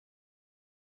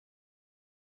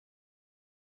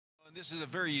This is a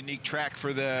very unique track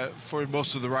for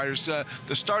most of the riders.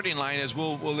 The starting line, as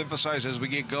we'll emphasize as we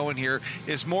get going here,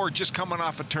 is more just coming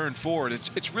off a turn forward.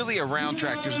 It's really a round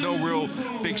track. There's no real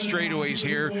big straightaways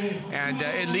here, and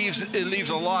it leaves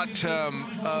a lot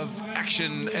of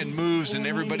action and moves, and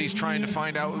everybody's trying to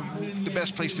find out the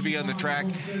best place to be on the track,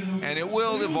 and it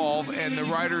will evolve. And the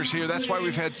riders here, that's why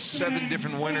we've had 7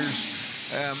 different winners.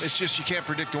 It's just you can't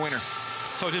predict a winner.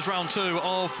 So it is round 2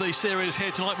 of the series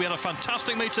here tonight. We had a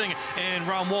fantastic meeting in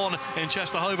round 1 in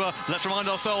Czestochowa. Let's remind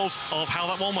ourselves of how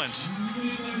that one went.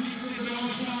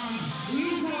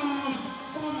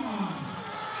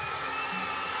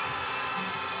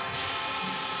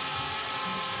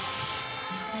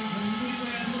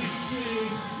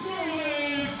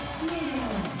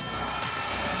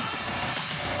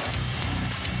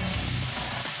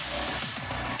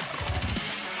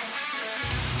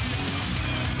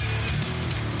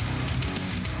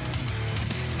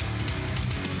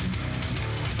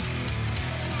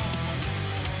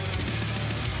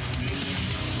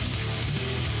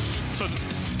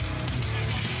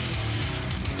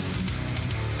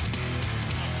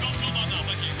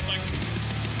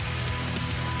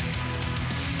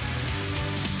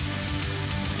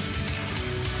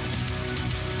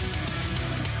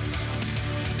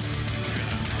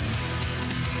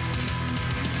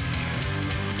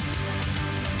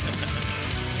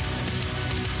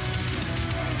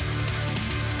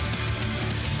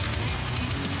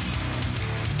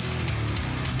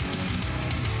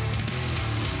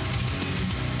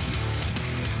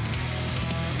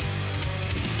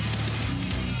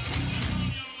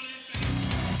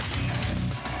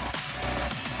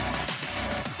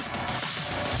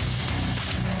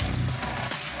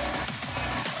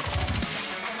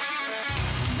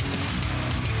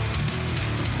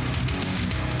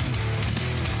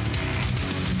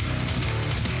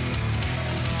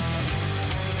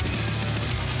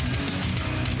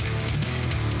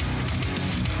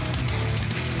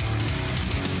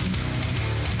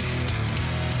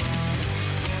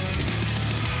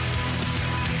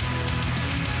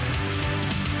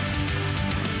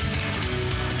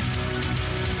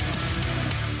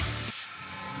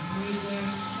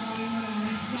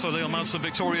 So Madsen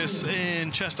victorious in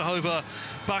Czestochowa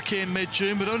back in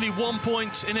mid-June, but only 1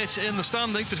 point in it in the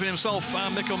standings between himself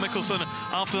and Michelsen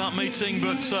after that meeting.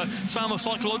 But Sam, a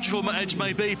psychological edge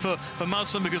may be for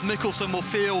Madsen, because Michelsen will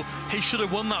feel he should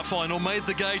have won that final, made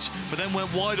the gate, but then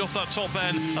went wide off that top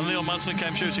end, and Madsen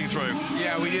came shooting through.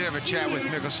 Yeah, we did have a chat with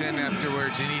Michelsen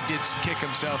afterwards, and he did kick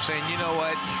himself, saying, you know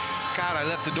what? God, I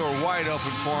left the door wide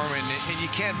open for him, and you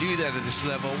can't do that at this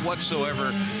level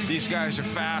whatsoever. These guys are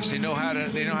fast; they know how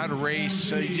to race,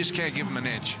 so you just can't give them an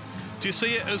inch. Do you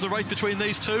see it as a race between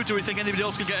these two? Do we think anybody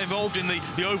else can get involved in the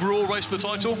overall race for the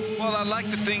title? Well, I'd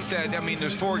like to think that. I mean,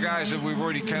 there's 4 guys that we've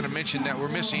already kind of mentioned that we're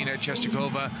missing at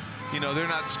Czestochowa. You know, they're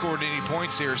not scored any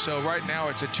points here, so right now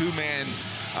it's a 2-man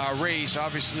race,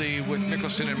 obviously, with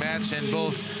Michelsen and Madsen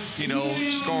both, you know,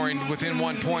 scoring within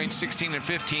 1 point, 16 and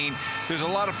 15. There's a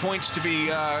lot of points to be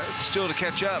still to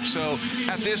catch up. So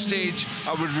at this stage,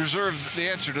 I would reserve the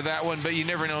answer to that one, but you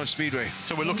never know in Speedway.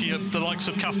 So we're looking at the likes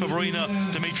of Kacper,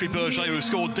 Woryna, Dimitri, Berge, who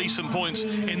scored decent points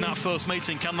in that first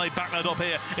meeting. Can they back that up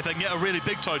here? If they can get a really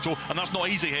big total, and that's not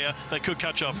easy here, they could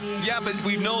catch up. Yeah, but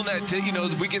we've known that, you know,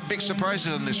 we get big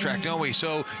surprises on this track, don't we?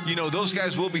 So, you know, those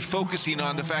guys will be focusing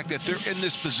on the fact that they're in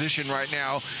this position right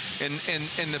now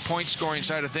in the point scoring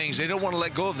side of things. They don't want to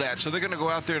let go of that, so they're going to go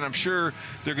out there, and I'm sure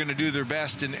they're going to do their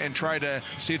best and try to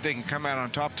see if they can come out on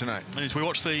top tonight. And as we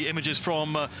watch the images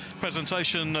from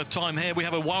presentation time here, we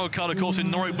have a wild card, of course, in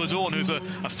Norick Blodorn, who's a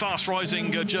fast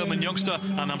rising German youngster,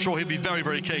 and I'm sure he'll be very,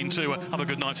 very keen to have a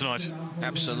good night tonight.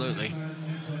 Absolutely.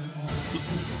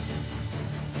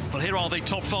 But here are the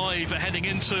top 5 heading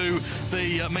into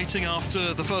the meeting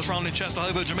after the first round in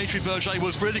Czestochowa. Dimitri Berge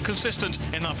was really consistent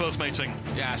in that first meeting.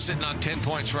 Yeah, sitting on 10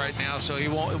 points right now, so he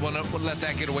won't let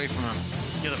that get away from him.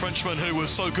 Yeah, the Frenchman who was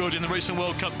so good in the recent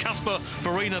World Cup, Kacper,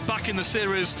 Woryna, back in the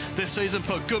series this season,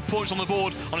 put good points on the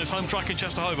board on his home track in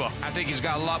Czestochowa. I think he's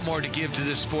got a lot more to give to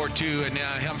this sport too, and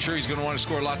I'm sure he's going to want to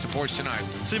score lots of points tonight.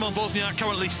 Simon Wozniak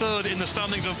currently 3rd in the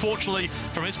standings. Unfortunately,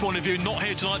 from his point of view, not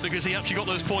here tonight because he actually got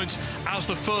those points as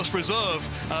the first reserve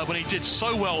when he did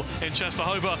so well in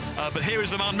Czestochowa. But here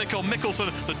is the man,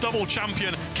 Michelsen, the double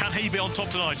champion. Can he be on top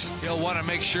tonight? He'll want to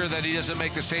make sure that he doesn't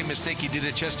make the same mistake he did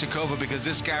at Czestochowa, because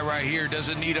this guy right here doesn't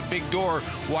doesn't need a big door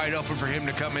wide open for him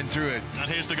to come in through it. And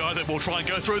here's the guy that will try and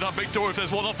go through that big door if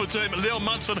there's one offered to him, Leon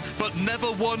Madsen, but never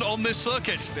won on this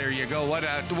circuit. There you go.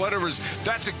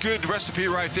 That's a good recipe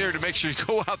right there to make sure you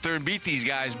go out there and beat these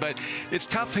guys. But it's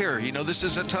tough here. You know, this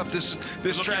is a tough, this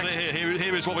track.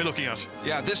 Here is what we're looking at.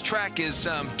 Yeah, this track is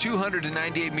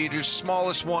 298 meters,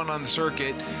 smallest one on the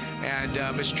circuit. And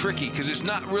it's tricky because it's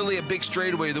not really a big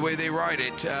straightaway the way they ride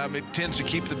it. It tends to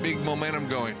keep the big momentum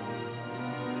going.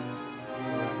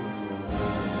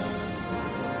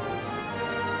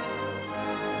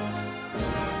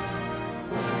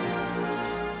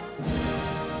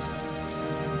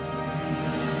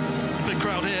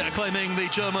 Crowd here acclaiming the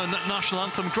German national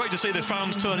anthem. Great to see the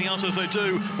fans turning out as they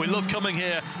do. We love coming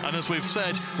here, and as we've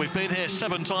said, we've been here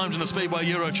 7 times in the Speedway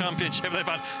Euro Championship. They've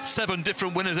had 7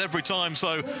 different winners every time,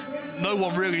 so no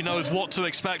one really knows what to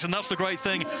expect, and that's the great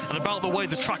thing. And about the way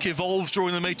the track evolves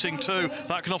during the meeting too,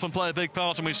 that can often play a big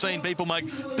part, and we've seen people make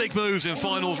big moves in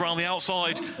finals around the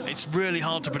outside. It's really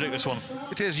hard to predict this one.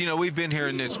 It is. You know, we've been here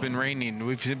and it's been raining.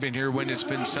 We've been here when it's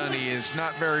been sunny. It's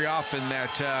not very often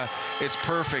that it's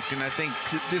perfect, and I think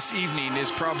this evening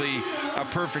is probably a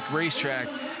perfect racetrack.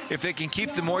 If they can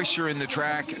keep the moisture in the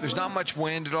track, there's not much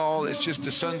wind at all. It's just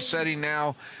the sun setting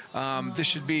now. This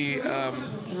should be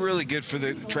really good for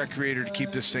the track creator to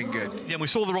keep this thing good. Yeah, we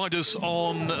saw the riders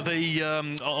on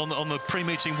the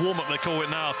pre-meeting warm-up, they call it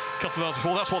now, a couple of hours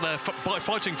before. That's what they're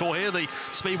fighting for here, the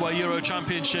Speedway Euro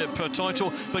Championship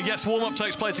title. But yes, warm-up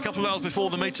takes place a couple of hours before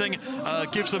the meeting,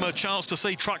 gives them a chance to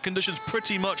see track conditions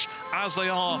pretty much as they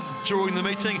are during the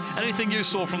meeting. Anything you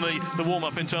saw from the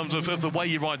warm-up in terms of the way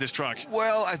you ride this track?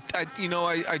 Well, I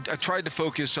tried to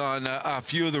focus on a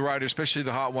few of the riders, especially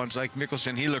the hot ones like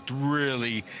Michelsen. He looked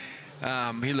really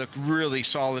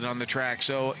solid on the track.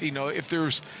 So, you know, if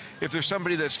there's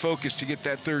somebody that's focused to get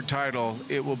that 3rd title,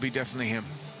 it will be definitely him.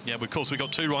 Yeah, of course, we've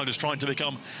got 2 riders trying to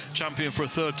become champion for a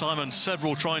 3rd time and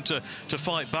several trying to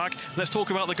fight back. Let's talk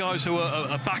about the guys who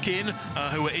are back in,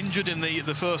 who were injured in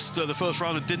the first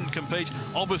round and didn't compete.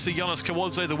 Obviously, Janusz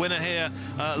Kolodziej, the winner here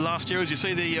last year. As you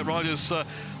see the riders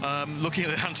looking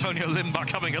at Antonio Lindback,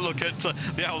 having a look at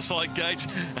the outside gate.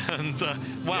 And,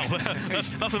 wow,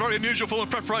 that's a very unusual form of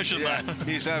preparation there.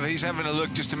 He's having a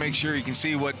look just to make sure he can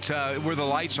see where the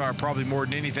lights are, probably more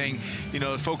than anything. You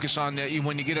know, focus on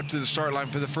when you get up to the start line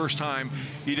for the first time,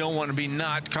 you don't want to be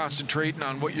not concentrating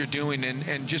on what you're doing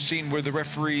and just seeing where the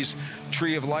referee's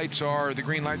tree of lights are, the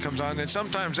green light comes on, and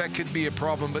sometimes that could be a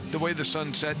problem. But the way the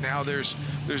sun's set now, there's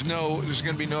going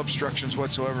to be no obstructions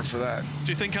whatsoever for that.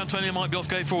 Do you think Antonio might be off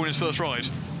gate 4 in his first ride?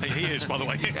 He is, by the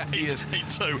way. Yeah, he is. Heat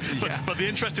 2. But the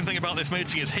interesting thing about this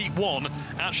meeting is Heat 1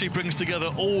 actually brings together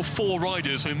all 4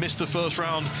 riders who missed the first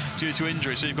round due to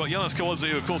injury. So you've got Janusz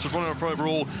Kolodziej, who of course was runner-up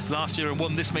overall last year and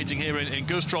won this meeting here in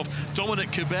Gustrow.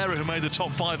 Dominik Kubera, who made the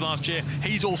top 5 last year,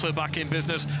 he's also back in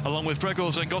business, along with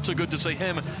Grzegorz and Zengota. Good to see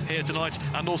him here tonight,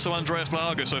 and also Andreas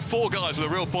Lyager. So 4 guys with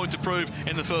a real point to prove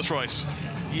in the first race.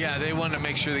 Yeah, they want to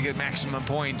make sure they get maximum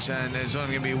points, and there's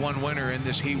only going to be 1 winner in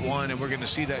this Heat 1, and we're going to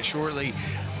see that shortly.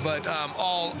 But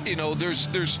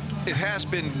it has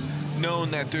been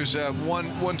known that there's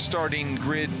one starting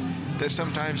grid that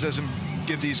sometimes doesn't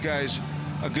give these guys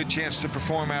a good chance to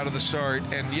perform out of the start,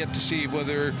 and yet to see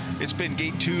whether it's been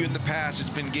gate 2 in the past, it's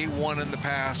been gate 1 in the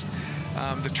past.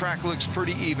 The track looks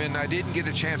pretty even. I didn't get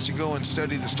a chance to go and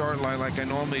study the start line like I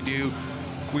normally do.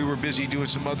 We were busy doing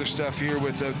some other stuff here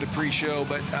with the pre-show,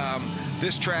 but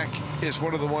this track is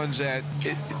one of the ones that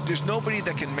there's nobody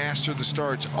that can master the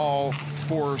starts, all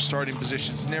 4 starting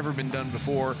positions. It's never been done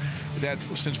before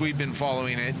since we've been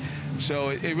following it. So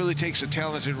it really takes a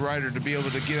talented rider to be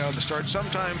able to get out of the start.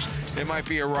 Sometimes it might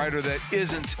be a rider that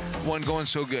isn't one going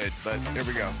so good, but there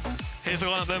we go. Here's the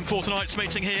lineup then for tonight's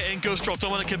meeting here in Gustrow.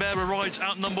 Dominik Kubera rides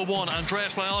at number 1,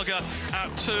 Andreas Lyager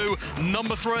at 2.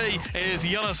 Number 3 is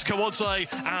Janusz Kolodziej,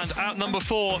 and at number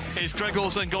 4 is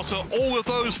Grzegorz Zengota. All of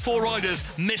those 4 riders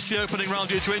missed the opening round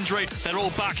due to injury. They're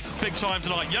all back big time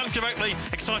tonight. Jan Kvech, the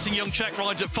exciting young Czech,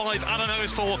 rides at 5. Adam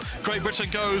Ellis for Great Britain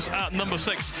goes at number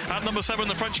 6. At number 7,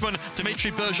 the Frenchman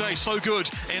Dimitri, Berge, so good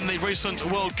in the recent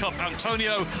World Cup.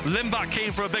 Antonio Lindback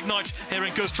keen for a big night here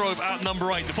in Gustrow at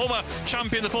number 8. The former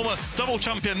champion, the former double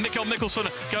champion Mikkel Michelsen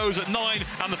goes at 9,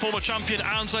 and the former champion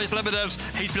Andzejs Lebedevs,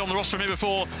 he's been on the roster here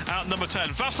before, at number 10.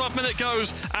 Vaclav Milik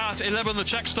goes at 11, the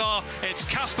Czech star. It's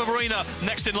Kacper Woryna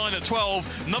next in line at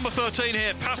 12. Number 13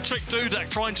 here, Patryk Dudek,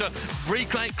 trying to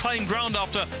reclaim ground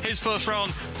after his first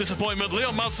round disappointment.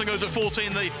 Leon Madsen goes at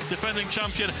 14, the defending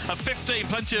champion. At 15,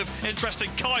 plenty of interesting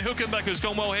Huckenbeck, who's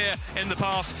gone well here in the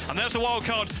past. And there's the wild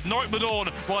card, Norick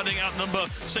Blodorn, riding at number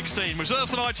 16.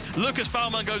 Reserves tonight, Lucas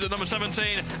Baumann goes at number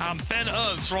 17, and Ben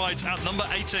Ernst rides at number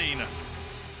 18.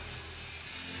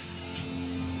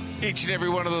 Each and every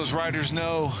one of those riders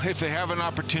know if they have an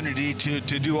opportunity to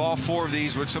do all 4 of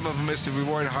these, which some of them missed, and we've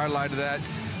already highlighted that,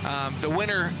 the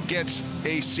winner gets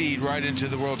a seed right into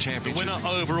the World Championship. The winner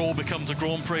overall becomes a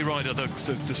Grand Prix rider.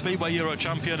 The Speedway Euro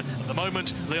champion at the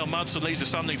moment, Leon Madsen, leads the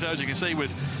standings there, as you can see,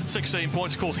 with 16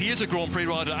 points. Of course, he is a Grand Prix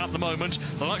rider at the moment.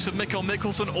 The likes of Mikkel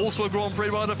Michelsen, also a Grand Prix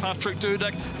rider, Patryk,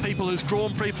 Dudek, people whose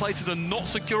Grand Prix places are not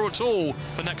secure at all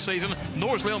for next season,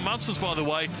 nor is Leon Madsen's, by the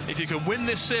way. If you can win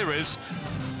this series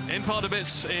in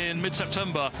Pardubice in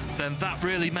mid-September, then that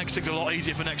really makes things a lot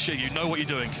easier for next year. You know what you're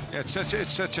doing. Yeah, it's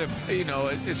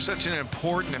such an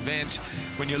important event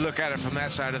when you look at it from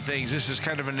that side of things. This is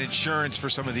kind of an insurance for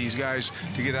some of these guys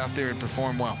to get out there and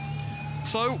perform well.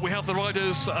 So we have the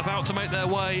riders about to make their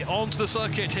way onto the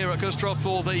circuit here at Gustrow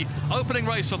for the opening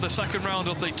race of the second round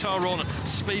of the TAURON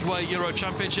Speedway Euro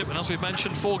Championship. And as we've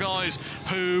mentioned, 4 guys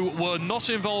who were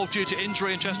not involved due to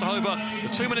injury in Częstochowa. The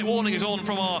 2-minute warning is on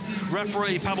from our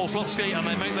referee, Pavel Slotski, and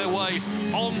they make their way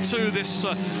onto this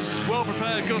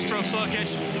well-prepared Gustrow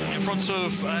circuit in front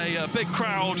of a big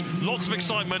crowd, lots of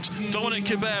excitement. Dominik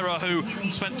Kubera,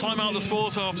 who spent time out of the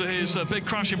sport after his big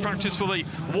crash in practice for the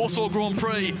Warsaw Grand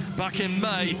Prix back in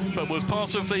May, but was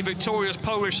part of the victorious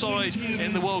Polish side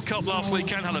in the World Cup last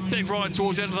weekend. Had a big ride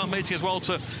towards the end of that meeting as well,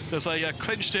 as they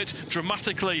clinched it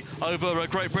dramatically over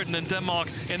Great Britain and Denmark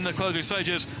in the closing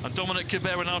stages. And Dominik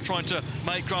Kubera now trying to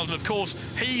make ground. And of course,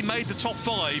 he made the top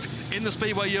 5 in the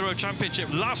Speedway Euro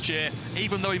Championship last year,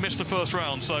 even though he missed the first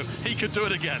round. So he could do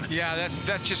it again. Yeah,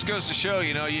 that just goes to show,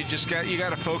 you know, you got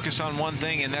to focus on one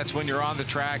thing, and that's when you're on the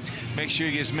track. Make sure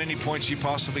you get as many points you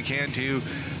possibly can to.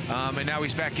 And now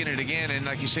he's back in it again, and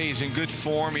like you say, he's in good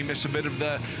form. He missed a bit of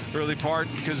the early part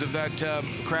because of that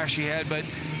crash he had, but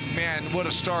man, what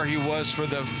a star he was for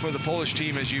the Polish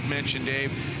team, as you've mentioned,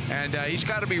 Dave. And he's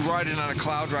got to be riding on a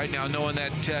cloud right now, knowing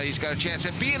that he's got a chance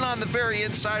at being on the very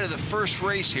inside of the first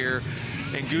race here.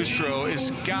 And Gustrow has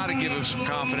got to give him some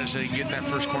confidence that he can get in that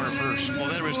first corner first. Well,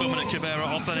 there is Dominik Kubera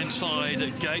off that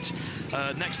inside gate.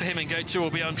 Next to him in gate 2 will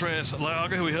be Andreas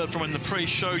Lyager, who we heard from in the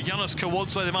pre-show. Janusz,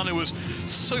 the man who was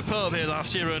superb here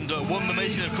last year and won the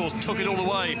meeting, of course, took it all the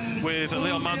way with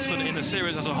Leon Madsen in the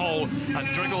series as a whole. And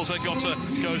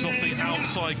Zengota goes off the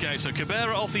outside gate. So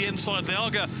Kubera off the inside,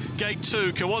 Lyager gate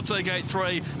 2, Kolodziej gate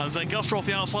 3, and Zengota off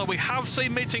the outside. We have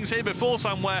seen meetings here before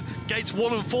somewhere. Gates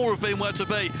 1 and 4 have been where to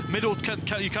be. Middle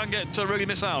you can get to really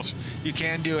miss out. You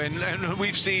can do, and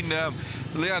we've seen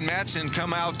Leon Madsen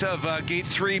come out of gate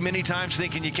 3 many times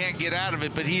thinking you can't get out of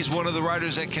it, but he's one of the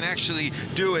riders that can actually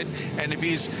do it. And if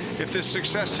this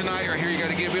success tonight or here, you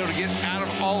got to be able to get out of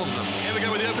all of them. Here we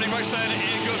go with the opening race then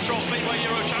in Gustrow Speedway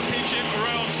Euro Championship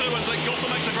round 2, and Zengota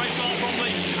makes a great start from the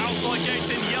outside gate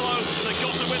in yellow.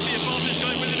 Zengota with the advantage,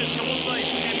 going with him is Kolodziej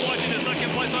in white in the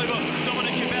second place over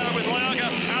Dominik Kubera with Lyager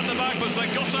at the back, but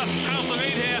Zengota has the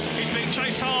lead here. He's being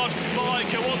chased hard by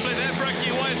Kolodziej. They're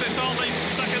breaking away as they start the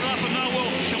second lap, and now will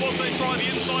Kolodziej try the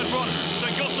inside run.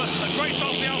 Zengota, a great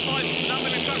start from the outside, now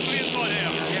moving back to the inside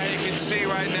here. Yeah, you can see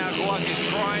right now Kolodziej's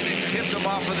trying to tip him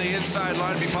off of the inside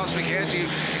line if he possibly can to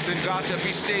Zengota. If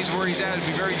he stays where he's at, it'd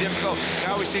be very difficult.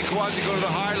 Now we see Kolodziej go to the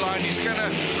high line. He's going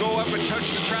to go up and touch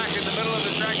the track in the middle of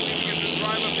the track, see if he can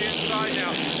drive up the inside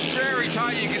now. Very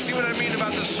tight. You can see what I mean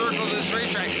about the circle of this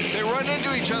racetrack. They run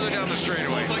into each other down the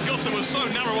straightaway. Zengota was so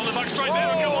narrow on the back straight there.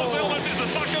 Kolodziej almost is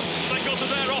the back of Zengota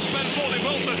there off Ben Ford. They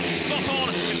will to stop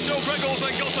on. It's still Grzegorz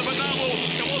Zengota, but now will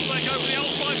Kolodziej go for the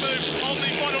outside move on the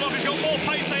final lap. He's got more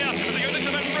pace here as he goes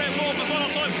into Ben 3 and 4 for the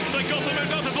final time. Zengota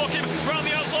moves out to block him. Round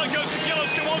the outside goes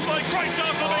Janusz Kolodziej. Great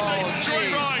start for the meeting.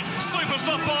 Great ride. Super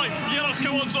stuff by Janusz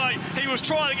Kolodziej. He was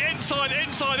trying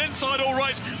inside all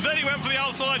race. Then he went for the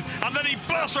outside, and then he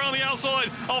burst around the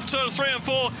outside off turns 3 and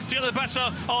 4 to get the better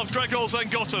of Grzegorz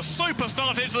Zengota. Super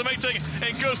start into the meeting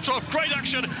in Gustrow. Great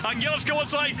action, and Janusz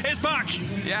Kolodziej is back.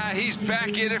 Yeah, he's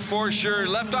back in it for sure.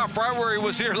 Left off right where he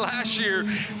was here last year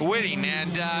winning,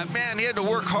 and man, he had to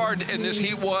work hard in this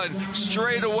Heat 1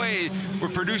 straight away. We're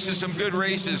producing some good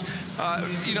races.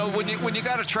 You know, when you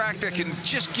got a track that can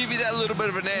just give you that little bit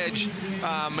of an edge,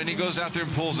 and he goes out there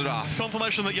and pulls it off.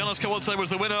 Confirmation that Janusz Kolodziej was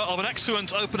the winner of an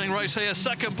excellent opening race here.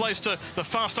 Second place to the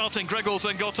fast-starting Grzegorz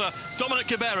Zengota. Dominik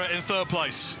Kubera in third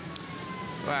place.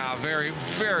 Wow, very,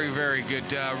 very, very good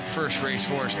first race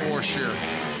for us, for sure.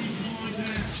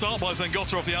 Start by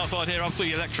Zengota off the outside here,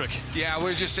 absolutely electric. Yeah,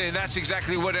 we're just saying that's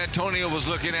exactly what Antonio was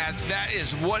looking at. That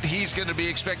is what he's going to be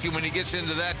expecting when he gets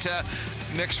into that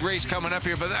next race coming up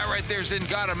here. But that right there,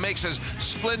 Zengota makes a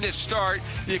splendid start.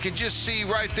 You can just see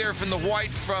right there from the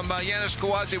white from Janusz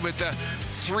Kolodziej with the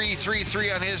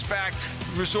 3-3-3 on his back.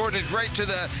 resorted right to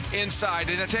the inside.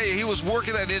 And I tell you, he was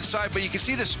working that inside, but you can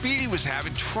see the speed he was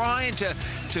having, trying to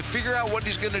figure out what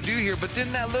he's going to do here. But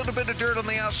then that little bit of dirt on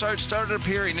the outside started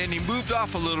appearing, and he moved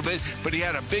off a little bit, but he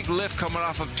had a big lift coming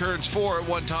off of turns 4 at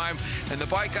one time, and the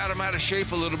bike got him out of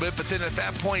shape a little bit. But then at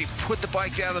that point, he put the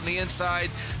bike down on the inside,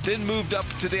 then moved up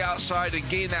to the outside and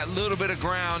gained that little bit of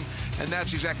ground. And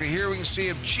that's exactly here. We can see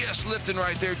him just lifting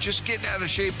right there, just getting out of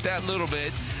shape that little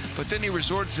bit. But then he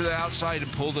resorted to the outside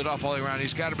and pulled it off all the way around.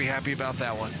 He's got to be happy about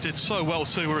that one. Did so well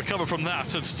to recover from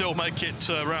that and still make it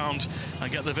round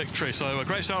and get the victory. So a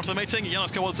great start to the meeting.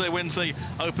 Janusz Kolodziej wins the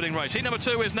opening race. Heat number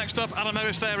 2 is next up. Adam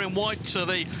Ellis there in white,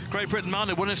 the Great Britain man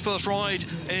who won his first ride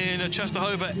in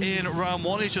Częstochowa in round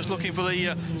 1. He's just looking for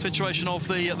the situation of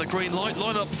the green light.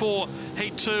 Line up for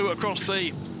Heat 2 across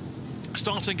the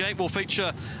starting gate will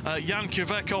feature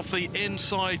Kvech off the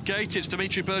inside gate. It's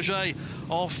Dimitri Berge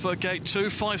off gate 2.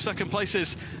 5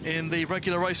 places in the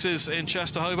regular races in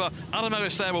Częstochowa. Adam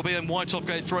Ellis there will be in white off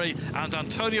gate 3, and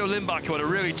Antonio Lindback, who had a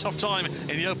really tough time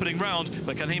in the opening round,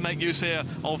 but can he make use here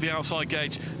of the outside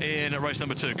gate in race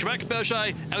number 2? Kvech, Berge,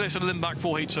 Ellis and Lindback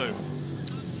for Heat 2.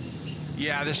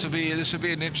 Yeah, this will be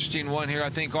an interesting one here. I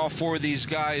think all 4 of these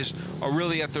guys are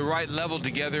really at the right level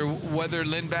together. Whether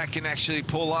Lindback can actually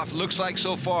pull off, looks like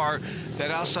so far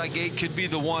that outside gate could be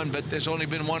the one, but there's only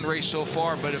been 1 race so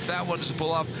far. But if that one is to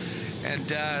pull off, and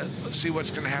let's see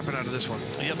what's going to happen out of this one.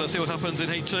 Yeah, let's see what happens in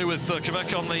Heat 2 with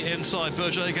Kvech on the inside,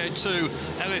 Berge gate 2,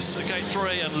 Ellis gate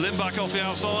 3, and Lindback off the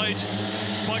outside.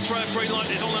 Bike rev, green light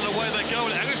is on and away they go.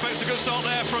 And Ellis makes a good start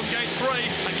there from gate 3.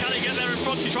 And can he get there in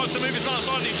front? He tries to move his man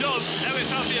aside, and he does. Ellis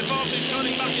has the advantage,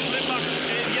 turning back in Lindback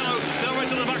in yellow. They'll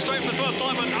race to the back straight for the first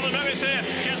time, and Adam Ellis here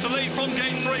gets the lead from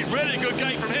gate 3. Really good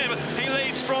gate from him. He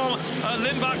leads from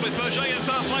Lindback with Berge in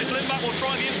 3rd place. Lindback will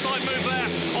try the inside move there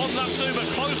on lap 2, but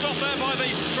closed off there by the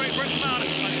Great Britain man.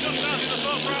 And just as in the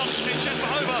first round in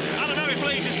Częstochowa, Adam Ellis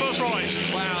leads his first ride.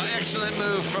 Wow, excellent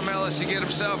move from Ellis to get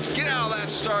out of that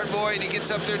start, boy, and he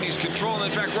gets up there and he's controlling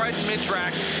the track right in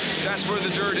mid-track. That's where the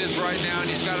dirt is right now, and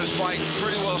he's got his bike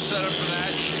pretty well set up for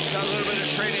that. He's got a little bit of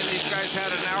training. These guys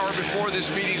had an hour before this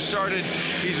meeting started.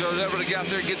 He's able to get out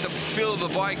there and get the feel of the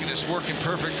bike, and it's working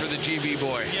perfect for the GB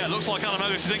boy. Yeah, it looks like Adam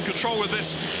Ellis is in control with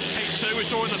this Heat 2. We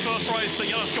saw in the first race that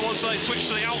Janusz Kolodziej switched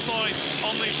to the outside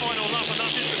on the final lap, and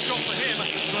that did the job for him.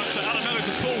 But Adam Ellis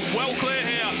has pulled well clear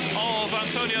here of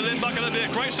Antonio Lindback, and it'll be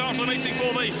a great start to the meeting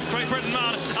for the Great Britain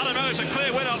man. Adam Ellis a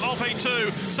clear winner of Heat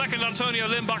 2. 2nd, Antonio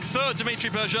Lindback. 3rd, Dimitri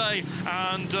Berge,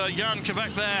 and Jan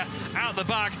Kvech there at the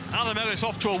back. Adam Ellis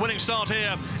off to a winning start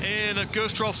here in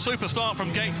Gustrow. Super start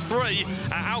from gate 3.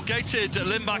 Outgated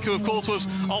Lindback, who of course was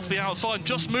off the outside,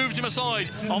 just moved him aside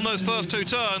on those first 2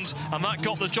 turns, and that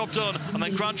got the job done. And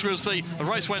then gradually as the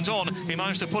race went on, he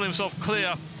managed to pull himself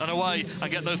clear and away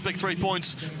and get those big 3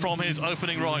 points from his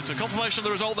opening ride. So confirmation of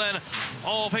the result then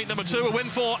of Heat number 2. A win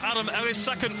for Adam Ellis,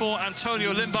 2nd for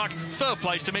Antonio Lindback, 3rd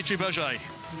place Dimitri Berge.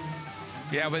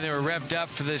 Yeah, when they were revved up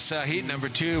for this Heat number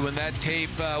 2, when that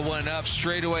tape went up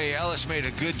straight away, Ellis made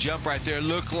a good jump right there.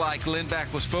 Looked like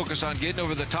Lindback was focused on getting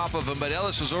over the top of him, but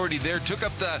Ellis was already there, took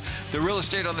up the real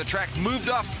estate on the track, moved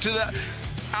off to the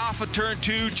off of turn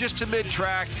 2 just to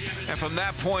mid-track, and from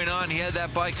that point on he had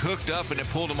that bike hooked up and it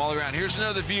pulled him all around. Here's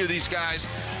another view of these guys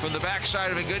from the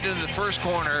backside of it, getting into the first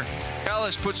corner.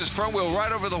 Ellis puts his front wheel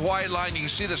right over the white line. You can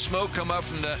see the smoke come up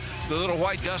from the little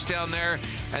white dust down there,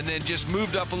 and then just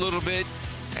moved up a little bit,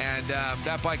 and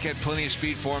that bike had plenty of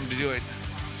speed for him to do it.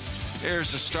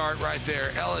 There's the start right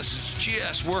there. Ellis is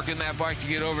just working that bike to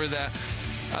get over the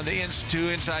 2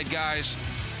 inside guys.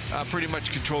 Pretty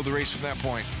much controlled the race from that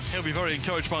point. He'll be very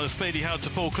encouraged by the speed he had to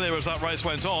pull clear as that race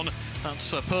went on.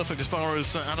 That's perfect as far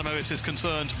as Adam Ellis is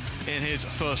concerned in his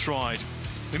first ride.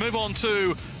 We move on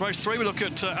to race 3. We look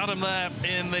at Adam there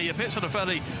in the pits. Had a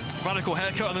fairly radical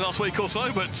haircut in the last week or so,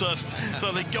 but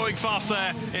certainly going fast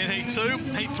there in Heat 2.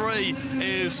 Heat 3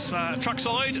 is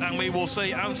trackside, and we will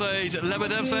see Andzejs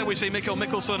Lebedevs there. We see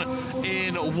Michelsen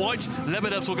in white.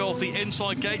 Lebedevs will go off the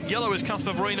inside gate. Yellow is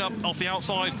Kacper Woryna off the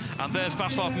outside, and there's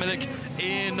Vaclav Milik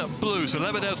in blue. So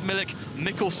Lebedevs, Milik,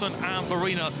 Michelsen and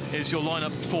Woryna is your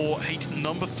lineup for Heat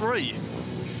number 3.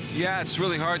 Yeah, it's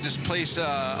really hard to place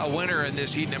a winner in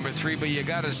this Heat number 3, but you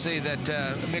got to say that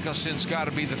Michelsen's got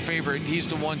to be the favorite. He's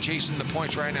the one chasing the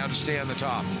points right now to stay on the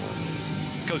top.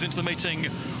 Goes into the meeting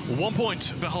 1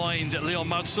 point behind Leon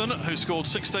Madsen, who scored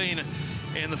 16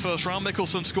 in the first round.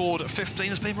 Michelsen scored 15.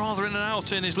 Has been rather in and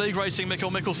out in his league racing,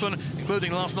 Michelsen,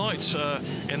 including last night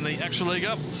in the Extra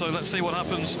Liga. So let's see what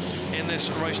happens in this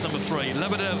race number 3.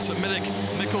 Lebedevs, Milik,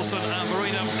 Michelsen and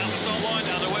Woryna at the start line,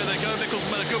 and away they go.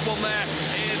 Michelsen made a good one there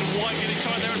in White getting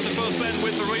tight there into the first bend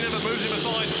with Woryna, but moves him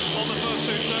aside on the first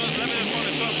two turns. Lebedevs trying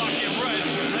to turn back in red.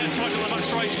 They're tight on the back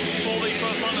straight for the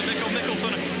first time. And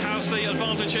Michelsen has the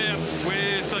advantage here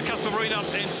with Kacper Woryna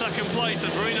in second place.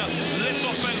 And Woryna lifts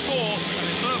off bend 4. And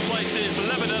in third place is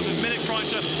Lebedevs with Milik trying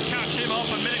to catch him up.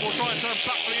 And Milik will try and turn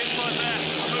back for the inside there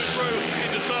and move through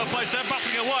into third place. They're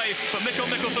battling away, but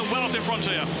Michelsen well out in front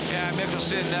here. Yeah,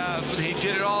 Michelsen, he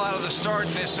did it all out of the start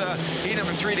in this heat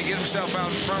number 3 to get himself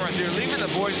out in front right there, leaving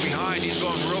the boys behind. He's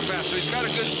going real fast, so he's got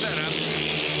a good setup.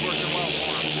 It's working well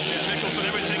for him. Yeah, Michelsen,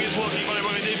 everything is working very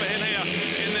well indeed for him here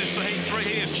in this heat 3.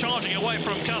 He is charging away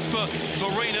from Kacper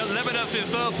Woryna. Lebedevs in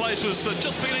third place was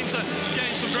just beginning to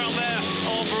gain some ground there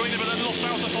on Woryna, but then lost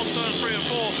out upon turns 3 and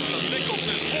 4. But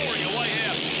Michelsen is pouring away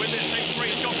here with this heat 3.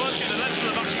 He's got virtually the length of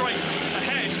the back straight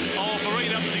ahead of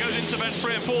Woryna as he goes into bend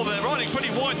 3 and 4. They're riding pretty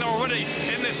wide now already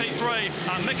in this heat 3,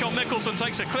 and Michelsen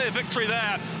takes a clear victory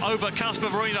there over Kacper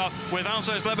Woryna with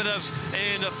Andzejs Lebedevs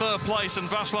in third place and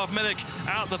Vaclav Milik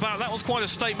out the back. That was quite a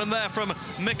statement there from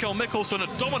Michelsen,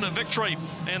 a dominant victory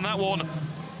in that one.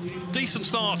 Decent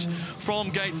start from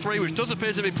gate 3, which does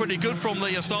appear to be pretty good from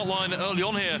the start line early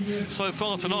on here so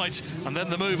far tonight. And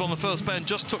then the move on the first bend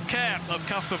just took care of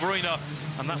Kacper Woryna,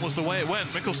 and that was the way it went.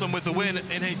 Michelsen with the win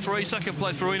in heat 3, second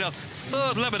place Woryna,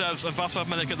 third Lebedevs, and Vaclav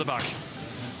Milik at the back.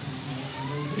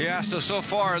 Yeah, so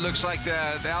far it looks like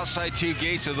the outside 2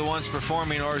 gates are the ones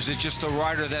performing, or is it just the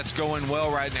rider that's going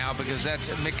well right now? Because that's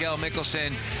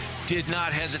Michelsen did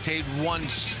not hesitate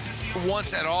once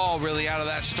at all really out of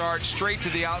that start, straight to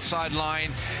the outside line.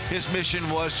 His mission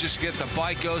was just to get the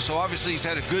bike go, so obviously he's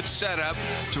had a good setup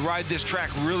to ride this track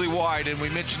really wide, and we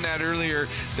mentioned that earlier,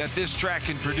 that this track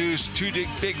can produce 2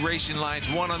 big racing lines,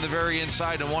 one on the very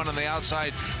inside and one on the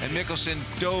outside, and Michelsen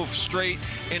dove straight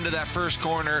into that first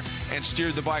corner and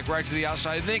steered the bike right to the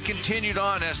outside, and then continued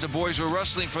on as the boys were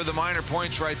wrestling for the minor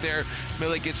points right there.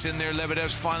 Milik gets in there,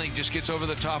 Lebedevs finally just gets over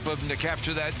the top of him to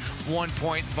capture that 1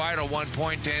 point, vital 1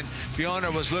 point, and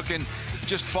Woryna was looking,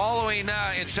 just following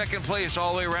in second place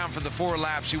all the way around for the 4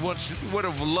 laps. He would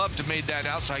have loved to made that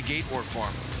outside gate work for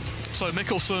him. So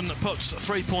Michelsen puts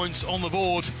 3 points on the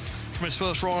board from his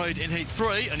first ride in heat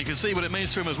 3, and you can see what it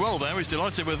means to him as well there. He's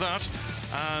delighted with that,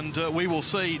 and we will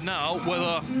see now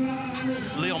whether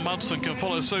Leon Madsen can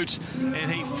follow suit in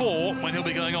heat 4 when he'll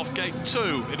be going off gate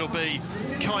 2. It'll be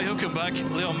Kai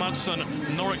Huckenbeck, Leon Madsen,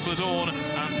 Norick Blodorn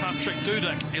and Patryk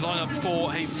Dudek in line up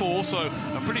for heat 4, so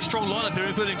a pretty strong lineup here,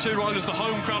 including 2 riders the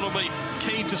home crowd will be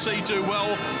keen to see do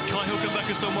well. Kai Huckenbeck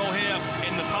has done well here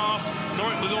in the past.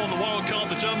 Norick Blodorn, the wild card.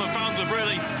 The German fans have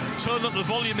really turned up the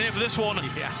volume here for this one,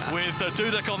 with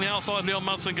Dudek on the outside, Leon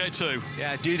Madsen gate 2.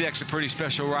 Yeah, Dudek's a pretty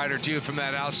special rider too from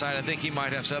that outside. I think he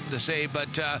might have something to say,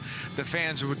 but the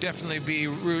fans would definitely be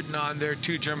rooting on their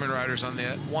 2 German riders, on the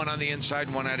one on the inside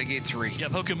and one out of gate 3.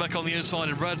 Yep, Huckenbeck on the inside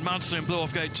in red, Madsen in blue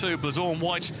off gate 2, Blodorn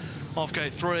white off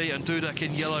gate 3, and Dudek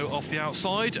in yellow off the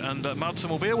outside. And Madsen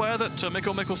will be aware that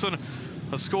Michelsen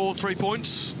has scored 3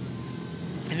 points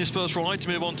in his first ride to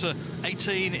move on to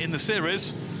 18 in the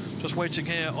series. Just waiting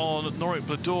here on Norick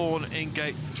Blodorn in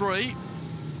gate 3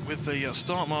 with the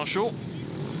start marshal.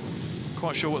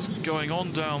 Quite sure what's going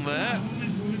on down there.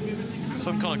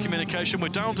 Some kind of communication. We're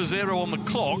down to 0 on the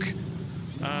clock,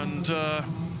 and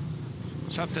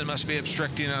something must be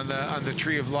obstructing on the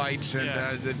tree of lights,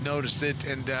 and they noticed it,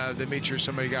 and they made sure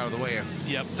somebody got out of the way.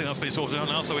 Yep, I think that's been sorted out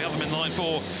now. So we have them in line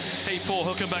for heat 4.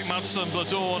 Huckenbeck, Madsen,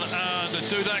 Blodorn and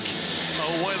Dudek.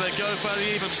 Away they go,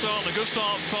 fairly even start. A good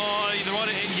start by the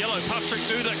rider in yellow. Patryk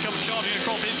Dudek comes charging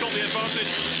across. He's got the advantage.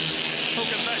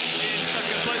 Huckenbeck in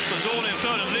second place, Blodorn in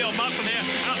third, and Leon Madsen here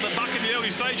at the back in the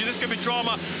early stages. This could be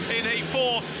drama in heat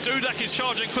 4. Dudek is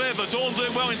charging clear, Blodorn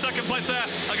doing well in second place there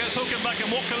against Huckenbeck.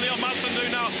 And what can Leon Madsen do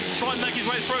now to try and make his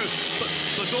way through? But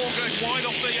Blodorn going wide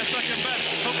off the second bend.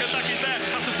 Huckenbeck is there,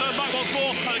 has to turn back once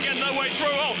more, and again no way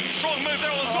through. Oh, strong move there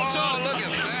on the top turn. Look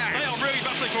at that. They are really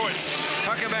battling for it.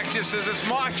 Huckenbeck just says, it's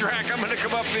my track, I'm going to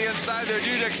come up the inside there.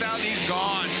 Dudek's out and he's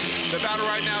gone. The battle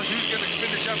right now is who's going to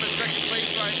finish up in second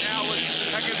place right now, with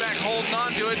Huckenbeck holding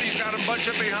on to it. He's got a bunch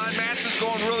up behind. Madsen's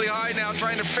going really high now,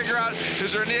 trying to figure out,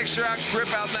 is there any extra grip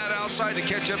out in that outside to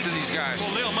catch up to these guys?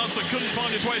 Well, Leon Madsen couldn't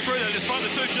find his way through there, despite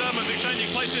the 2 Germans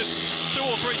exchanging places 2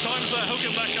 or 3 times there.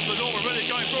 Huckenbeck and Blodorn were really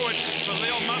going through it, but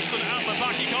Leon Madsen at the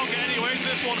back, he can't get anywhere into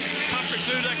this one. Patryk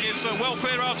Dudek is well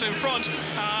clear out in front,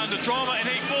 and the drama in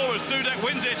heat 4 as Dudek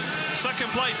wins it.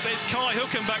 Second place is Kai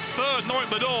Huckenbeck, third Norick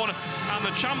Blodorn, and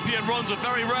the champion runs a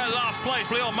very rare last place,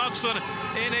 Leon Madsen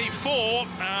in heat 4,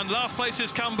 and last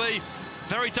places can be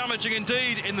very damaging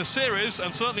indeed in the series,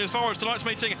 and certainly as far as tonight's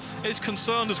meeting is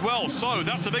concerned as well. So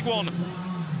that's a big one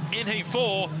in heat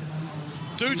 4.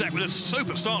 Dudek with a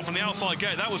super start from the outside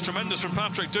gate. That was tremendous from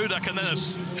Patryk, Dudek, and then a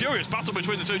furious battle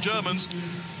between the two Germans.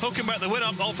 Huckenbeck, the winner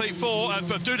of Heat 4.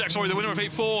 Dudek, sorry, the winner of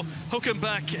Heat 4.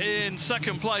 Huckenbeck in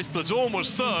second place. Blodorn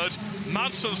was third.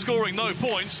 Madsen scoring no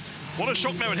points. What a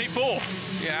shock there in Heat 4.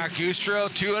 Yeah, Gustrow,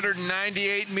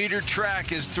 298-meter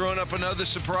track is throwing up another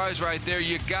surprise right there.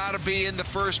 You got to be in the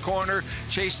first corner,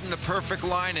 chasing the perfect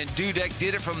line, and Dudek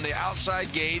did it from the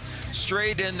outside gate,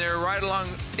 straight in there. Right along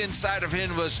inside of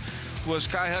him was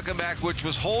Kai Huckenbeck, which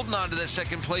was holding on to that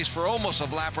second place for almost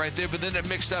a lap right there, but then it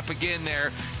mixed up again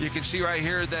there. You can see right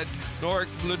here that Norick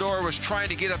Blodorn was trying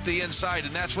to get up the inside,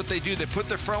 and that's what they do. They put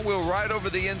their front wheel right over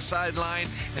the inside line,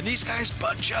 and these guys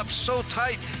bunch up so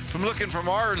tight. From looking from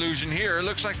our illusion here, it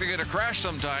looks like they're going to crash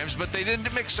sometimes, but they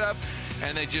didn't mix up,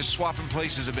 and they just swap in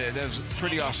places a bit. That was a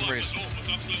pretty awesome race.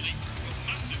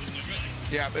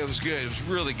 Yeah, it was good. It was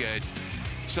really good.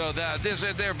 So there's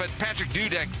there, but Patryk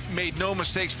Dudek made no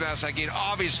mistakes from the outside gate.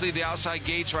 Obviously, the outside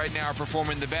gates right now are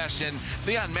performing the best, and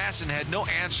Leon Madsen had no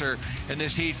answer in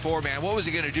this Heat 4, man. What was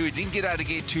he going to do? He didn't get out of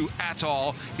gate 2 at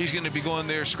all. He's going to be going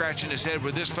there scratching his head,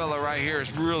 where this fella right here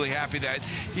is really happy that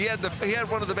he had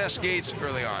one of the best gates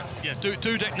early on. Yeah,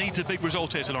 Dudek needs a big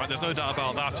result here tonight. There's no doubt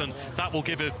about that, and that will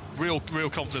give a real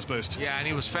confidence boost. Yeah, and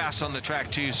he was fast on the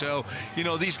track too. So, you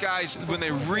know, these guys, when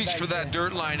they reach for that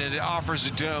dirt line and it offers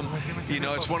it to them, you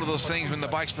know, it's one of those things when the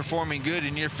bike's performing good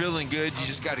and you're feeling good, you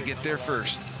just got to get there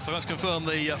first. So let's confirm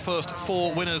the first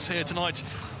 4 winners here tonight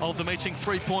of the meeting.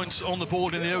 3 points on the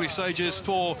board in the early stages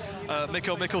for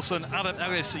Mikkel, Michelsen,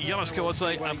 Ellis, Janusz,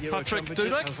 Kolodziej, and Patryk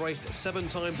Dudek. Has raced 7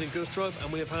 times in Gustrow,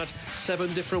 and we have had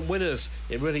 7 different winners.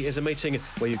 It really is a meeting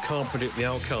where you can't predict the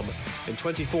outcome. In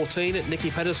 2014,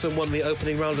 Nicky Pedersen won the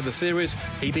opening round of the series.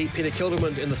 He beat Peter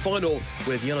Kilderman in the final,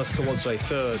 with Janusz Kolodziej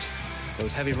third. There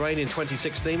was heavy rain in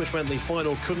 2016, which meant the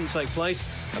final couldn't take place,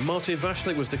 and Martin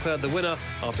Vaclav was declared the winner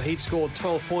after he'd scored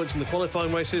 12 points in the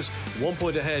qualifying races, 1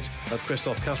 point ahead of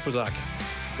Krzysztof Kasperdak.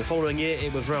 The following year,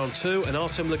 it was round 2, and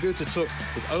Artem Lyager took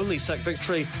his only SEC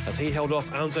victory as he held off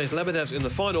Andzejs Lebedevs in the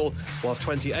final, whilst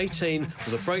 2018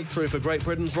 was a breakthrough for Great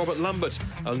Britain's Robert Lambert,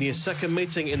 only his second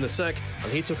meeting in the SEC,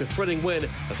 and he took a thrilling win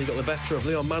as he got the better of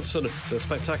Leon Madsen with a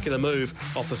spectacular move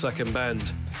off the second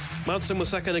bend. Madsen was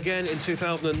second again in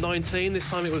 2019. This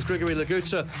time it was Grigory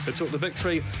Lyager who took the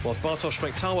victory, whilst Bartosz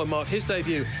Szmektawa marked his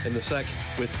debut in the SEC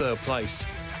with third place.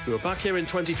 We were back here in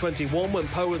 2021 when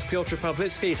Poland's Piotr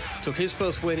Pawlicki took his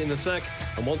first win in the SEC,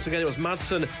 and once again it was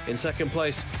Madsen in second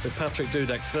place with Patryk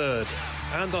Dudek third.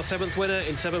 And our 7th winner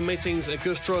in 7 meetings at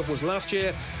Gustrow was last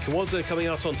year. Kolodziej coming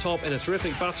out on top in a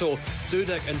terrific battle.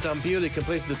 Dudek and Dambuli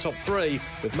completed the top 3,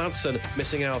 with Madsen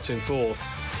missing out in 4th.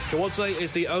 Kolodziej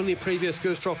is the only previous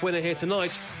Gustrow winner here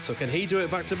tonight, so can he do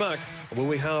it back-to-back? Or will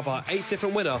we have our 8th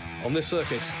different winner on this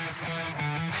circuit?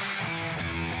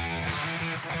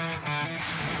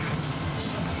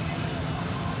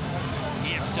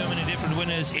 So many different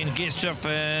winners in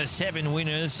Gustrow, 7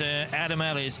 winners. Adam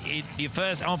Ellis, your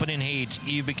first opening heat,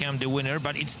 you become the winner,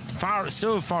 but it's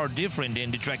so far different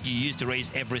than the track you used to race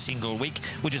every single week,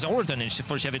 which is Overton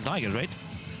for Sheffield Tigers, right?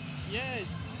 Yeah,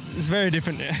 it's very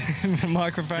different. The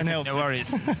microphone helps. No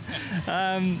worries.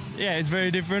 Yeah, it's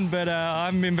very different, but I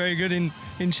haven't been very good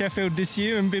in Sheffield this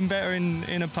year and been better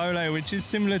in Apollo, which is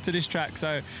similar to this track.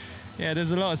 So yeah,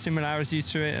 there's a lot of similarities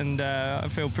to it, and I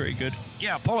feel pretty good.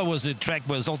 Yeah, Apollo was the track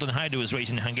where Zoltan Hajdu was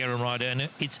racing Hungarian rider, and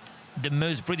it's the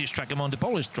most British track among the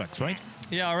Polish tracks, right?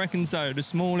 Yeah, I reckon so. The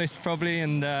smallest probably,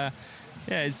 and yeah,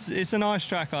 it's a nice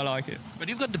track. I like it. But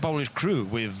you've got the Polish crew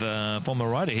with former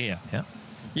rider here, yeah?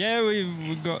 Yeah,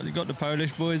 we've got the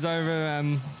Polish boys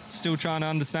over. Still trying to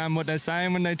understand what they're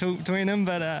saying when they talk between them,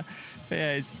 but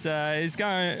yeah, it's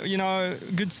going. You know,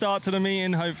 good start to the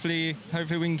meeting. Hopefully we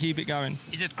can keep it going.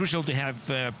 Is it crucial to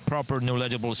have proper,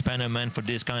 knowledgeable spanner man for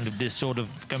this sort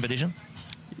of competition?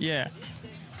 Yeah.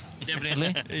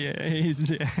 Definitely. Yeah, he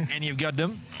is. Yeah. And you've got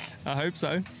them. I hope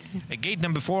so. Gate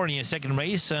number 4 in your second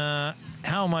race.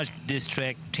 How much this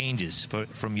track changes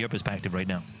from your perspective right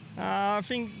now? I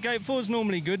think Gate 4 is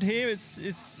normally good here.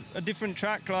 It's a different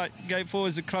track. Like Gate 4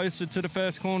 is closer to the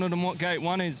first corner than what Gate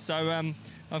 1 is. So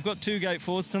I've got 2 Gate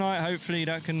 4s tonight. Hopefully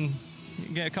that can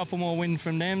get a couple more wins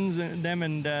from them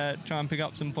and try and pick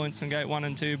up some points from Gate 1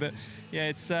 and 2. But yeah,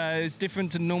 it's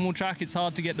different to the normal track. It's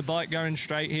hard to get the bike going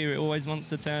straight here. It always wants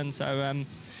to turn. So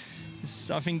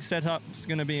I think setup's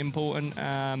going to be important,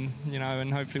 you know,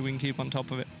 and hopefully we can keep on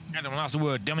top of it. And last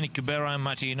word, Dominik Kubera and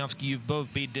Maciej Janowski, you've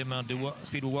both beat them at the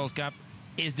Speedway World Cup.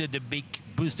 Is that the big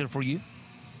booster for you?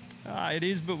 It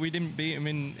is, but we didn't beat them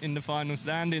in the final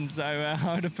standing, so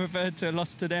I would have preferred to have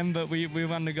lost to them, but we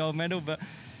won the gold medal. But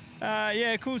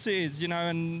Yeah, of course it is, you know,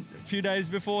 and a few days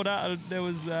before that there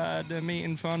was the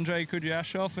meeting for Andrei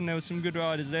Kudrashov, and there was some good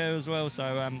riders there as well.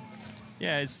 So,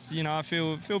 yeah, it's, you know, I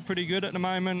feel pretty good at the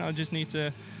moment. I just need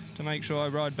to make sure I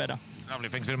ride better. Lovely,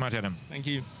 thanks very much, Adam. Thank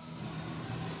you.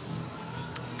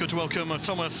 Good to welcome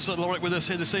Thomas Lorick with us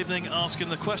here this evening, asking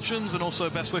the questions, and also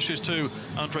best wishes to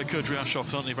Andrei Kudrashov,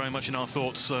 certainly very much in our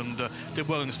thoughts, and did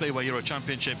well in the Speedway Euro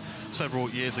Championship several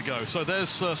years ago. So there's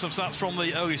some stats from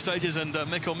the early stages, and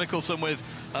Mikkel Michelsen with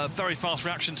a very fast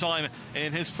reaction time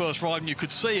in his first ride, and you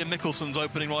could see in Michelsen's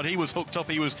opening ride, he was hooked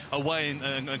up, he was away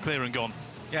and clear and gone.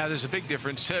 Yeah, there's a big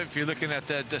difference if you're looking at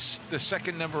the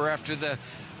second number after the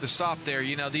stop there.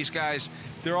 You know, these guys,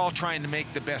 they're all trying to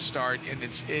make the best start, and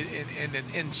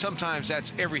and sometimes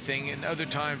that's everything, and other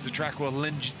times the track will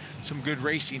lend some good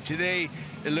racing. Today,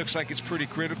 it looks like it's pretty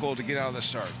critical to get out of the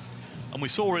start. And we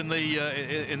saw in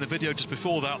the video just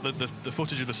before that the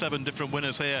footage of the 7 different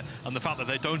winners here, and the fact that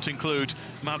they don't include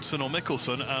Madsen or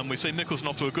Michelsen. We've seen Michelsen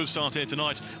off to a good start here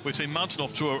tonight. We've seen Madsen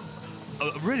off to a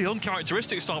really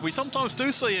uncharacteristic start. We sometimes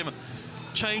do see him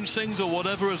change things or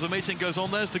whatever as the meeting goes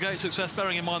on. There's the gate success,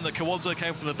 bearing in mind that Kolodziej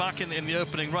came from the back in the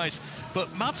opening race. But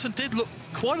Madsen did look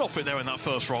quite off it there in that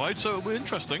first ride, so it'll be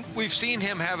interesting. We've seen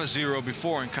him have a 0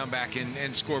 before and come back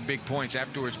and score big points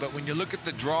afterwards. But when you look at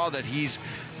the draw that he's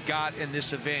got in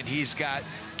this event, he's got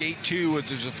gate 2,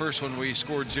 which is the first one where he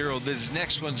scored 0. This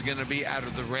next one's going to be out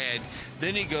of the red.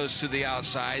 Then he goes to the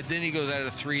outside. Then he goes out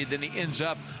of 3. Then he ends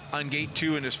up on gate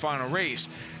 2 in his final race.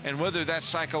 And whether that's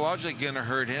psychologically going to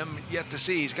hurt him, yet to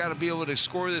see. He's got to be able to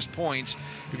score this points.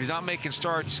 If he's not making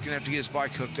starts, he's going to have to get his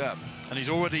bike hooked up. And he's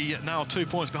already now 2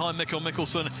 points behind Mikkel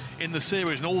Michelsen in the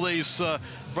series. And all these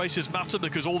races matter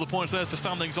because all the points, there's the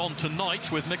standings on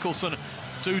tonight with Michelsen,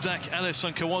 Dudek, Ellis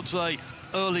and Kolodziej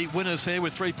early winners here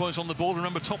with 3 points on the board.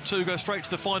 Remember, top 2 go straight to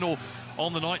the final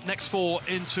on the night. Next 4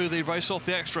 into the race off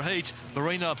the extra heat.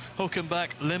 Woryna, Huckenbeck,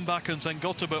 Lindback and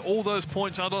Zengota. But all those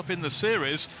points add up in the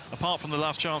series, apart from the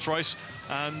last chance race.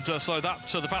 And so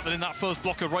the fact that in that first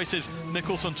block of races,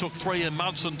 Michelsen took 3 and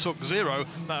Madsen took 0,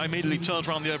 that immediately turns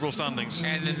around the overall standings.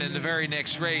 And then in the very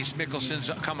next race, Michelsen's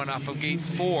coming off of gate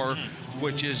 4,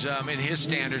 which is, in his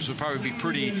standards, would probably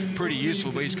be pretty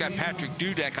useful. But he's got Patryk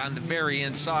Dudek on the very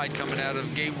inside coming out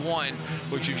of gate 1,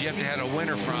 which you've yet to have a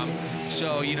winner from.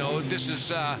 So, you know, this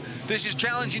is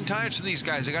challenging times for these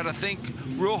guys. They got to think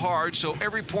real hard, so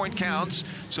every point counts.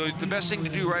 So the best thing to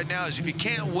do right now is if you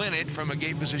can't win it from a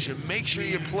gate position, make sure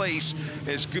you place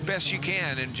as best you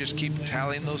can and just keep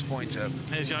tallying those points up.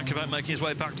 Here's Jan Kvech making his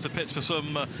way back to the pits for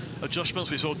some adjustments.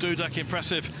 We saw Dudek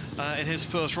impressive in his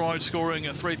first ride, scoring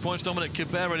 3 points. Dominik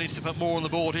Kubera needs to put more on the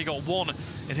board. He got 1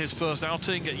 in his first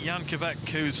outing. Jan Kvech,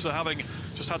 who's having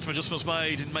just had some adjustments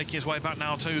made and making his way back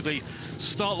now to the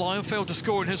start line. Failed to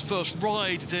score in his first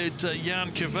ride, did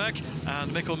Jan Kvech,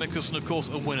 and Mikkel Michelsen, of course,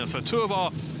 a winner. So 2 of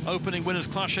our opening winners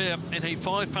clash here in Heat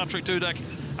 5, Patryk Dudek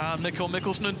and Mikkel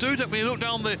Michelsen. And Dudek, when you look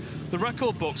down the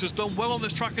record books, has done well on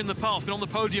this track in the past, been on the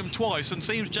podium twice, and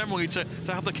seems generally to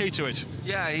have the key to it.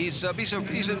 Yeah, he's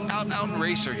an out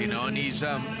racer, you know, and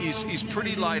he's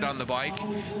pretty light on the bike,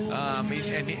 and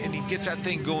he gets that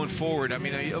thing going forward. I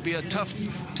mean, it'll be a tough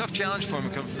challenge for him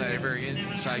to come from that very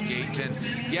inside gate. And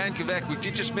Jan Kvech, we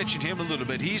did just mention him a little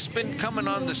bit. He's been coming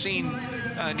on the scene,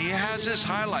 and he has his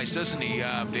highlights, doesn't he,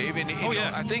 Dave? And you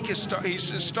know, I think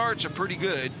his starts are pretty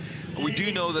good. We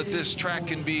do know that this track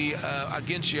can be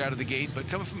against you out of the gate, but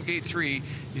coming from gate 3,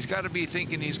 he's got to be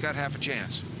thinking he's got half a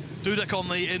chance. Dudek on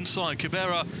the inside,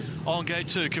 Kubera on gate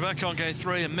 2, Kvech on gate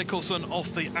 3, and Michelsen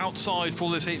off the outside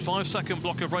for this Heat 5. Second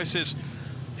block of races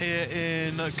here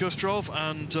in Gustrow.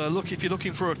 And look, if you're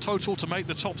looking for a total to make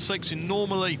the top 6, you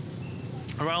normally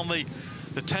around the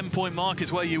 10-point mark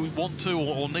is where you want to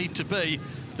or need to be.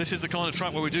 This is the kind of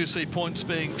track where we do see points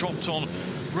being dropped on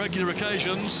regular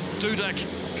occasions. Dudek,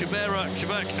 Kubera,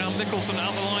 Kvech and Michelsen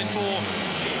out the line for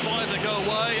Heat 5. They go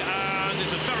away, and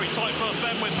it's a very tight first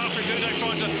bend with Patryk Dudek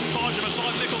trying to barge him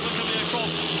aside. Michelsen coming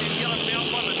across in yellow from the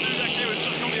outside, but Dudek here has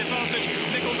just got the advantage.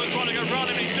 Michelsen trying to go round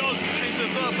him, he does. It's the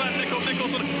third bend.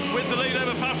 Michelsen with the lead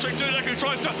over Patryk Dudek, who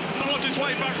tries to barge his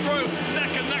way back through.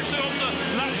 Neck and neck still onto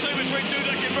lap 2 between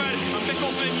Dudek in red and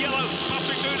Michelsen in yellow.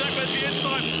 Patryk Dudek with the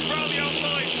inside, round the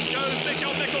outside goes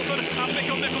Mikkel Michelsen, and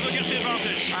Mikkel Michelsen gets the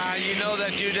advantage. You know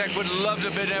that Dudek would love to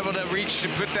have been able to reach to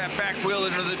put that back wheel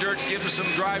into the dirt to give him some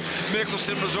drive.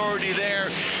 Michelsen was already there.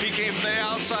 He came from the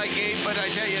outside gate, but I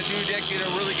tell you, Dudek did a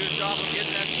really good job of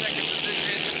getting that second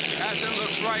position as it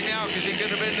looks right now, because he could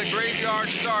have been the graveyard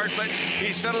start, but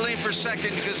he's settling for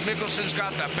second because Michelsen's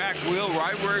got the back wheel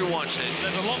right where he wants it.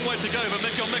 There's a long way to go, but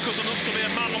Michelsen looks to be a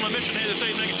man on a mission here this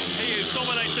evening. He is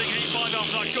dominating Heat 5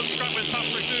 after that good scrap with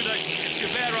Patryk, Dudek.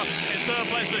 Kubera in third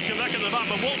place with Kvech at the back,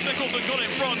 but once Michelsen got in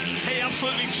front, he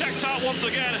absolutely checked out once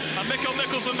again, and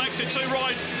Michelsen makes it 2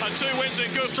 rides and 2 wins in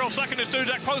Gustrow. Second is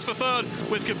Dudek, close for third,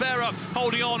 with Kubera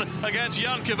holding on against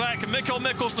Jan Kvech.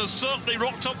 Michelsen has certainly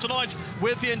rocked up tonight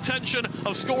with the intention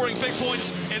of scoring big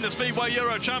points in the Speedway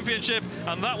Euro Championship,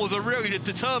 and that was a really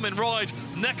determined ride,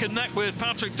 neck and neck with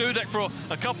Patryk Dudek for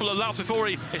a couple of laps before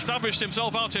he established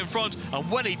himself out in front, and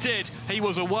when he did, he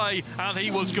was away and he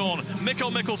was gone.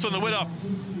 Michelsen, the winner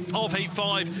of Heat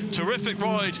 5. Terrific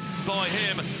ride by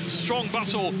him. Strong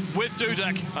battle with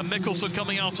Dudek, and Michelsen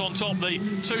coming out on top. The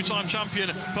 2-time champion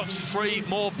puts 3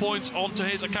 more points onto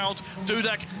his account.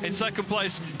 Dudek in second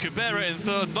place, Kubera in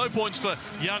third. No points for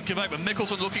Jan Kvech, but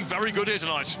Michelsen looking very good here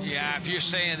tonight. Yeah, if you're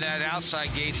saying that outside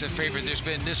gate's a favorite,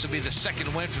 this will be the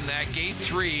second win from that. Gate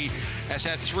 3 has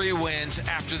had 3 wins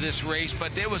after this race,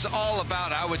 but it was all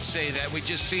about, I would say, that we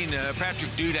just seen Patryk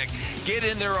Dudek get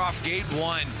in there off gate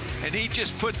 1, and he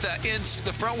just put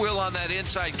the front wheel on that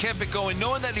inside, kept it going,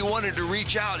 knowing that he wanted to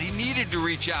reach out. He needed to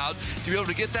reach out to be able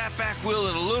to get that back wheel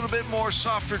in a little bit more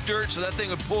softer dirt so that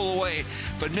thing would pull away.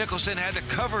 But Michelsen had to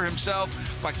cover himself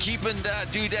by keeping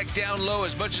Dudek down low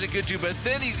as much as he could do. But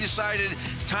then he decided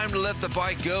time to let the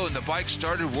bike go, and the bike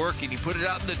started working. He put it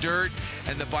out in the dirt,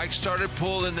 and the bike started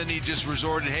pulling. Then he just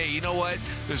resorted, hey, you know what?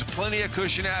 There's plenty of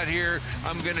cushion out here.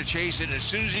 I'm going to chase it. And as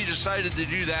soon as he decided to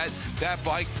do that, that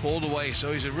bike pulled away.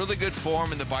 So he's in really good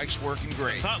form, and the bike's working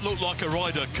great. That looked like a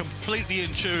rider completely in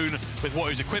tune with what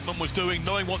his equipment was doing,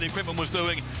 knowing what the equipment was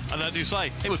doing, and as you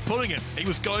say, it was pulling him. He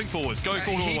was going forward all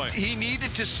the way. He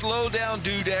needed to slow down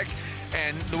Dudek,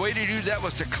 and the way to do that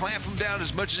was to clamp him down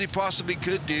as much as he possibly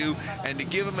could do, and to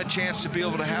give him a chance to be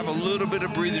able to have a little bit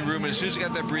of breathing room. And as soon as he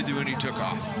got that breathing room, he took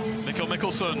off.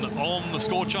 Michelsen on the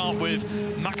score chart with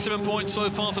maximum points so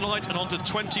far tonight, and on to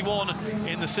 21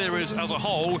 in the series as a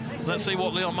whole. Let's see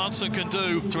what Leon Madsen can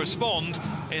do to respond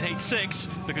in Heat 6,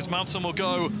 because Madsen will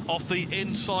go off the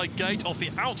inside gate. Off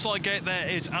the outside gate there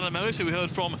is Ellis, who we heard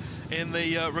from in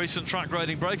the recent track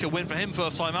grading break. A win for him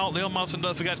first time out. Leon Madsen,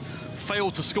 don't forget,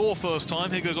 failed to score first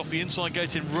time. He goes off the inside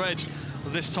gate in red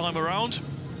this time around.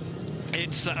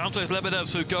 It's Andzejs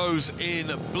Lebedevs who goes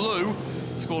in blue.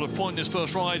 Scored a point in his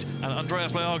first ride, and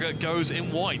Andreas Lyager goes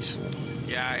in white.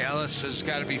 Yeah, Ellis has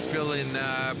got to be feeling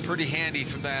pretty handy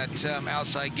from that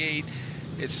outside gate.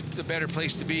 It's the better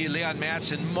place to be. Leon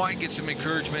Madsen might get some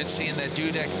encouragement, seeing that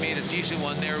Dudek made a decent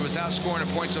one there without scoring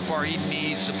a point so far. He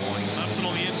needs some points. Madsen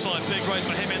on the inside, big race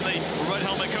for him in the red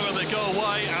helmet cover. They go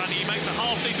away, and he makes a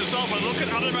half-decent start. But look at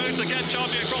Andreas again,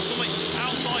 charging across from the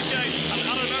outside gate, and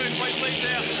Andreas takes lead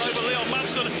there over Leon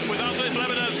Madsen with Andzejs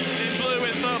Lebedevs in blue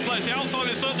in third place. The outside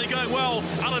is certainly going well.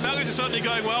 Andreas is certainly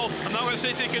going well, and now we'll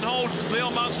see if he can hold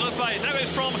Leon Madsen at bay. There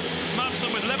is from Madsen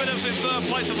with Lebedevs in third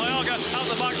place, and Lyager out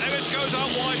the back. Ellis goes out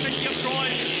wide, picking up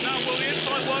stride. Now will the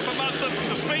inside work for Madsen?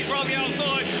 The speed's around the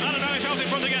outside, and Andreas out in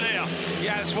front to get here.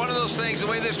 Yeah, it's one of those things, the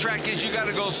way this track is, you got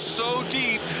to go so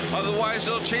deep, otherwise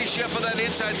they'll chase you up on that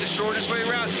inside the shortest way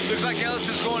around. Looks like Ellis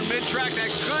is going mid-track. That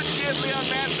could give Leon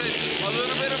Madsen a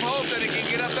little bit of hope that he can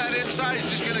get up that inside. He's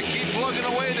just going to keep plugging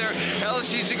away there.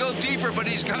 Ellis needs to go deeper, but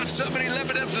he's got so many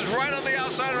Lebedevs right on the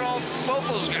outside of both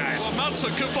those guys. Well,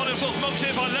 Madsen could find himself mugged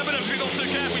here by Lebedevs if he's not too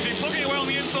careful. He's been plugging away on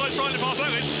the inside, trying to pass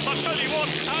Ellis. I tell you what,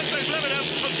 Andzejs Lebedevs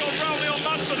has gone roundly on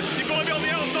Madsen. You've got to be on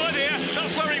the outside here.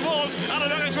 That's where he was.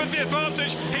 Ellis with the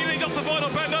advantage. He leads up the final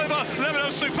bend over.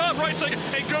 Lebedevs, superb racing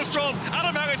in Gustrow.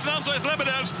 Ellis and Andzejs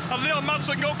Lebedevs, and Leon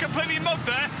Madsen got completely mugged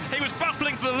there. He was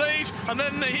battling for the lead, and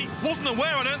then he wasn't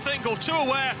aware, I don't think, or too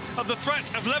aware of the threat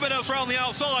of Lebedevs around the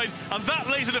outside, and that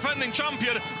leaves the defending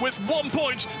champion with 1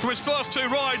 point from his first 2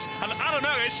 rides, and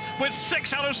Ellis with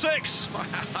 6 out of 6.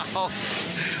 Wow.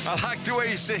 I like the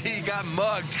way you say he got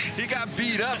mugged. He got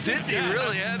beat up, didn't he? Yeah.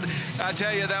 Really? And I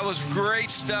tell you, that was great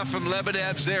stuff from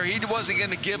Lebedevs there. He wasn't going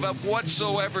to give up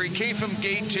whatsoever. He came from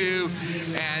gate 2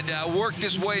 and worked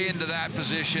his way into that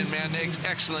position, man.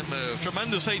 Excellent move.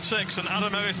 Tremendous Heat 6, and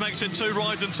Ellis makes it 2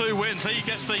 rides and 2 wins. He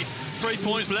gets the 3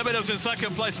 points. Lebedevs in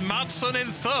second place. Madsen in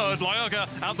third. Lyager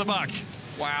out the back.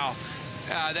 Wow.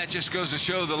 That just goes to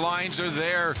show the lines are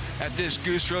there at this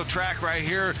Gustrow track right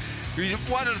here. You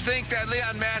wanted to think that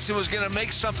Leon Madsen was going to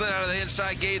make something out of the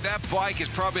inside gate. That bike is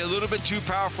probably a little bit too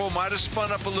powerful. Might have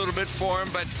spun up a little bit for him,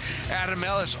 but Adam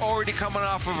Ellis already coming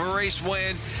off of a race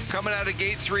win, coming out of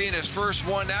gate 3 in his first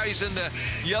one. Now he's in the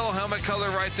yellow helmet color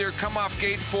right there. Come off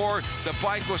gate 4. The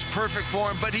bike was perfect for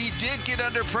him, but he did get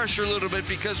under pressure a little bit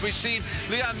because we've seen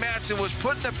Leon Madsen was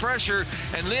putting the pressure,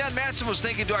 and Leon Madsen was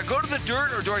thinking, do I go to the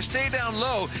dirt or do I stay down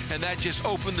low? And that just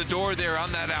opened the door there on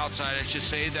that outside, I should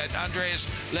say, that Andreas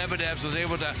Lebedevs was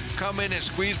able to come in and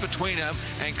squeeze between them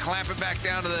and clamp it back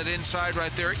down to that inside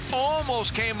right there.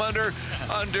 Almost came under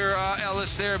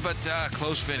Ellis there, but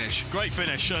close finish. Great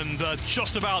finish, and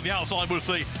just about the outside was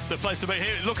the place to be.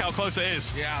 Here, look how close it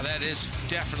is. Yeah, that is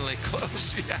definitely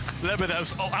close. Yeah.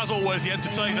 Lebedevs, as always, the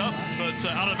entertainer, but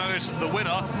Adam Ellis, the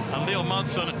winner, and Leon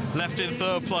Madsen left in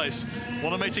 3rd place.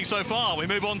 What a meeting so far. We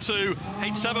move on to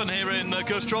Heat 7 here in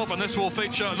Gustrow, and this will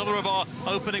feature another of our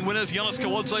opening winners, Janusz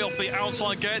off the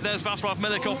outside gate. There's Vaclav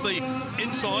Milik off the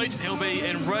inside. He'll be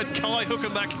in red. Kai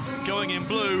Huckenbeck going in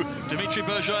blue. Dimitri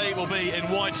Berge will be in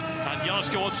white, and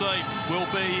Janusz will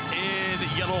be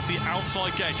in yellow off the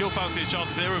outside gate. He'll fancy his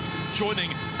chances here of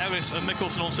joining Ellis and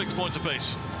Michelsen on 6 points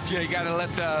apiece. Yeah, you got to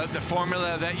let the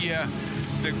formula that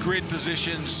the grid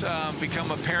positions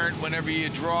become apparent whenever you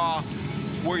draw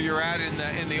where you're at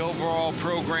in the overall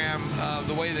program,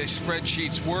 the way the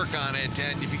spreadsheets work on it.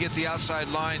 And if you get the outside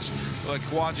lines, like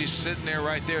Kolodziej sitting there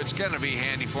right there, it's going to be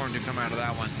handy for him to come out of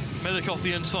that one. Milik off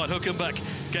the inside, Huckenbeck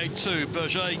gate 2,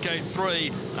 Berge gate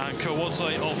 3, and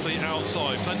Kolodziej off the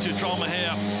outside. Plenty of drama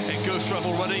here in Gustrow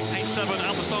already. Heat 7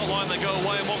 at the start line, they go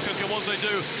away, and what can Kolodziej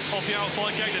do off the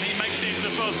outside gate? And he makes it into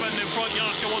the first bend in front.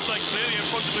 Janusz clearly in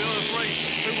front of the other 3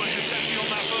 who were contesting on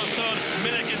that first turn.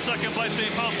 Milik in 2nd place,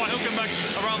 being passed by Huckenbeck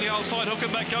around the outside.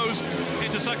 Huckenbeck goes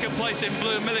into 2nd place in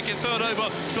blue, Milik in 3rd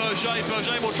over Berge.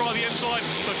 Berge will try the inside,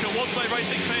 but Kolodziej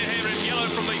racing clear here in yellow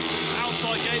from the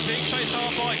outside gate, being chased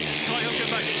hard by Kai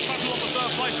Huckenbeck. Battle on the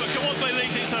 3rd place, but Kolodziej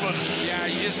leads Heat 7. Yeah,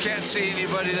 you just can't see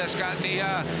anybody that's got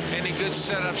any good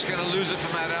setups going to lose it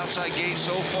from that outside gate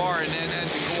so far, and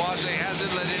Kolodziej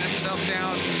hasn't let himself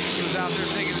down. He was out there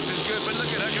thinking this is good, but look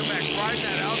at Huckenbeck riding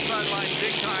that outside line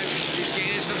big time. He's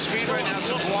gaining some speed right now,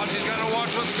 so Kolodziej's got to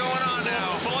watch what's going on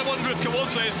now. But I wonder if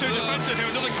Kolodziej is too defensive here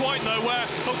and doesn't quite know where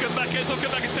Huckenbeck is.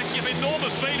 Huckenbeck is picking up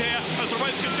enormous speed here as the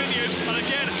race continues, and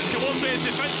again, Kolodziej is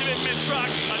defensive in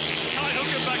mid-track, and Kai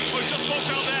Huckenbeck was just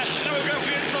locked out there. Now we'll go for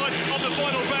the inside on the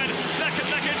final bend. Neck and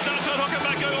neck into that turn.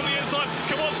 Huckenbeck going on the inside.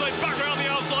 Kolodziej back round the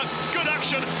outside. Good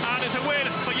action, and it's a win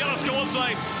for Janusz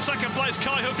Kolodziej. 2nd place,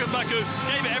 Kai Huckenbeck, who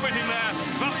gave it everything there.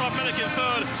 Vaclav Milik in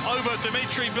 3rd over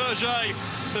Dimitri Berge.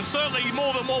 There's certainly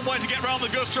more than one way to get round the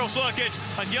Gustrow circuit,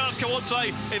 and Janusz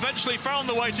Kolodziej eventually found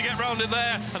the way to get round it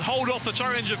there and hold off the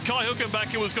challenge of Kai Huckenbeck,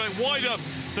 who was going wider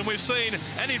than we've seen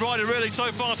any rider really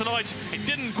so far tonight. It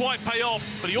didn't quite pay off,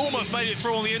 but he almost made it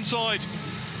through on the inside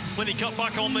when he cut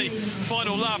back on the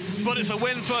final lap. But it's a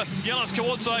win for Janusz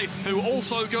Kolodziej, who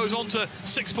also goes on to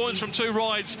 6 points from 2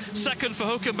 rides. 2nd for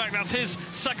Huckenbeck, that's his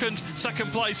second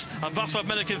place, and Vaclav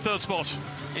Milik in 3rd spot.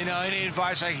 You know, any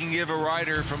advice I can give a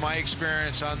rider from my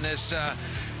experience on this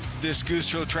this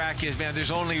Gustrow track is, man,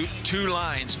 there's only 2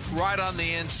 lines, right on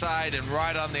the inside and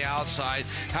right on the outside.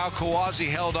 How Kolodziej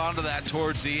held onto that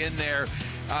towards the end there,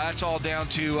 that's all down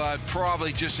to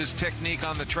probably just his technique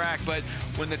on the track. But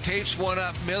when the tapes went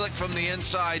up, Milik from the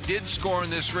inside did score in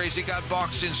this race. He got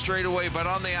boxed in straight away, but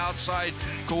on the outside,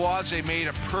 Kolodziej made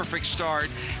a perfect start.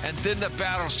 And then the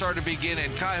battle started beginning.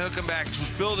 Kai Huckenbeck was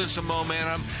building some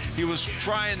momentum. He was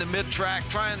trying the mid-track,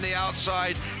 trying the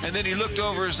outside, and then he looked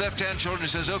over his left-hand shoulder and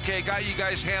says, okay, got you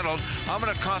guys handled. I'm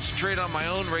going to concentrate on my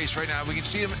own race right now. We can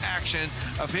see him action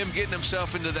of him getting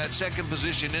himself into that 2nd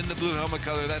position in the blue helmet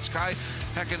color. That's Kai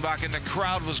Huckenbeck, and the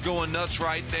crowd was going nuts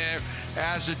right there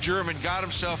as the German got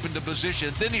himself into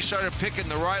position. Then he started picking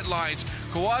the right lines.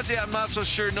 Kolodziej, I'm not so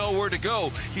sure know where to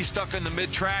go. He stuck in the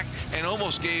mid-track and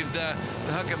almost gave the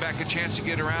Huckenbeck a chance to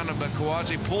get around him, but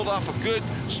Kolodziej pulled off a good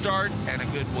start and a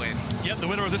good win. Yep, the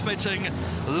winner of this meeting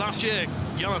last year,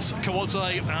 Janusz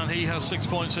Kolodziej, and he has 6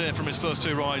 points here from his first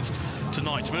 2 rides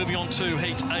tonight. Moving on to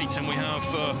Heat 8, and we have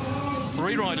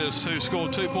 3 riders who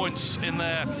scored 2 points in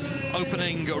their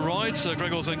opening rides.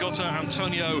 Grzegorz Zengota,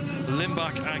 Antonio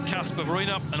Lindback, and Kacper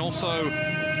Woryna, and also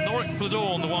Norick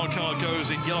Blodorn, the wild card, goes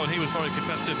in yellow, and he was very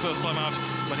competitive first time out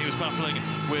when he was battling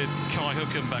with Kai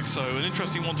Huckenbeck. So an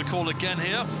interesting one to call again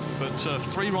here, but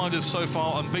 3 riders so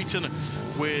far unbeaten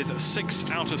with 6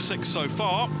 out of 6 so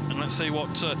far. And let's see what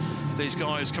these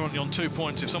guys currently on 2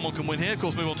 points. If someone can win here, of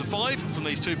course, move on to 5 from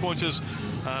these 2 pointers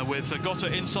with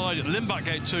Zengota inside, Lindback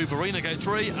gate 2, Woryna gate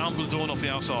 3, and Blodorn off the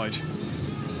outside.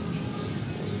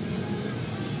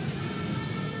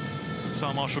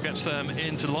 Star Marshal gets them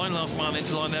into the line. Last man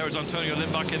into line there is Antonio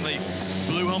Lindback in the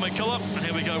blue helmet colour. And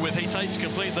here we go with Heat 8 to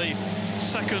complete the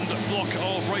second block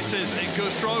of races in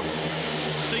Gustrow.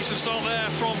 Decent start there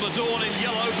from Blodorn in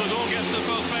yellow. Blodorn gets the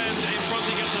first bend in front.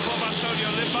 He gets above Antonio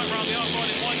Lindback round the outside.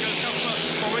 It's like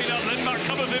Kacper Woryna. Lindback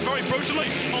covers in very brutally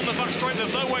on the back straight.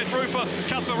 There's no way through for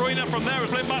Kacper Woryna. From there as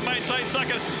Lindback maintains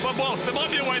second. But well, there might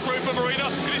be a way through for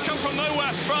Woryna because he's come from nowhere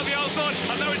round the outside.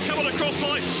 And now he's coming across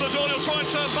by Blodorn. He'll try and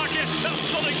turn back here. That's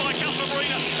stunning by Kacper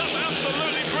Woryna. That's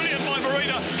absolutely brilliant by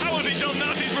Woryna. How has he done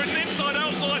that? He's ridden inside,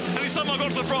 outside, and he's somehow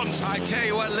got to the front. I tell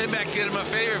you what, Lindback did him a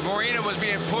favor. Woryna was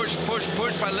being pushed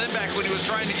by Lindback when he was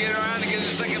trying to get around to get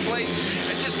into second place,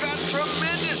 and just got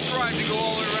tremendous drive to go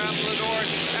all the way around Blodorn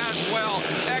as well.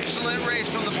 Excellent race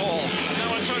from the pole. And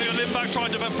now Antonio Lindback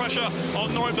trying to put pressure on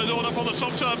Norick Blodorn up on the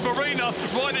top turn. Woryna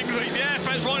riding the air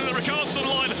fence, riding the Ricardson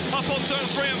line up on turn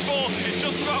 3 and 4. It's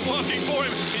just about working for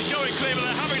him. He's going clear, but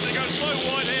they're having to go so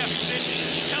wide here.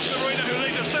 It's Kacper Woryna who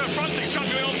leads us. There, frantic scrap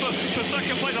going on for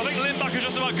second place. I think Lindback has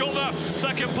just about got that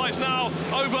second place now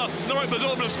over Norick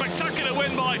Blodorn. But a spectacular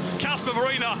win by Kacper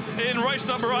Woryna in race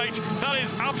number 8. That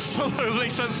is absolutely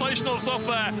sensational stuff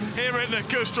there here in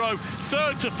Gustrow.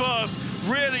 Third to first,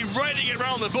 really raiding it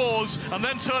round the boards and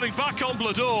then turning back on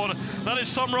Blodorn. That is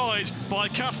some ride by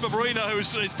Kacper Woryna,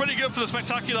 who's pretty good for the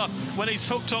spectacular when he's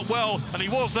hooked up well, and he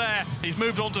was there. He's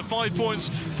moved on to 5 points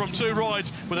from 2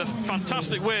 rides with a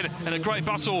fantastic win and a great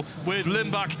battle with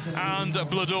Lindback and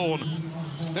Blodorn.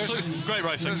 Great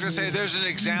racing. I was going to say, there's an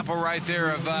example right there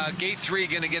of Gate 3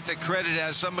 going to get the credit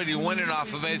as somebody winning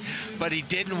off of it, but he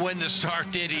didn't win the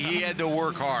start, did he? He had to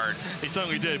work hard. He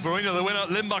certainly did. Woryna the winner,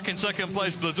 Lindback in second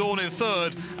place, Blodorn in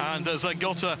third, and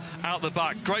Zengota out the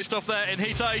back. Great stuff there in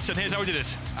Heat 8, and here's how we did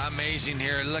it. Amazing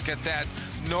here. Look at that.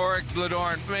 Norick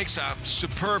Blodorn makes a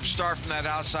superb start from that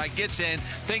outside, gets in,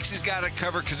 thinks he's got it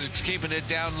covered because it's keeping it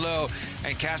down low,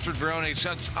 and Kacper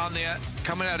Woryna on the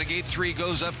coming out of Gate 3,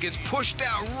 goes up, gets pushed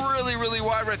out really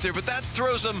wide right there, but that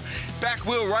throws him back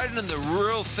wheel right into the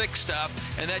real thick stuff,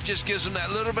 and that just gives him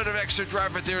that little bit of extra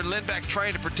drive right there. Lindback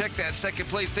trying to protect that second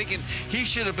place, thinking he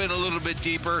should have been a little bit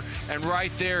deeper, and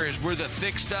right there is where the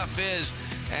thick stuff is.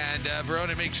 And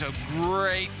Woryna makes a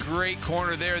great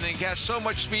corner there, and then has so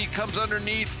much speed, comes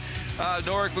underneath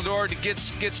Norick Blodorn,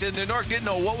 gets in there. Norick didn't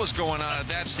know what was going on at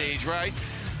that stage, right?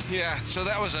 Yeah, so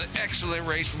that was an excellent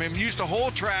race from him. Used the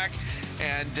whole track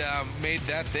and made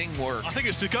that thing work. I think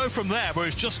it's to go from there, where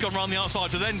he's just gone around the outside,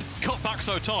 to then cut back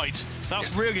so tight.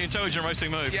 That's really an intelligent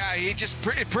racing move. Yeah, he just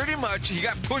pretty much, he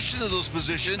got pushed into those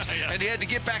positions, yeah. And he had to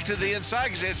get back to the inside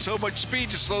because he had so much speed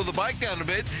to slow the bike down a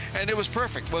bit, and it was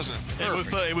perfect, wasn't it?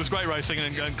 Perfect. It was great racing,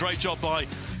 and great job by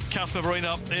Kacper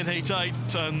Woryna in Heat 8,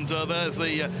 and there's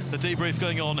the debrief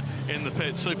going on in the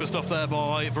pit. Super stuff there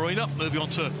by Woryna, moving on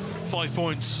to 5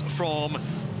 points from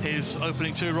his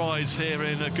opening 2 rides here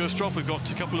in Gustrow. We've got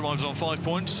a couple of riders on 5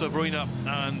 points, Woryna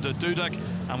and Dudek,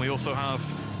 and we also have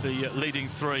the leading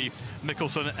 3,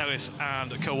 Michelsen, Ellis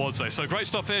and Kolodziej. So great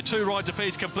stuff here, 2 rides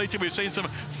apiece completed. We've seen some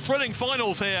thrilling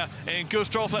finals here in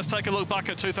Gustrow. Let's take a look back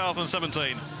at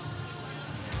 2017.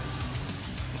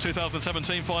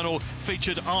 2017 final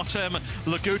featured Artem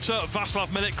Laguta, Vaclav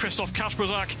Milik, Krzysztof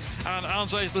Kasperzak and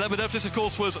Andzejs Lebedevs. This, of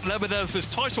course, was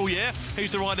Lebedevs' title year.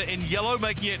 He's the rider in yellow,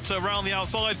 making it around the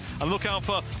outside. And look out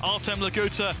for Artem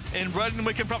Laguta in red. And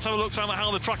we can perhaps have a look, Sam, at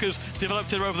how the track has developed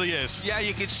here over the years. Yeah,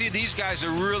 you can see these guys are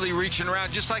really reaching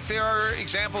around, just like there are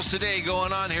examples today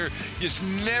going on here. It's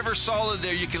never solid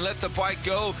there. You can let the bike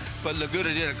go, but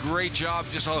Laguta did a great job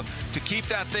just to keep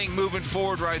that thing moving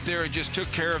forward right there, and just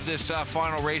took care of this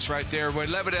final race right there. But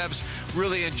Lebedevs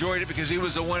really enjoyed it because he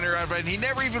was the winner of it, and he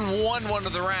never even won one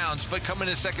of the rounds, but coming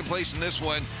in second place in this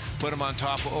one put him on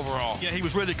top overall. Yeah, he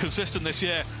was really consistent this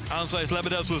year. Andzejs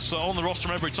Lebedevs was on the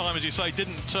roster every time, as you say.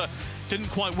 Didn't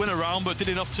quite win a round, but did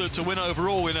enough to win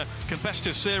overall in a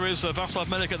competitive series. Vaclav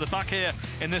Milik at the back here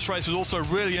in this race was also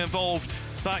really involved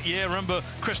that year. Remember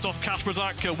Krzysztof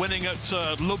Kasperzak winning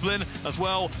at Lublin as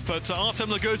well. But Artem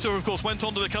Laguta, of course, went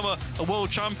on to become a world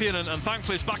champion, and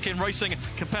thankfully is back in racing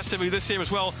competitively this year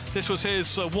as well. This was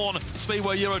his one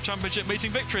Speedway Euro Championship meeting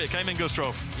victory. It came in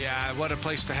Gustrow. Yeah, what a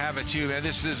place to have it too, man.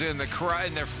 This is in the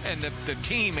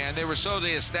team, man. They were so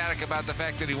ecstatic about the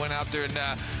fact that he went out there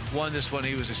and won this one.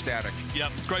 He was ecstatic. Yeah,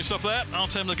 great stuff there.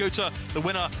 Artem Laguta, the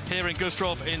winner here in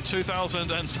Gustrow in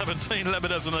 2017.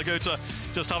 Lebedevs and Laguta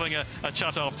just having a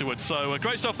chat afterwards. So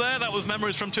great stuff there. That was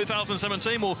memories from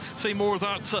 2017. We'll see more of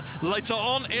that later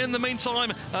on. In the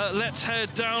meantime, let's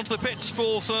head down to the pits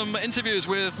for some interviews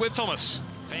with Thomas.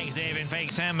 Thanks, Dave, and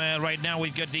thanks, Sam. Right now,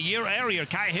 we've got the year earlier,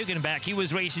 Kai Huckenbeck. He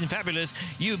was racing fabulous.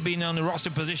 You've been on the roster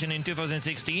position in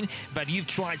 2016, but you've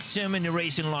tried so many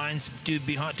racing lines to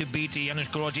beat Janusz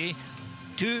Kolodziej.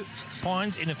 2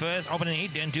 points in the first opening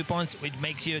heat, then 2 points, which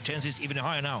makes your chances even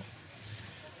higher now.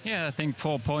 Yeah, I think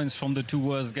 4 points from the 2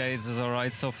 worst gates is all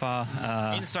right so far.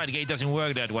 Inside gate doesn't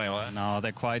work that well. Huh? No,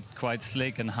 they're quite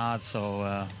slick and hard.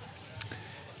 So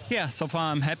yeah, so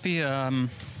far I'm happy.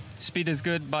 Speed is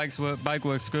good, bike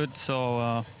works good.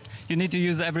 So you need to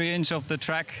use every inch of the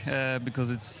track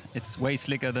because it's way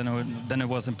slicker than it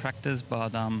was in practice.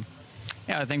 But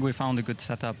yeah, I think we found a good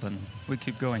setup and we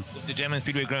keep going. The German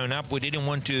Speedway growing up, we didn't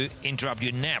want to interrupt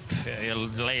your nap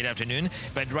late afternoon,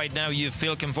 but right now you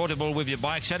feel comfortable with your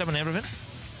bike setup and everything?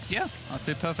 Yeah, I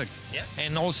feel perfect. Yeah.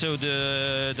 And also,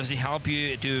 does it help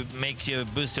you to make your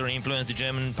booster influence the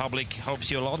German public? Helps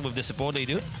you a lot with the support they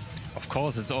do? Of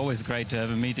course, it's always great to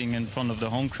have a meeting in front of the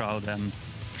home crowd. And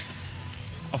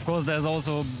of course, there's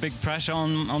also big pressure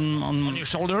on your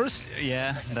shoulders.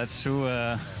 Yeah, that's true.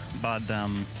 But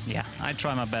yeah, I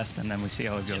try my best, and then we see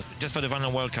how it goes. Just for the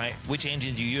final world, Kai, which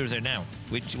engine do you use there now?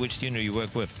 Which tuner you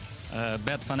work with?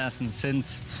 Bert van Essen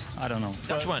since, I don't know.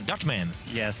 Dutchman?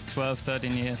 Yes, 12,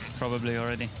 13 years probably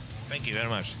already. Thank you very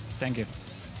much. Thank you.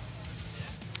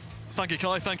 Thank you,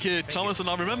 Kai. Thank you, Thomas. And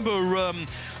I remember,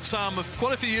 Sam,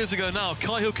 quite a few years ago now,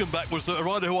 Kai Huckenbeck was a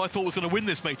rider who I thought was going to win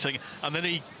this meeting, and then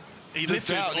he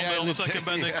lifted out, on the second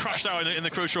bend and crashed out in the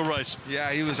crucial race.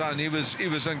 Yeah, he was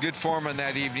on good form on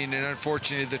that evening, and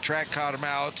unfortunately the track caught him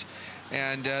out,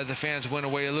 and the fans went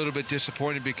away a little bit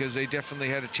disappointed because they definitely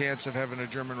had a chance of having a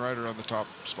German rider on the top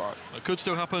spot. It could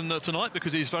still happen tonight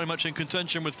because he's very much in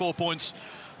contention with 4 points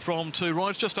from 2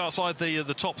 rides, just outside the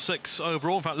top 6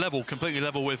 overall. In fact, completely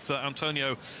level with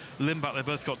Antonio Lindback. They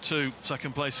both got 2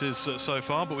 second places so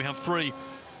far, but we have 3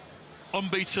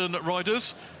 unbeaten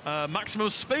riders. Maximum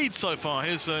speed so far.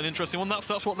 Here's an interesting one.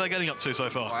 That's what they're getting up to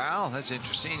so far. Wow, that's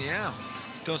interesting. Yeah,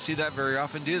 don't see that very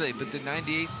often, do they? But the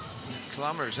 98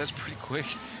 kilometers, that's pretty quick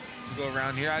to go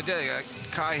around here. I tell you,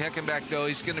 Kai Huckenbeck, though,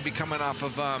 he's going to be coming off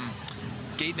of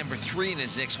gate number 3 in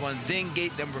his next one, then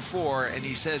gate number 4, and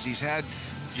he says he's had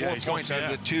 4 points out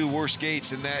of the 2 worst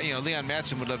gates, and that, you know, Leon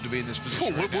Madsen would love to be in this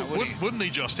position. Wouldn't he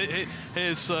just?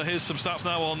 Here's some stats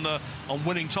now on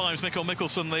winning times.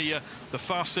 Michelsen, the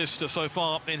fastest so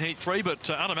far in Heat 3, but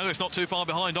Adam Ellis not too far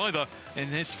behind either in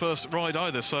his first ride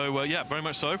either. So yeah, very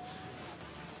much so.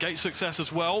 Gate success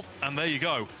as well, and there you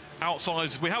go.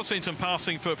 Outside, we have seen some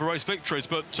passing for race victories,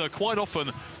 but quite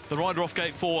often the rider off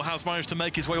gate 4 has managed to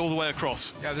make his way all the way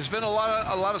across. Yeah, there's been a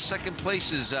lot of second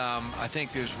places. I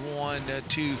think there's 1,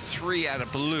 2, 3 out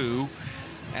of blue,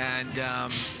 and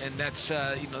that's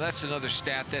you know, that's another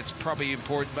stat that's probably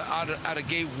important. But out of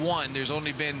gate 1, there's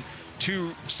only been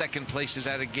 2 second places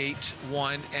out of gate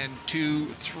 1 and 2,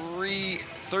 3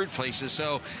 third places.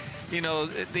 So, you know,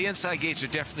 the inside gates are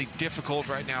definitely difficult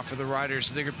right now for the riders.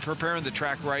 They're preparing the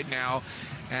track right now.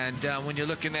 And when you're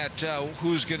looking at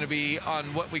who's going to be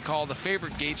on what we call the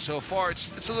favorite gate so far, it's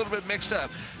a little bit mixed up.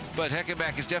 But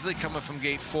Huckenbeck is definitely coming from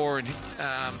gate 4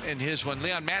 in his one.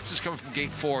 Leon Madsen's coming from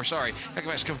gate 4. Sorry,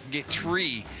 Huckenbeck's coming from gate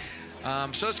 3.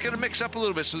 So it's going to mix up a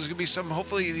little bit. So there's going to be some,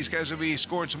 hopefully these guys will be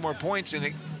scoring some more points. And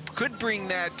it could bring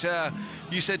that,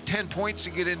 you said 10 points to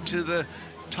get into the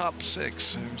top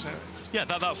 6. Yeah,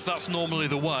 that's normally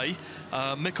the way.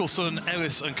 Michelsen,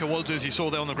 Ellis and Kolodziej, as you saw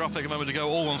there on the graphic a moment ago,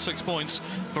 all on 6 points.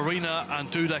 Woryna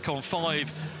and Dudek on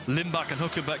 5. Lindback and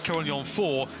Huckenbeck currently on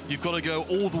 4. You've got to go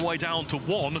all the way down to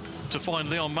 1 to find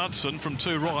Leon Madsen from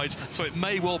 2 rides. So it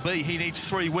may well be he needs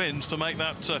 3 wins to make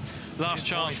that last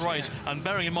chance race. Yeah. And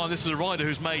bearing in mind, this is a rider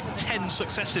who's made 10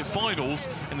 successive finals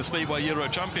in the Speedway Euro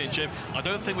Championship. I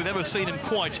don't think we've ever seen him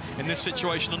quite in this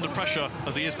situation under pressure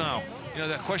as he is now. You know,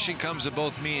 that question comes to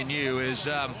both me and you is,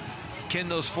 can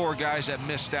those 4 guys that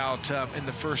missed out in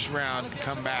the first round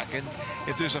come back? And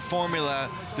if there's a formula,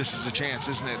 this is a chance,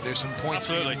 isn't it? There's some points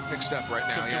being mixed up right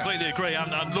now. Completely agree.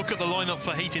 And look at the lineup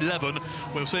for Heat 11.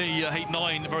 We'll see Heat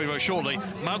 9 very, very shortly.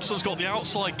 Madsen's got the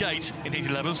outside gate in Heat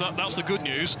 11, so that's the good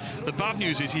news. The bad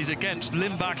news is he's against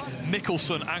Lindback,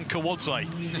 Michelsen and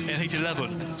Kolodziej in Heat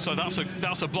 11. So that's a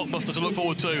blockbuster to look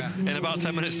forward to in about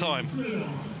 10 minutes' time.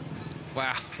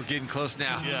 Wow, we're getting close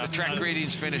now. Yeah, the track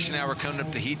grading's finished now. We're coming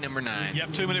up to heat number 9. Yep,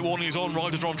 2-minute warning is on.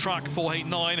 Riders are on track for heat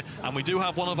 9. And we do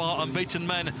have one of our unbeaten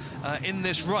men in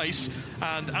this race.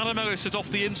 And Adam Ellis is off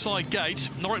the inside gate.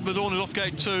 Norick Blodorn is off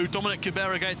gate 2. Dominik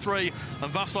Kubera gate 3.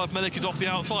 And Vaclav Milik is off the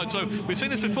outside. So we've seen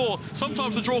this before.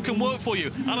 Sometimes the draw can work for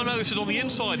you. Adam Ellis is on the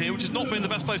inside here, which has not been the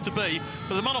best place to be.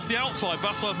 But the man off the outside,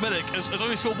 Vaclav Milik, has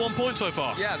only scored 1 point so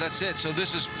far. Yeah, that's it. So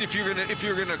this is, if you're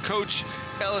gonna coach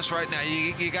Ellis right now,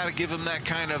 you got to give him that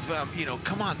kind of, you know,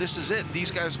 come on, this is it.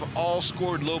 These guys have all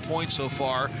scored low points so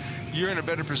far. You're in a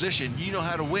better position. You know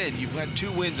how to win. You've got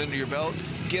 2 wins under your belt.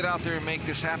 Get out there and make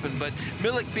this happen. But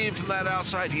Milik being from that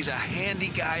outside, he's a handy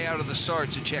guy out of the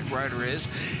starts, a Czech rider is.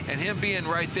 And him being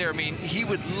right there, I mean, he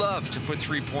would love to put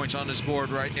 3 points on his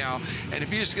board right now. And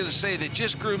if you're just going to say that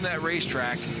just groom that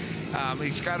racetrack,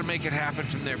 he's got to make it happen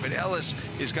from there. But Ellis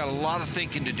has got a lot of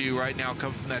thinking to do right now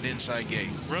coming from that inside gate.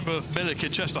 Remember Milik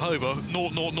in Czestochowa,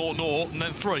 0, and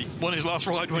then 3. Won his last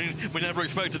ride when we never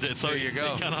expected it. So there you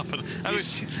go. It can happen.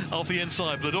 Ellis off the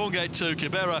inside, Blodorn gate 2,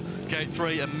 Kubera gate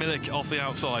 3, and Milik off the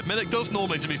outside. Milik does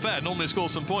normally, to be fair, normally score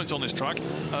some points on this track.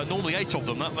 Normally 8 of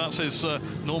them. That's his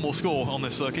normal score on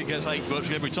this circuit. Gets 8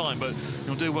 virtually every time, but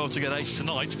he'll do well to get 8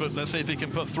 tonight. But let's see if he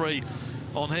can put 3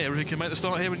 on here, if he can make the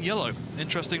start here in yellow.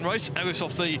 Interesting race. Ellis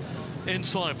off the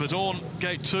inside, Blodorn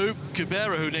gate 2,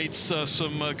 Kubera, who needs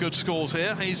some good scores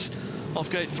here. He's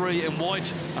off gate 3 in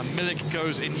white, and Milik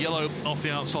goes in yellow off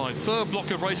the outside. Third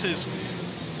block of races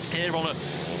here on a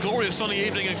glorious sunny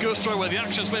evening in Gustrow, where the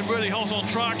action's been really hot on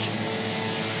track.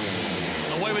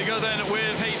 Away we go then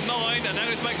with heat 9, and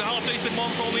Ellis makes a half-decent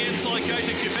one from the inside gate,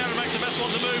 and Kubera makes the best one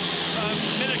to move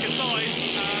Milik aside.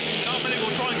 Now Milik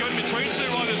will try and go in between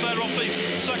 2 riders there off the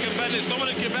second bend. It's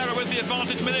Dominik Kubera with the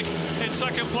advantage. Milik in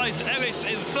second place, Ellis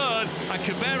in third, and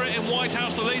Kubera in white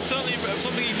house the lead. Certainly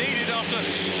something he needed after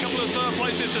a couple of third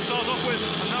places to start off with.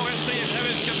 And now let's see if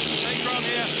Ellis can take ground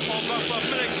here on Vaclav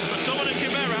Milik. But Dominik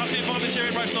Kubera has the advantage here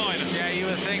in race 9. Yeah, you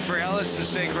would think for Ellis'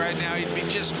 sake right now, he'd be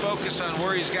just focused on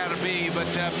where he's got to be. But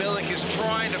Milik is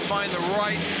trying to find the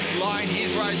right line.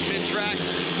 He's riding mid-track.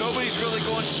 Nobody's really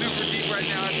going super deep right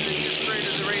now. They just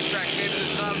created the racetrack. Maybe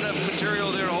there's not enough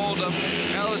material there to hold him.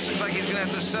 Ellis looks like he's going to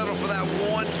have to settle for that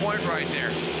 1 point right there.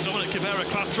 Dominik Kubera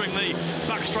clattering the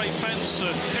back straight fence,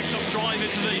 picked up drive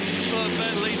into the third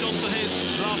bend, leads onto his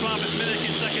last lap. It's Milik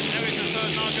in second, Ellis in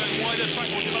third, now going wider. Track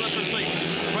will develop as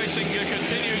the racing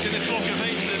continues in this block of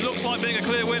heat. It looks like being a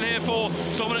clear win here for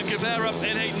Dominik Kubera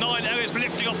in heat 9. Ellis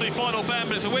lifting off the final bend,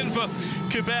 but it's a win for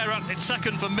Kubera. It's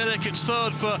second for Milik, it's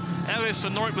third for Ellis,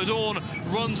 and Norick Blodorn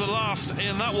runs the last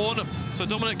in that one. So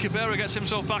Dominik Kubera gets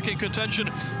himself back in contention,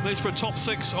 leads for a top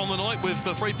 6 on the night with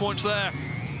the 3 points there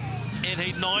in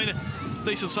heat 9.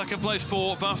 Decent second place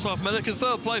for Vaclav Milik, and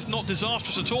third place not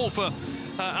disastrous at all for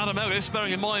Adam Ellis,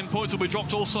 bearing in mind points will be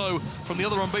dropped also from the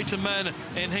other unbeaten men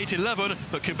in heat 11.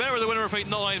 But Kubera the winner of heat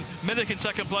 9, Milik in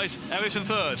second place, Ellis in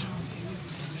third.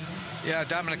 Yeah,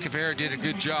 Dominik Kubera did a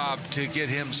good job to get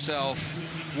himself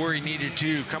where he needed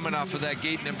to, coming off of that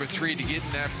gate number 3 to get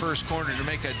in that first corner to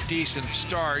make a decent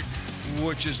start,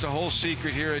 which is the whole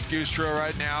secret here at Gustrow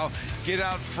right now. Get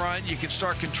out front, you can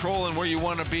start controlling where you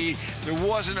want to be. There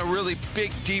wasn't a really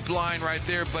big, deep line right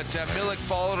there, but Milik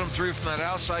followed him through from that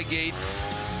outside gate.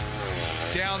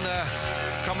 Down the,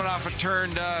 coming off a turn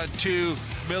 2,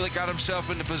 Milik got himself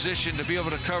into position to be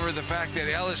able to cover the fact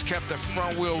that Ellis kept the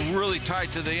front wheel really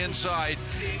tight to the inside,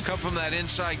 come from that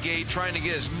inside gate, trying to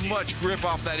get as much grip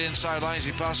off that inside line as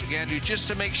he possibly can do, just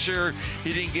to make sure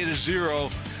he didn't get a 0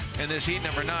 in this heat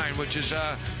number 9, which is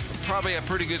probably a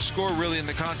pretty good score really in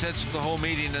the context of the whole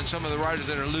meeting and some of the riders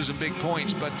that are losing big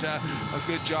points, but a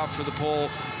good job for the pole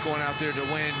going out there to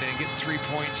win and getting 3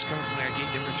 points coming from that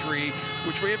gate number 3,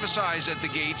 which we emphasize that the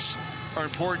gates are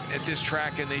important at this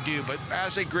track, and they do, but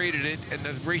as they graded it and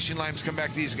the racing lines come back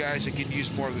to these guys, they can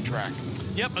use more of the track.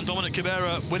 Yep, and Dominik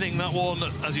Kubera winning that one,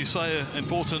 as you say, an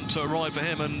important ride for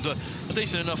him, and a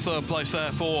decent enough third place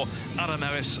there for Adam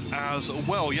Ellis as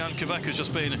well. Jan Kvech has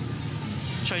just been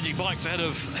changing bikes ahead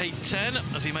of heat 10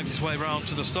 as he makes his way around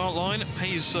to the start line.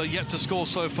 He's yet to score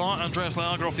so far. Andreas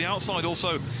Lyager off the outside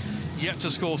also yet to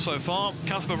score so far.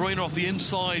 Kacper Woryna off the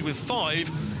inside with 5.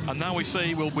 And now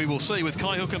we will see with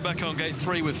Kai Huckenbeck on gate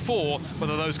 3 with 4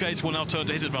 whether those gates will now turn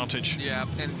to his advantage. Yeah,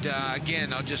 and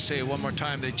again, I'll just say it one more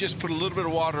time, they just put a little bit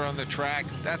of water on the track.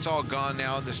 That's all gone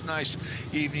now. This nice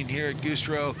evening here at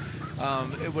Gustrow,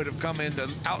 it would have come in.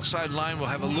 The outside line will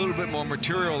have a little bit more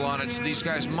material on it, so these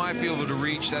guys might be able to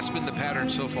reach. That's been the pattern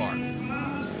so far.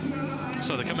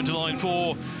 So they're coming to line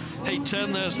 4. Heat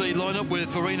 10, there's the lineup with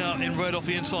Woryna in red off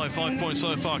the inside, 5 points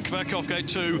so far. Kvech off gate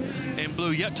 2 in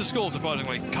blue, yet to score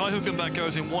surprisingly. Kai Huckenbeck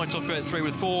goes in white off gate 3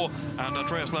 with 4, and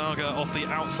Andreas Lyager off the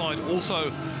outside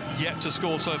also yet to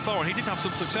score so far. And he did have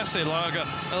some success here, Lyager,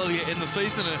 earlier in the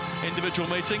season in an individual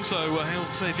meeting, so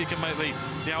he'll see if he can make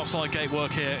the outside gate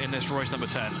work here in this race number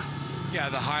 10. Yeah,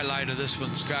 the highlight of this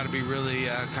one's got to be really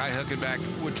Kai Huckenbeck,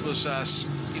 which was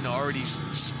already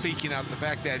speaking out the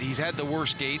fact that he's had the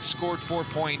worst gates, scored 4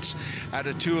 points out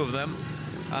of 2 of them.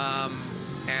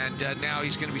 And now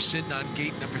he's going to be sitting on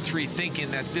gate number 3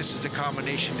 thinking that this is the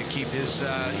combination to keep his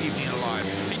evening alive.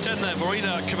 P10 there,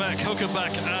 Woryna, Kvech,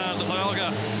 Huckenbeck and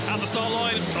Lyager at the start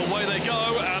line. Away they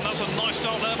go, and that's a nice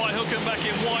start there by Huckenbeck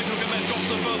in white. Huckenbeck's got to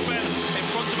the first bend in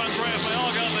front of Andreas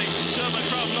Lyager. The German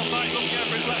crowd not back, looking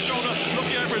over his left shoulder,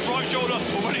 looking over his right shoulder,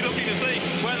 already looking to see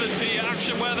where the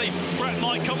action, where the threat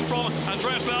might come from.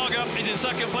 Andreas Lyager is in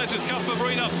second place with Kacper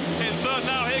Woryna in third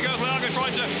now. Here goes Lyager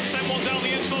trying to send one down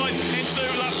the inside into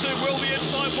lap 2. Will the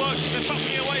inside work? They're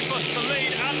backing away for the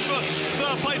lead and for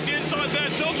third place. The inside there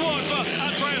does work for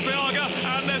Andreas Lyager,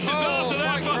 and there's disaster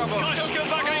there for Kai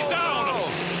Huckenbeck, and he's down.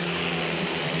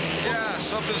 Yeah,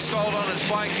 something stalled on his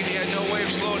bike, and he had no way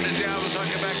of slowing it down. With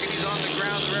Huckenbeck, and he's on the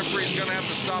ground. The referee's going to have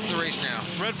to stop the race now.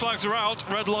 Red flags are out,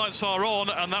 red lights are on,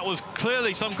 and that was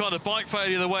clearly some kind of bike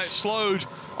failure the way it slowed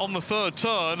on the third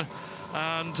turn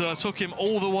and took him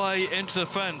all the way into the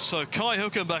fence. So Kai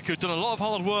Huckenbeck, who's done a lot of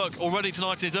hard work already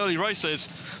tonight in his early races,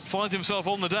 finds himself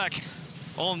on the deck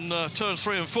on turns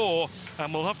 3 and 4,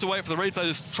 and we'll have to wait for the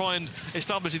replay to try and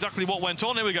establish exactly what went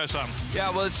on. Here we go, Sam. Yeah,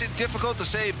 well, it's difficult to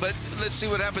say, but let's see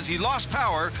what happens. He lost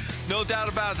power, no doubt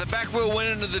about it. The back wheel went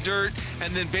into the dirt,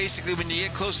 and then basically when you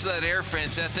get close to that air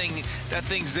fence, that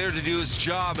thing's there to do its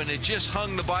job, and it just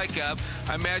hung the bike up.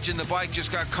 I imagine the bike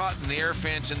just got caught in the air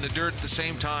fence and the dirt at the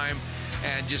same time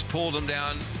and just pulled him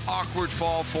down. Awkward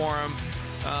fall for him.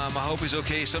 I hope he's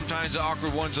okay. Sometimes the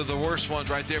awkward ones are the worst ones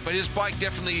right there, but his bike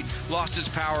definitely lost its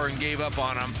power and gave up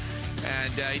on him,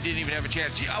 and he didn't even have a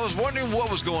chance. I was wondering what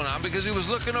was going on because he was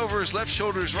looking over his left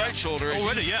shoulder, his right shoulder.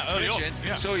 Already, yeah, early on.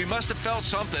 Yeah. So he must have felt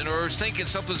something, or was thinking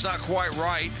something's not quite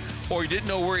right, or he didn't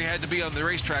know where he had to be on the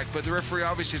racetrack. But the referee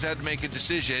obviously has had to make a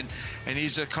decision, and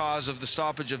he's the cause of the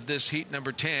stoppage of this heat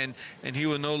number 10, and he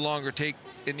will no longer take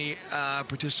any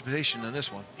participation in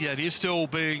this one. Yeah, he is still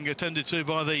being attended to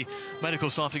by the medical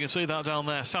staff. You can see that down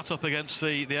there, sat up against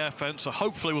the air fence. So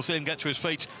hopefully we'll see him get to his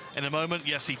feet in a moment.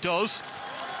 Yes, he does.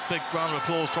 Big round of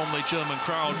applause from the German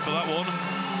crowd for that one.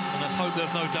 And let's hope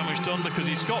there's no damage done, because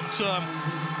he's got,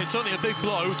 it's certainly a big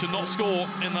blow to not score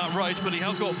in that race, but he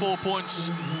has got 4 points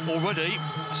already.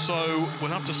 So we'll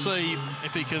have to see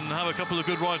if he can have a couple of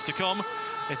good rides to come,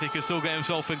 if he can still get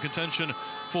himself in contention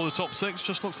for the top 6.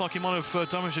 Just looks like he might have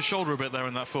damaged his shoulder a bit there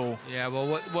in that fall. Yeah,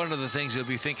 well, one of the things he'll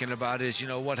be thinking about is, you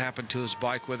know, what happened to his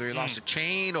bike, whether he lost a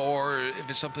chain, or if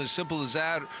it's something as simple as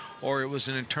that, or it was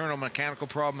an internal mechanical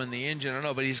problem in the engine. I don't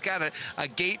know, but he's got a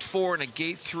gate 4 and a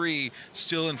gate 3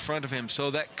 still in front of him,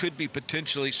 so that could be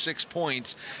potentially 6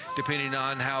 points, depending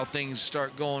on how things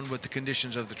start going with the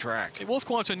conditions of the track. It was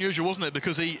quite unusual, wasn't it?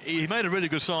 Because he made a really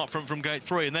good start from gate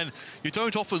 3, and then you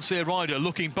don't often see a rider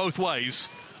looking both ways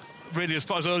really as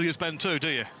far as early as bend 2, do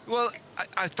you? Well,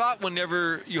 I thought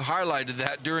whenever you highlighted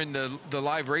that during the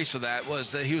live race of that,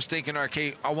 was that he was thinking,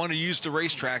 okay, I want to use the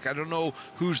racetrack. I don't know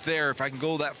who's there, if I can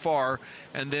go that far.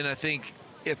 And then I think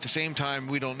at the same time,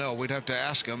 we don't know. We'd have to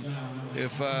ask him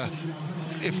if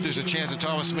there's a chance that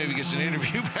Thomas maybe gets an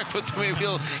interview back with him. Maybe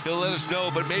he'll let us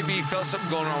know, but maybe he felt something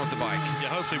going on with the bike. Yeah,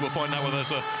 hopefully we'll find out whether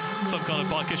there's some kind of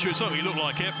bike issue. It certainly looked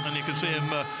like it, and you can see him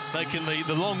making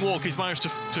the long walk. He's managed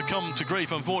to come to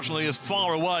grief, unfortunately, as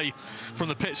far away from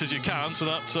the pits as you can, so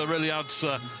that really adds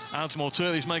more to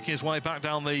it. He's making his way back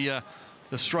down the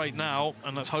straight now,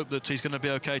 and let's hope that he's going to be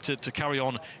okay to carry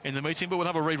on in the meeting. But we'll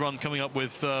have a rerun coming up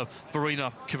with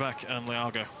Woryna, Kvech and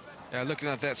Lyager. Yeah, looking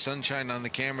at that sunshine on the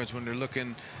cameras when they're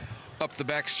looking up the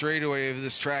back straightaway of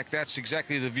this track, that's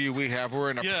exactly the view we have.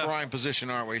 We're in a prime position,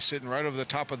 aren't we? Sitting right over the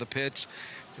top of the pits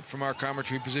from our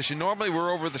commentary position. Normally we're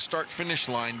over the start-finish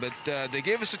line, but they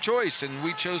gave us a choice, and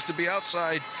we chose to be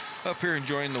outside up here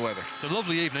enjoying the weather. It's a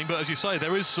lovely evening, but as you say,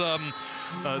 there is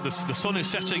the sun is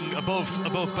setting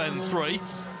above bend 3.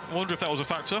 I wonder if that was a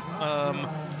factor.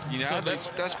 Yeah,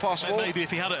 that's possible. Maybe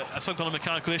if he had some kind of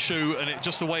mechanical issue, and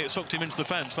just the way it sucked him into the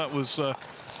fence, that was.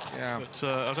 Yeah. But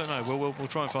I don't know. We'll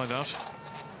try and find out.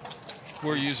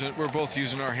 We're both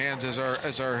using our hands as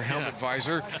our helmet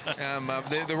visor.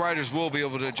 The riders will be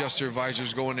able to adjust their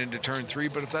visors going into turn 3,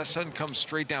 but if that sun comes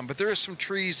straight down, but there are some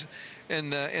trees in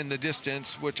the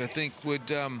distance, which I think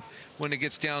would, when it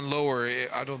gets down lower,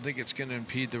 I don't think it's going to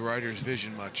impede the rider's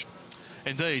vision much.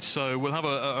 Indeed. So we'll have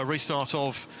a restart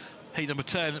of heat number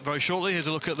 10 very shortly. Here's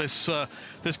a look at this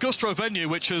Gustrow venue,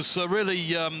 which has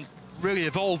really really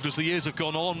evolved as the years have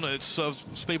gone on. It's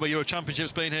Speedway Euro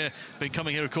Championships been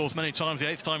coming here, of course, many times. The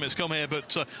 8th time it's come here,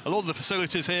 but a lot of the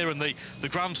facilities here and the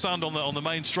grandstand on the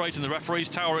main straight and the referees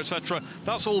tower, etc.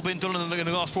 That's all been done in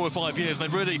the last 4 or 5 years. And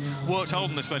they've really worked hard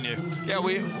on this venue. Yeah,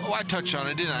 I touched on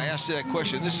it, didn't I? I asked you that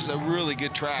question. This is a really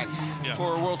good track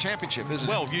for a World Championship, isn't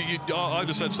it? Well, I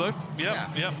just said so. Yeah.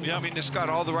 I mean, it's got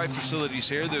all the right facilities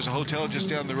here. There's a hotel just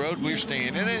down the road. We're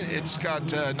staying in it. It's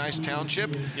got a nice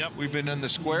township. Yep. We've been in the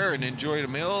square and enjoyed a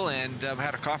meal and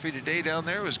had a coffee today down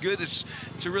there. It was good. It's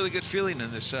a really good feeling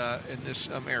in this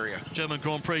area. German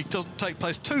Grand Prix doesn't take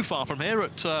place too far from here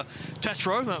at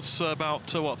TAURON. That's about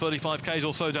 35 k's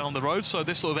or so down the road. So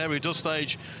this sort of area does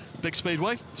stage big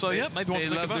speedway. So yeah, maybe want to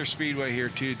think about. They love their speedway here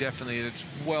too. Definitely, it's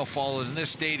well followed. And this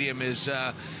stadium has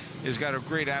got a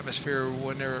great atmosphere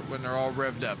when they're all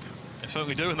revved up. They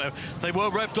certainly do, and they were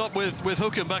revved up with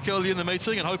Huckenbeck early in the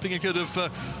meeting and hoping he could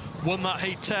have won that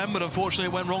Heat 10, but unfortunately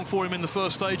it went wrong for him in the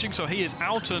first staging, so he is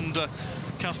out, and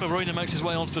Kacper Woryna makes his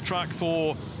way onto the track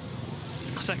for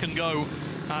second go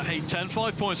at Heat 10.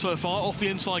 5 points so far off the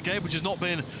inside gate, which has not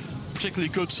been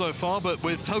particularly good so far, but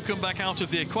with Huckenbeck out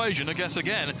of the equation, I guess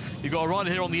again you've got a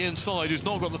rider here on the inside who's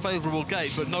not got the favourable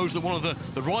gate but knows that one of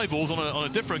the rivals on a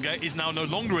different gate is now no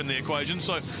longer in the equation,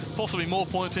 so possibly more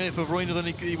points here for Woryna than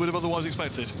he would have otherwise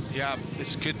expected. Yeah,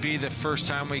 this could be the first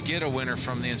time we get a winner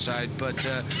from the inside, but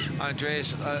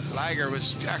Andreas Lyager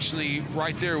was actually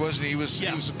right there, wasn't he? He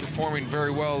was performing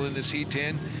very well in this Heat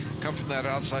 10, come from that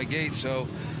outside gate, so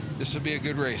this will be a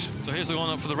good race. So here's the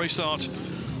lineup for the restart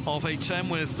of Heat 10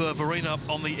 with Woryna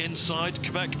on the inside,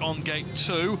 Kvech on gate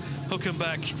 2,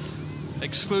 Huckenbeck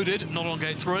excluded, not on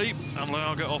gate 3, and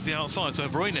Lyager off the outside. So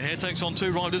Woryna here takes on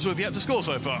 2 riders who have yet to score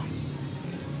so far.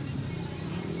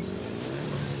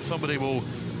 Somebody will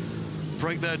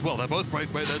break their, well, they'll both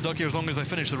break their duck here as long as they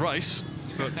finish the race,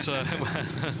 but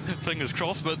fingers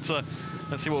crossed. But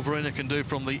let's see what Woryna can do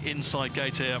from the inside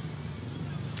gate here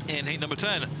in Heat number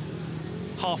 10.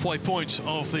 Halfway point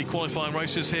of the qualifying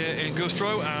races here in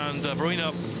Gustrow, and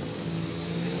Woryna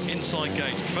inside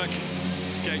gate. Kvech,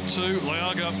 gate 2,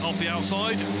 Lyager off the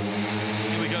outside.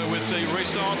 Here we go with the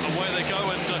restart, away they go,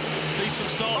 and decent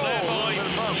start there by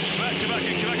Kvech.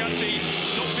 And Kvech actually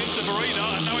knocked into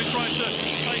Woryna, and now he's trying to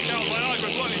take out Lyager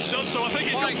as well. He's done so. I think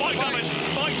he's got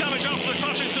bike damage after the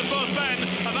crash into the first bend,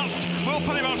 and that will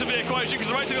put him out of the equation because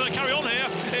the racing is going to carry on here.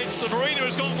 It's Woryna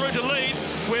who's gone through to lead,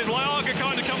 with Lyager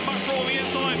kind of come back through on the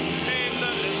inside in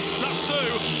lap 2,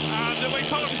 and we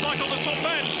parked his bike on the top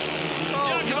end.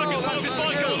 Kvech has parked his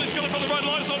bike on. He's going to put the red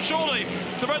lights on, surely.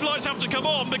 The red lights have to come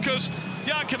on because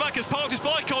Kvech has parked his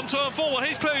bike on turn 4.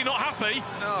 He's clearly not happy.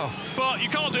 No. But you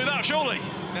can't do that, surely.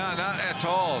 No, not at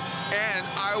all. And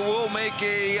I will make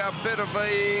a bit of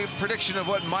a prediction of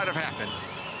what might have happened.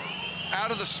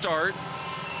 Out of the start.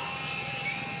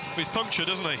 He's punctured,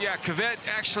 isn't he? Yeah, Kvech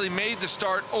actually made the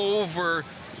start over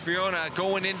Woryna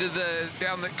going into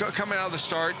coming out of the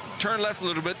start, turned left a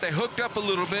little bit. They hooked up a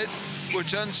little bit,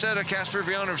 which unset a Kacper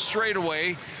Woryna straight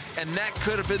away, and that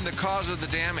could have been the cause of the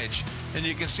damage. And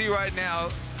you can see right now,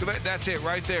 that's it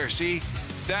right there. See,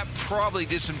 that probably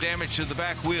did some damage to the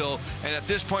back wheel. And at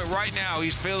this point right now,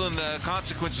 he's feeling the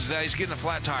consequences of that. He's getting a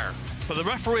flat tire. But the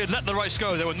referee had let the race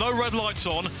go. There were no red lights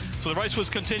on, so the race was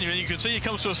continuing. You can see he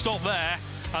comes to a stop there.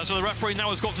 And so the referee now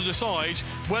has got to decide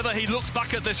whether he looks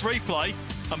back at this replay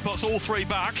and puts all 3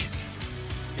 back,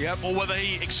 or whether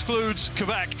he excludes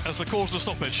Kvech as the cause of the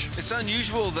stoppage. It's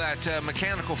unusual that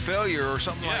mechanical failure or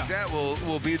something like that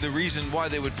will be the reason why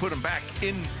they would put him back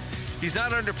in. He's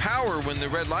not under power when the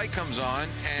red light comes on,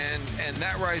 and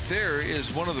that right there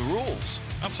is one of the rules.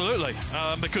 Absolutely,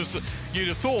 because you'd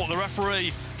have thought the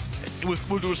referee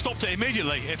would have stopped it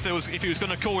immediately if he was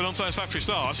going to call an unsatisfactory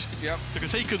start. Yep.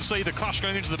 Because he could see the clash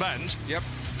going into the bend. Yep.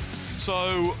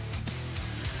 So.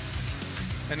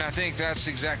 And I think that's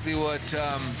exactly what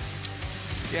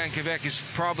and Kvech is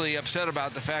probably upset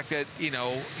about, the fact that,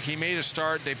 he made a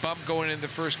start, they bumped going in the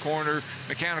first corner,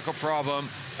 mechanical problem.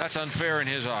 That's unfair in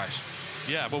his eyes.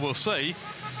 Yeah, well, we'll see.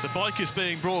 The bike is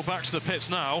being brought back to the pits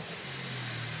now.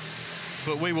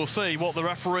 But we will see what the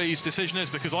referee's decision is,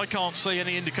 because I can't see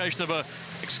any indication of a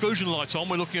exclusion light on.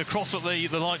 We're looking across at the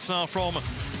lights now from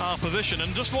our position.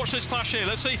 And just watch this clash here.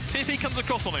 Let's see if he comes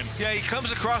across on him. Yeah, he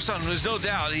comes across on him, there's no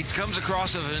doubt. He comes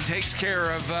across him and takes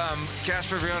care of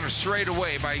Kacper Woryna straight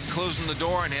away by closing the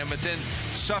door on him, but then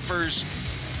suffers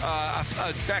a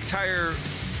back tire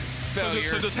failure.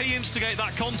 So does he instigate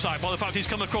that contact by the fact he's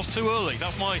come across too early?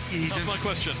 That's my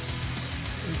question.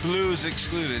 Blue's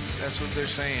excluded. That's what they're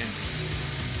saying.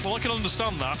 Well, I can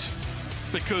understand that,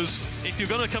 because if you're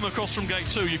going to come across from gate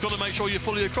 2, you've got to make sure you're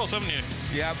fully across, haven't you?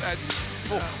 Yeah.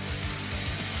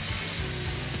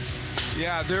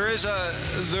 Yeah, there is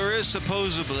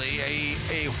supposedly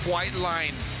a white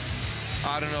line.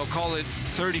 I don't know, call it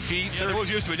 30 feet. Yeah, there always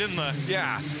used to be, didn't there?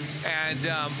 Yeah, and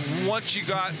once you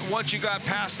got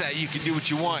past that, you can do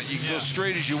what you want. You can go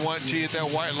straight as you want to hit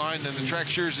that white line. Then the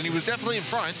track's yours, and he was definitely in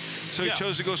front, so he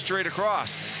chose to go straight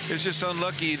across. It's just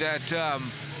unlucky that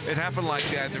it happened like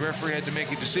that, and the referee had to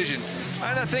make a decision.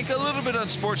 And I think a little bit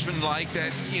unsportsmanlike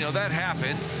that, you know, that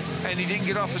happened, and he didn't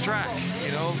get off the track,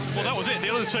 you know. Well, that was it.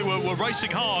 The other two were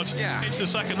racing hard into the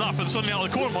second lap, and suddenly out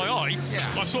of the corner of my eye,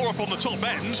 I saw up on the top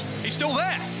end, he's still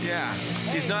there. Yeah,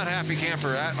 he's not a happy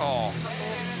camper at all.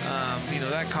 You know,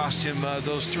 that cost him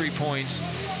those 3 points.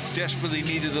 Desperately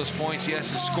needed those points. He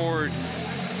hasn't scored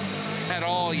at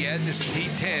all yet. This is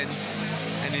heat 10.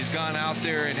 And he's gone out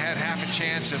there and had half a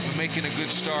chance of making a good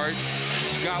start.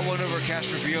 Got one over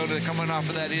Kacper coming off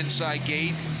of that inside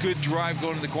gate. Good drive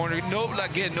going to the corner. No,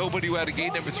 again, nobody who had a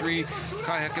gate number 3.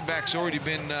 Huckenbeck's already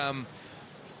been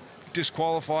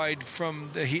disqualified from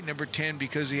the heat number 10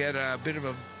 because he had a bit of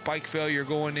a bike failure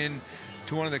going in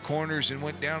to one of the corners and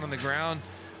went down on the ground.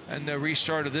 And the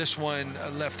restart of this one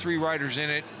left 3 riders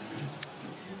in it.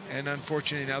 And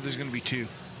unfortunately, now there's going to be 2.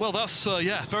 Well, that's,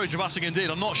 yeah, very dramatic indeed.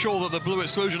 I'm not sure that the blue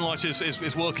exclusion light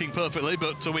is working perfectly,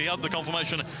 but we had the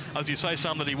confirmation, as you say,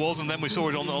 Sam, that he was, and then we saw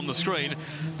it on the screen.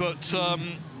 But,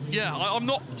 yeah, I'm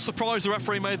not surprised the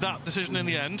referee made that decision in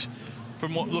the end,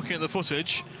 from looking at the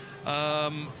footage.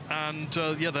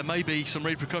 Yeah, there may be some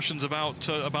repercussions about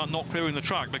not clearing the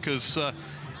track, because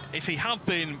if he had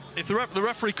been, if the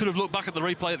referee could have looked back at the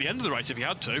replay at the end of the race if he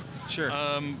had to,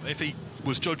 if he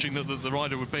was judging that the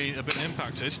rider would be a bit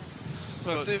impacted.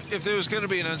 Well, if there was going to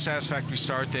be an unsatisfactory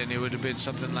start, then it would have been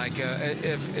something like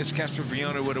if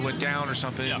Kacper would have went down or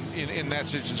something in that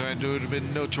situation, there would have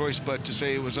been no choice but to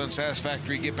say it was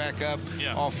unsatisfactory, get back up,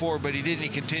 all 4. But he didn't. He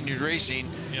continued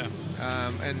racing.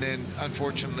 And then,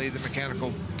 unfortunately, the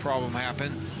mechanical problem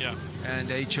happened.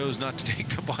 And he chose not to take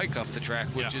the bike off the track,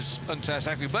 which is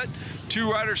unsatisfactory. But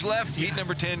 2 riders left, heat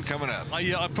number 10 coming up.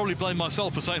 I probably blame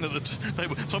myself for saying that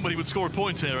somebody would score a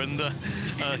point here. And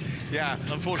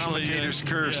unfortunately, commentators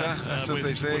curse, huh? That's what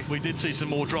they say. We did see some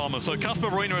more drama. So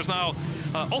Kacper is now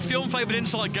off the unfavoured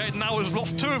inside gate, and now has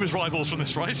lost 2 of his rivals from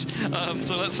this race.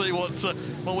 So let's see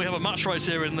what we have a match race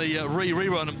here in the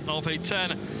rerun of heat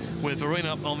 10 with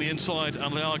Woryna on the inside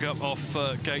and Lyager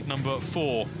off gate number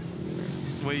 4.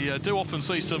 We do often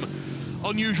see some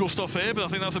unusual stuff here, but I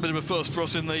think that's a bit of a first for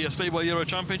us in the Speedway Euro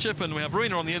Championship. And we have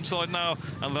Woryna on the inside now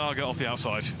and Lyager off the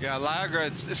outside. Yeah,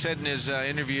 Lyager said in his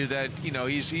interview that, you know,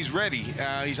 he's ready.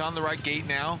 He's on the right gate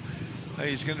now.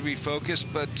 He's going to be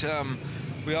focused, but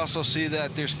we also see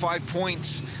that there's 5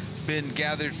 points been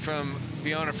gathered from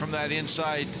Woryna from that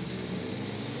inside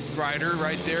rider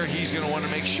right there. He's going to want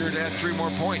to make sure to have 3 more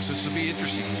points. This will be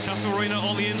interesting. Kacper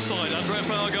on the inside, Andreas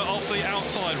Lyager off the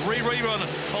outside. Rerun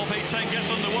of heat 10 gets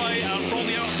underway, and from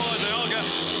the outside, Lyager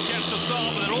gets to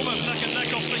start, but they're almost neck and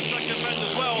neck off the second bend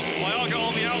as well. Lyager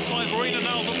on the outside, Woryna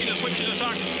now looking to switch his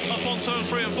attack up on turns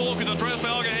 3 and 4, because Andreas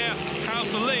Lyager here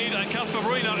has the lead, and Kacper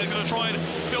is going to try and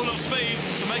build up speed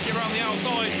to make it around the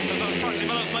outside as the track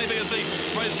develops, maybe as the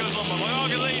race goes on. But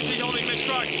Lyager leads, he's holding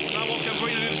mid-track. Now what can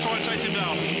Woryna do to try and chase him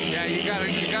down? Yeah, you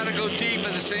gotta go deep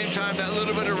at the same time. That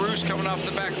little bit of roost coming off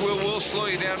the back wheel will slow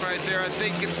you down right there. I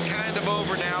think it's kind of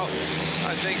over now.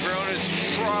 I think Woryna's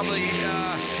probably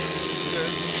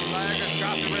Lyager's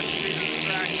got the rest of the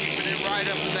track, keeping it right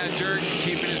up in that dirt,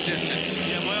 keeping his distance.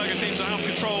 Yeah, Lyager seems to have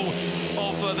control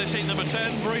of this heat number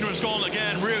 10. Woryna has gone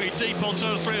again really deep on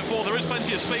turns 3 and 4. There is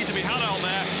plenty of speed to be had out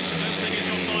there. I don't think he's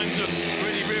got time to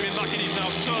really rear him back in. He's now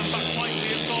turned back tight to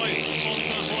the inside on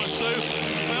turns 1 and 2.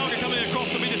 Coming across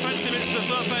to be defensive into the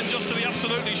third bend just to be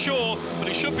absolutely sure, but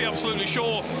he should be absolutely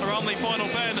sure around the final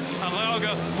bend, and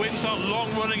Lyager wins that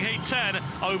long-running heat 10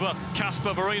 over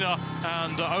Kacper Woryna,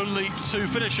 and only 2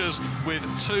 finishers with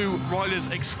 2 riders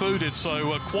excluded.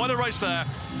 So quite a race there.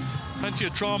 Plenty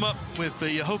of drama with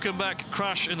the Huckenbeck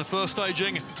crash in the first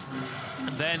staging,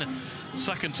 and then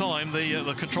second time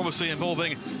the controversy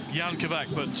involving Kvech.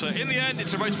 But in the end,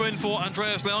 it's a race win for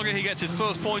Andreas Lyager. He gets his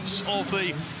first points of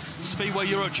the Speedway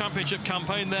Euro Championship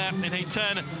campaign there in heat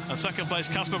 10, and second place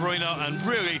Kacper Woryna, and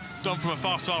really done from a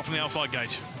fast start from the outside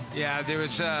gate. Yeah, there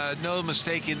was no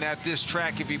mistaking that this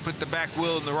track, if you put the back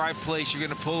wheel in the right place, you're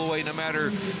going to pull away no matter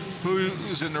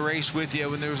who's in the race with you,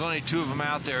 when there was only 2 of them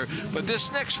out there. But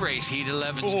this next race, heat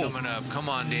 11's coming up. Come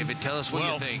on, David, tell us what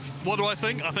you think. What do I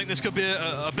think? I think this could be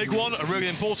a big one, a really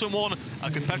important one, a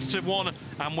competitive one,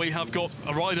 and we have got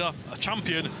a rider, a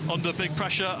champion, under big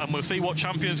pressure, and we'll see what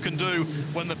champions can do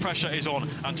when the pressure is on.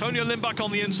 Antonio Lindback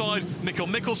on the inside,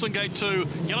 Michelsen gate 2,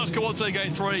 Janusz Kolodziej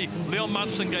gate 3, Leon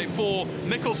Madsen gate 4,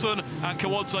 Michelsen Mikkelsen and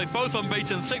Kolodziej, both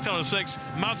unbeaten, 6 out of 6.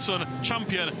 Madsen,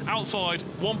 champion, outside,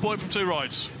 1 point from 2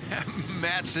 rides.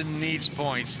 Madsen needs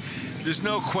points. There's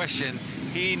no question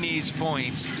he needs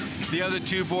points. The other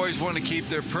 2 boys want to keep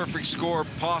their perfect score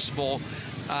possible.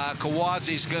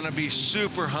 Kolodziej's going to be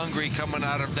super hungry coming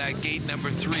out of that gate number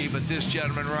 3, but this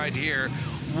gentleman right here,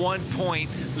 1 point,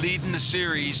 leading the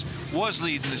series, was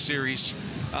leading the series.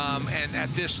 And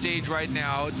at this stage right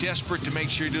now, desperate to make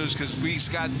sure he does, because we've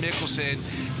got Michelsen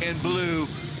in blue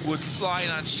with flying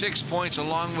on 6 points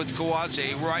along with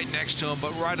Kolodziej right next to him,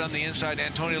 but right on the inside,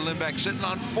 Antonio Lindback sitting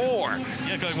on 4.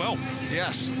 Yeah, going well.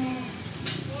 Yes.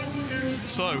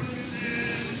 So,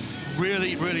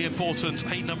 really, really important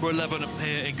heat number 11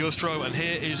 here in Gustrow, and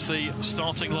here is the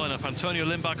starting lineup. Antonio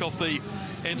Lindback off the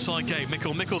inside gate,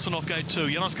 Mickelsen off gate 2,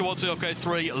 Janusz Kolodziej off gate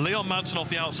 3, Leon Madsen off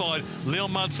the outside.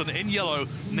 Leon Madsen in yellow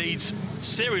needs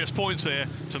serious points here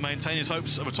to maintain his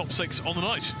hopes of a top 6 on the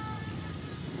night.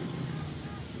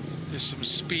 There's some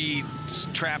speed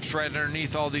traps right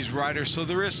underneath all these riders, so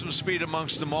there is some speed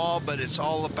amongst them all, but it's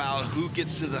all about who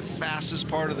gets to the fastest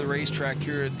part of the racetrack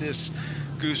here at this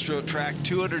Gustrow track.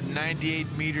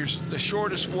 298 meters, the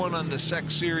shortest one on the SEC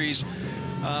series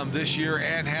this year,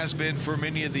 and has been for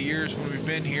many of the years when we've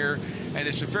been here. And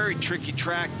it's a very tricky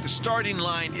track. The starting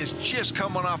line is just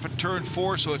coming off of turn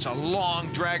 4, so it's a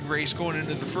long drag race going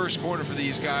into the first corner for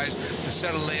these guys to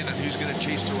settle in on who's going to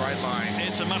chase the right line.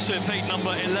 It's a massive heat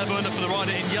number 11 for the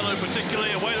rider in yellow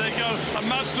particularly. Away they go, and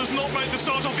Madsen has not made the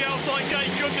start off the outside gate.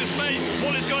 Goodness me,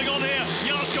 what is going on here?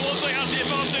 Janusz Kolodziej has the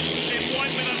advantage in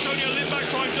white with Antonio Lindback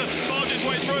trying to barge his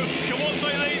way through.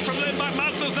 Kolodziej leads from Lindback.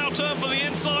 Madsen's now turned for the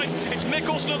inside. It's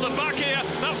Mickelsen at the back here.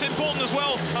 That's important as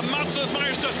well. And Madsen has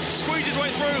managed to squeeze his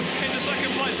way through into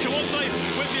second place. Kolodziej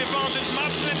with the advantage.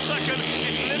 Madsen in second.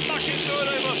 It's Lindback in third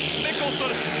over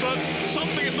Mickelsen. But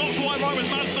something is not quite right with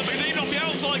Madsen. But even off the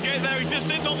outside gate there, he just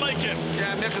did not make it.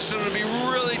 Yeah, Mickelsen would be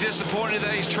really disappointed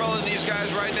that he's trolling these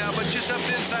guys right now. But just up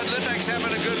the inside, Lindback's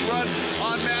having a good run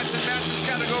on Madsen. Madsen's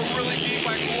got to go really deep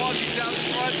like Kolodziej's out in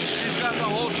front. He's got the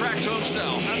whole track to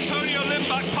himself. Antonio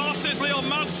Lindback passes Leon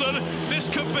Madsen. This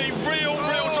could be real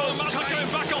trouble. Madsen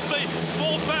going back off the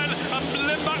 4th bend, and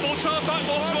Lindback will turn back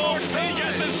once more. He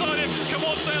gets inside him.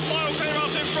 Kolodziej and mile clear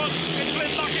out in front. It's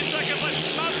Lindback in second place.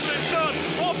 Madsen in third.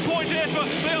 1 point here for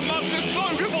Leon Madsen.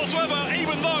 No good whatsoever,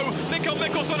 even though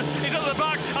Mickelsen is at the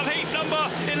back, and heat number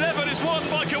 11 is won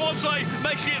by Kolodziej,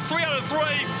 making it 3 out of 3.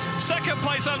 Second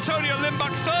place, Antonio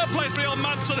Lindback. Third place, Leon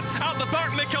Madsen. At the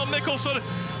back, Mickelsen.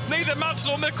 Neither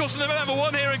Madsen or Mickelsen have ever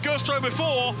won here in Gustrow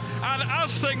before, and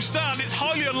as things stand, it's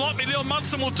highly unlikely Leon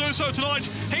Madsen will do so tonight.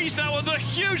 He's now under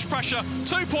huge pressure.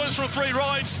 2 points from 3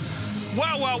 rides.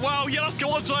 Wow. Janusz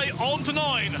Kolodziej on to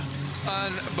 9.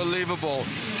 Unbelievable.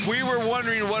 We were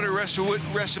wondering what a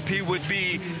recipe would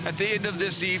be at the end of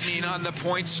this evening on the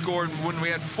points scored when we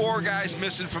had 4 guys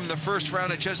missing from the first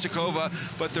round at Czestochowa,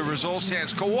 but the result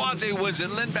stands. Kolodziej wins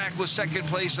it. Lindback was second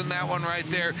place in that one right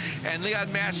there, and Leon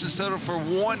Madsen settled for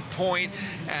 1 point,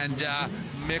 and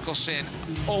Mickelsen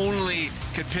only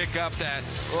could pick up that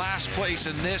last place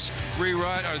in this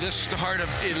rerun, or this start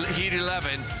of heat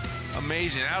 11.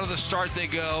 Amazing. Out of the start they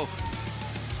go.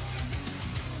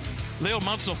 Leon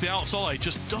Madsen off the outside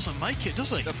just doesn't make it,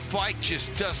 does he? The bike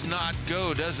just does not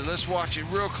go, does it? Let's watch it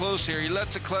real close here. He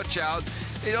lets the clutch out.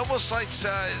 It almost like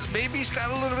maybe he's got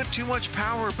a little bit too much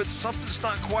power, but something's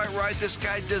not quite right. This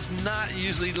guy does not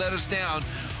usually let us down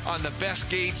on the best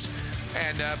gates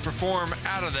and perform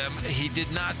out of them. He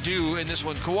did not do in this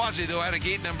one. Kolodziej, though, at a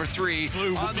gate number 3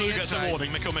 on the inside. Gets a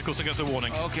warning. Mickelsen gets a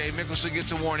warning. Okay, Mickelsen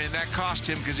gets a warning. That cost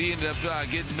him because he ended up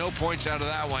getting no points out of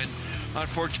that one.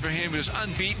 Unfortunate for him, he was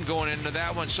unbeaten going into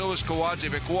that one. So was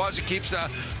Kolodziej, but Kolodziej keeps a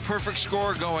perfect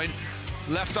score going.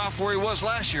 Left off where he was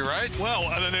last year, right? Well,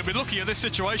 and then they'll be looking at this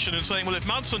situation and saying, well, if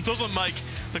Madsen doesn't make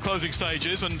the closing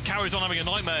stages and carries on having a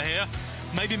nightmare here,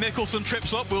 maybe Mickelsen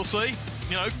trips up, we'll see.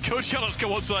 You know, could Janusz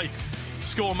Kolodziej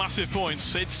score massive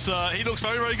points? He looks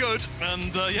very good,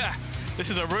 and yeah, this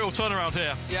is a real turnaround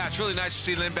here. Yeah, it's really nice to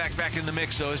see Lindback back in the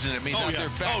mix, though, isn't it? I mean, he's out there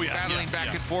battling back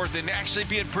and forth and actually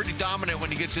being pretty dominant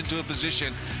when he gets into a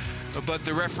position. But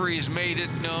the referees made it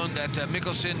known that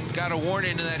Mickelsen got a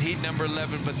warning in that heat number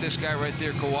 11, but this guy right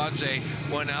there, Kolodziej,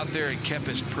 went out there and kept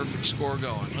his perfect score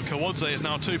going. And Kolodziej is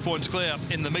now 2 points clear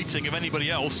in the meeting of anybody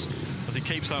else as he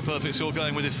keeps that perfect score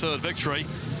going with his 3rd victory.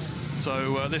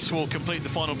 So this will complete the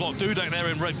final block. Dudek there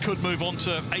in red could move on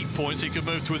to 8 points. He could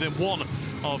move to within 1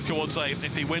 of Kolodziej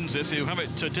if he wins this. He'll have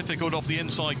it difficult off the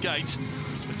inside gate.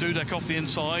 Dudek off the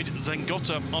inside,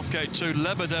 Zengota off gate 2,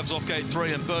 Lebedevs off gate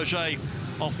 3, and Berge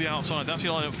off the outside. That's the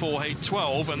lineup for heat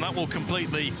 12, and that will complete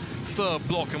the 3rd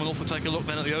block. And we'll also take a look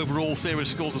then at the overall series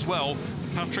scores as well.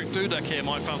 Patryk Dudek here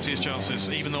might fancy his chances,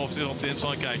 even though off the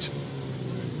inside gate.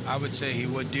 I would say he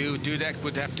would do. Dudek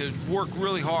would have to work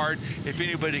really hard. If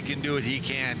anybody can do it, he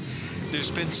can.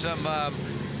 There's been some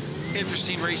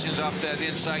interesting racings off that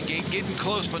inside gate, getting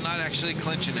close but not actually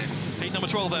clinching it. Heat number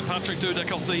 12 then, Patryk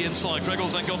Dudek off the inside,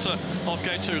 Grzegorz Zengota off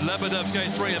gate 2, Lebedevs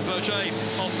gate 3, and Berge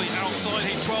off the outside.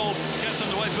 Heat 12 gets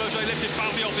underway, Berge lifted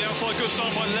badly off the outside, good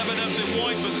start by Lebedevs in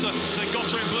white, but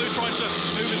Zengota in blue tries to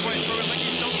move his way through, and I think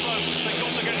he's done so.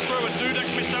 Zengota gets through, and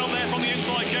Dudek's missed down there from the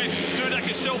inside gate. Dudek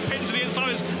is still pinned to the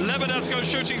inside as Lebedevs goes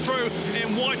shooting through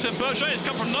in white, and Berge has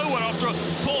come from nowhere after a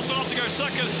poor start to go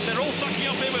second. They're all stacking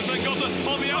up here with Zengota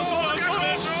on the outside.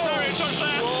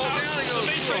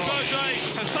 Dimitri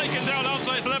has taken down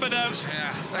Andzejs Lebedevs.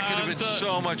 Yeah, that could have been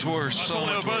so much worse. I thought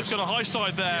they were both got a high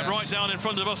side there, right down in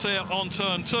front of us here on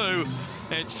turn 2.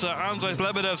 It's Andzejs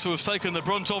Lebedevs who has taken the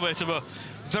brunt of it, of a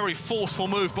very forceful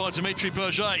move by Dimitri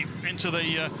Berge into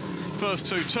the first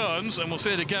 2 turns, and we'll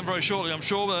see it again very shortly, I'm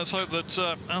sure. Let's hope that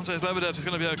Andzejs Lebedevs is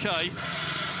going to be okay.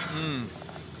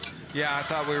 Yeah, I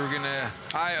thought we were gonna.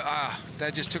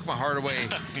 That just took my heart away.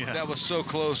 Yeah. That was so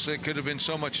close. It could have been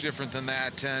so much different than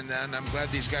that. And I'm glad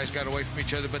these guys got away from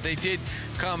each other. But they did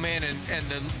come in, and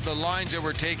the lines that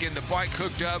were taken, the bike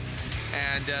hooked up,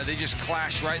 and they just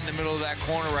clashed right in the middle of that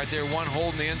corner right there. One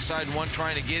holding the inside, and one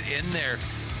trying to get in there.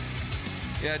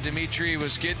 Yeah, Dimitri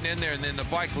was getting in there, and then the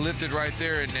bike lifted right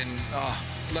there, and then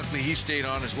luckily he stayed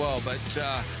on as well. But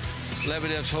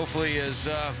Lebedevs hopefully is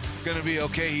going to be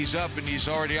okay. He's up and he's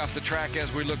already off the track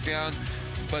as we look down.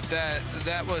 But that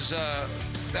was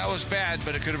bad,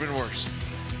 but it could have been worse.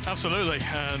 Absolutely.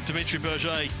 And Dimitri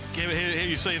Berge, here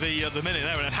you see the minute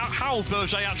there, and how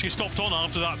Berge actually stopped on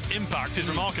after that impact is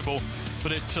remarkable.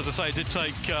 But it, as I say, did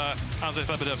take Andzejs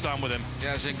Lebedevs down with him.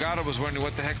 Yeah, Zengota was wondering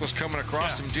what the heck was coming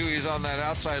across him too. He's on that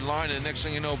outside line, and next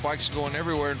thing you know, bikes going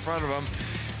everywhere in front of him.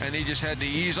 And he just had to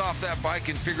ease off that bike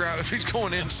and figure out if he's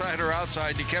going inside or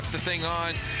outside. He kept the thing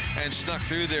on and snuck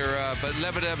through there. But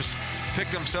Lebedevs picked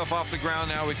himself off the ground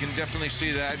now. We can definitely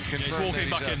see that. He's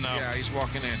walking back in now. Yeah, he's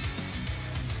walking in.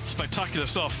 Spectacular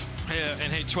stuff here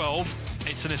in Heat 12.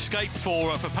 It's an escape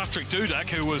for Patryk Dudek,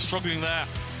 who was struggling there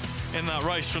in that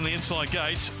race from the inside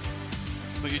gate.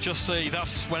 But you just see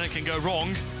that's when it can go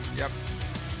wrong. Yep.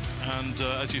 And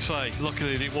as you say,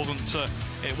 luckily it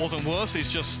wasn't worse.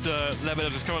 He's just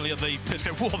Lebedevs is currently at the pit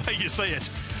stop. Well, there you see it.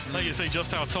 There you see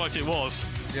just how tight it was.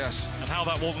 Yes. And how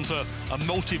that wasn't a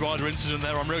multi-rider incident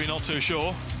there, I'm really not too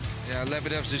sure. Yeah,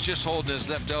 Lebedevs is just holding his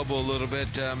left elbow a little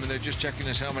bit, and they're just checking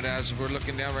his helmet as we're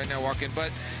looking down right now, walking.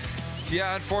 But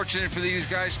yeah, unfortunate for these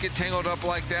guys to get tangled up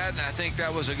like that, and I think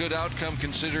that was a good outcome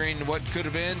considering what could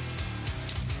have been.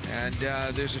 And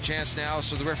there's a chance now,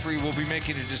 so the referee will be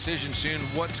making a decision soon.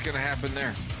 What's going to happen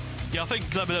there? Yeah, I think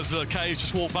Lebedevs is okay. He's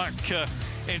just walked back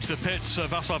into the pits.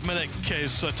 Vaclav Milik,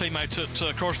 his teammate at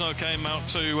Kolodziej, came out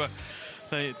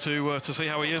to see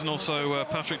how he is, and also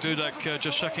Patryk Dudek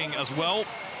just checking as well.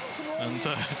 And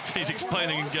he's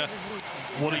explaining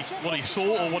what he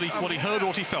saw, or what he heard, or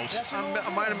what he felt.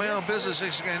 I'm minding my own business.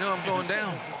 Next thing I know, I'm going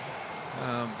down.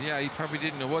 Yeah, he probably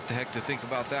didn't know what the heck to think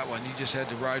about that one. He just had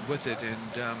to ride with it,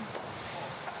 and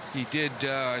he did.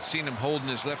 I'd seen him holding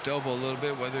his left elbow a little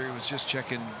bit. Whether he was just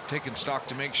taking stock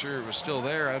to make sure it was still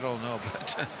there, I don't know.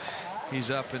 But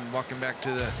he's up and walking back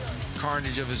to the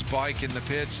carnage of his bike in the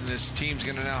pits, and his team's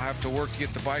going to now have to work to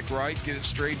get the bike right, get it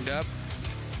straightened up.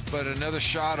 But another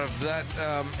shot of that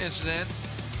incident.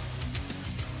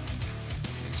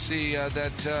 You can see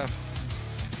that.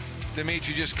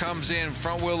 Dimitri just comes in,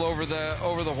 front wheel over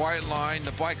the white line.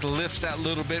 The bike lifts that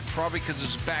little bit, probably because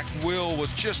his back wheel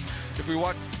was just. If we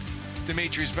watch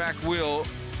Dimitri's back wheel,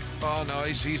 oh no,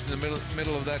 he's in the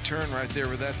middle of that turn right there,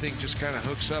 where that thing just kind of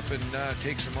hooks up and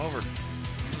takes him over.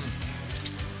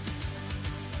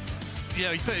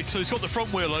 Yeah, so he's got the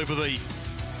front wheel over the.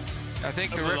 I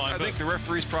think the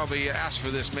referee's probably asked for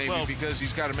this maybe, well, because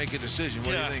he's got to make a decision.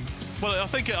 What do you think? Well, I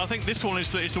think this one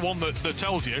is the one that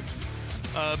tells you.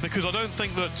 Because I don't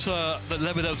think that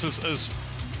Lebedevs has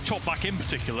chopped back in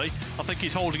particularly. I think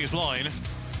he's holding his line.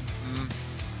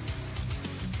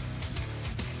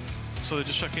 So they're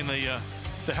just checking the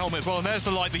helmet as well. And there's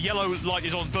the light. The yellow light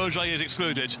is on. Berge is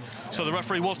excluded. So the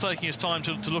referee was taking his time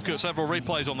to look at several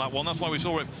replays on that one. That's why we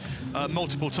saw it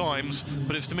multiple times.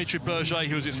 But it's Dimitri Berge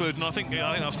who was excluded, and I think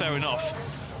that's fair enough.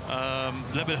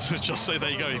 Lebedevs was just say, there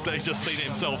you go. He's just seen it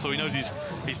himself, so he knows he's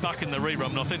back in the rerun.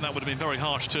 And I think that would have been very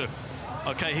harsh to.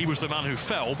 Okay, he was the man who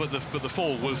fell, but the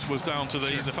fall was down to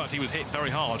the fact he was hit very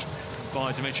hard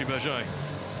by Dimitri Berge.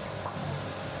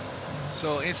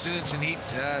 So incidents in Heat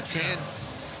 10.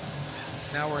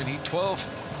 Now we're in Heat 12.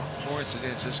 More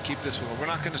incidents. Let's keep this one. We're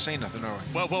not going to say nothing, are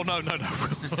we? Well, no.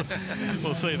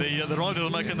 We'll see. The riders are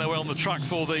making their way on the track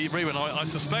for the rerun. I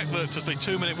suspect that just a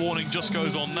 2-minute warning just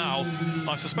goes on now.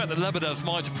 I suspect that Lebedevs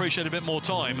might appreciate a bit more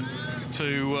time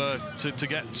to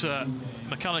get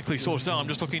mechanically sorted out. I'm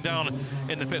just looking down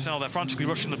in the pits now. They're frantically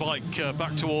rushing the bike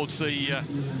back towards the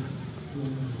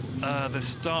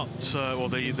start or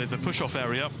the push-off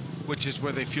area, which is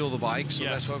where they fuel the bike. So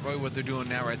yes, that's what they're doing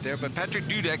now right there. But Patryk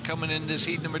Dudek coming in this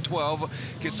heat number 12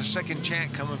 gets a second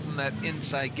chance coming from that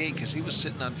inside gate, because he was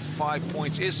sitting on 5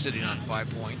 points, is sitting on 5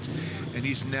 points, and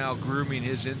he's now grooming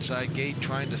his inside gate,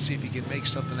 trying to see if he can make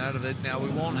something out of it. Now, we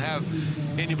won't have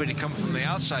anybody come from the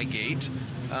outside gate,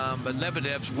 but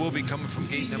Lebedevs will be coming from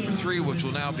gate number 3, which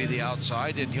will now be the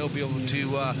outside, and he'll be able to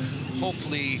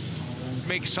hopefully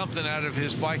make something out of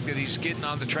his bike that he's getting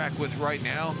on the track with right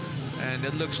now. And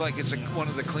it looks like it's one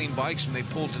of the clean bikes, and they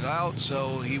pulled it out,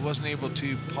 so he wasn't able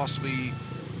to possibly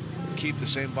keep the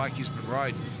same bike he's been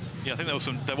riding. Yeah, I think there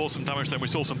was some damage there. We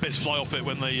saw some bits fly off it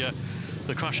when the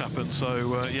crash happened.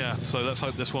 So yeah, so let's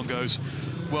hope this one goes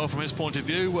well from his point of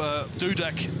view.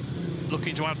 Dudek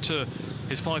looking to add to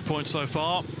his 5 points so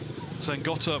far.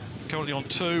 Zengota currently on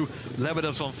 2,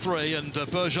 Lebedevs on 3, and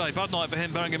Berge, bad night for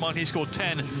him, bearing in mind he scored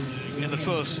 10 in the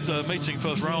first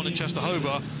round in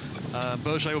Częstochowa.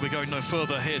 Berge will be going no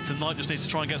further here tonight, just needs to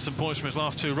try and get some points from his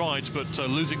last 2 rides, but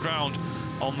losing ground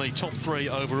on the top 3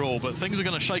 overall. But things are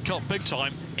going to shake up big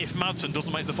time if Madsen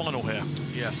doesn't make the final here.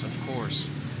 Yes, of course.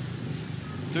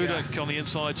 Dudek on the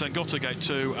inside, Zengota gate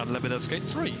 2, and Lebedevs gate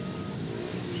 3.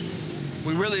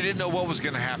 We really didn't know what was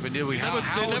going to happen, did we?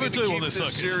 They never do on this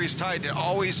circuit. Series tight. It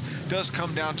always does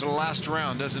come down to the last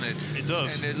round, doesn't it? It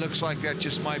does. And it looks like that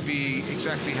just might be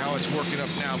exactly how it's working up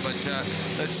now. But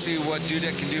let's see what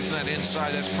Dudek can do from that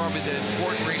inside. That's probably the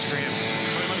important race for him.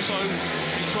 Very much so.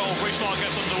 12 restart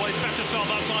gets underway. Better start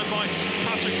that time by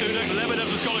Patryk Dudek.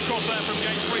 Lebedevs has gone across there from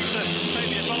gate 3 to take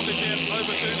the advantage here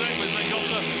over Dudek with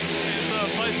Zengota in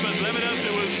third place. But Lebedevs,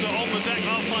 who was on the deck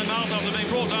last time out after being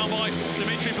brought down by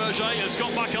Dimitri, has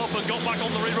got back up and got back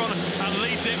on the rerun and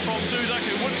leads it from Dudek,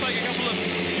 who would take a couple of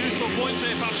useful points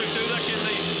here. Patryk Dudek in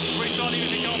the restart,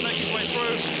 even if he can't make his way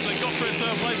through. Zengota in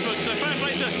third place, but fair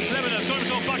play to Lebedevs, got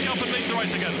himself back up and leads the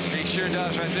race again. He sure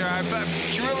does right there. I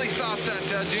really thought that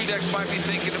Dudek might be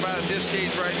thinking about at this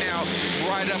stage right now,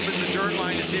 right up in the dirt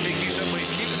line to see if he can do something. He's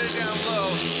keeping it down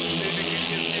low, see if he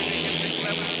can pick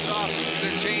Lebedevs off to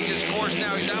change his course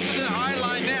now. He's up to the high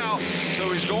line now,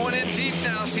 so he's going in deep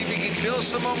now, see if he can build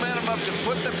some momentum up to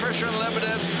put the pressure on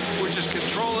Lebedevs, which is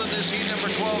controlling this heat number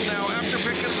 12 now after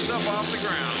picking himself off the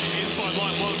ground. The inside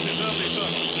line works deservedly for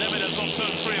Lebedevs on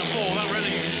turns 3 and 4. That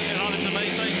really allowed him to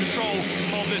maintain control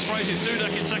of this race. It's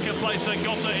Dudek in second place, then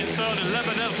Zengota in third, and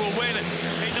Lebedevs will win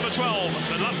heat number 12.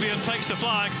 The Latvian takes the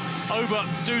flag over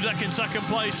Dudek in second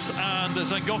place and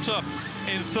Zengota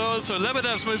in third. So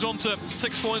Lebedevs moves on to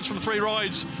 6 points from 3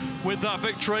 rides with that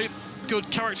victory. Good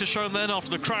character shown then after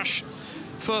the crash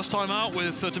first time out,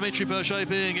 with Dimitri Berge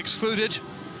being excluded.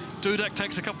 Dudek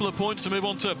takes a couple of points to move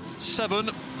on to 7,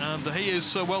 and he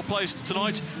is well placed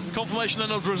tonight. Confirmation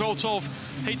then of the result of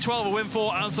heat 12, a win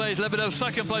for Andzejs. Lebedevs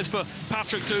second place for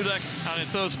Patryk Dudek, and in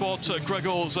third spot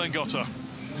Grzegorz Zengota.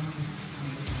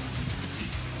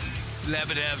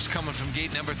 Lebedevs coming from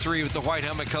gate number 3 with the white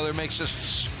helmet color makes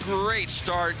a great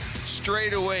start.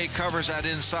 Straight away covers that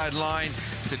inside line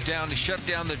to shut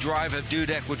down the drive of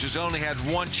Dudek, which has only had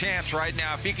 1 chance right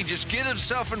now. If he can just get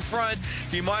himself in front,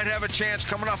 he might have a chance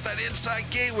coming off that inside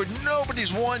gate where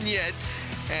nobody's won yet.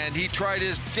 And he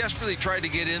desperately tried to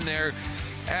get in there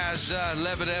as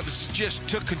Lebedevs just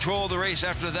took control of the race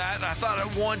after that. I thought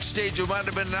at one stage it might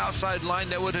have been an outside line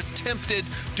that would have tempted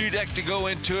Dudek to go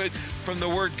into it from the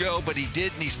word go, but he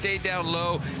didn't. He stayed down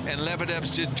low, and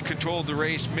Lebedevs did control the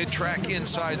race mid-track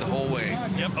inside the whole way.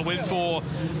 Yep, a win for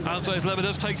Andzejs.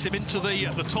 Lebedevs takes him into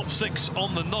the top 6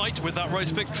 on the night with that race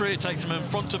victory. It takes him in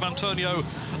front of Antonio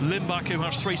Lindback, who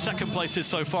has 3 second places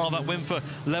so far. That win for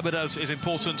Lebedevs is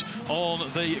important on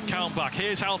the countback.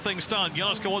 Here's how things stand.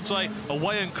 Janusz Kolodziej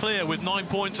away and clear with 9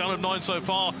 points out of 9 so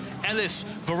far. Ellis,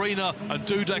 Woryna and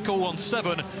Dudek all on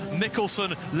 7.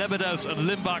 Michelsen, Lebedevs and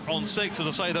Lindback on 6. As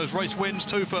I say, those race wins,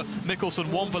 2 for Michelsen,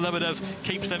 1 for Lebedevs,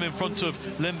 keeps them in front of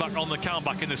Lindback on the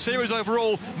countback. In the series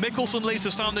overall, Michelsen leads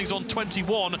the standings on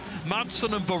 21.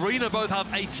 Madsen and Woryna both have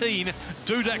 18.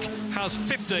 Dudek has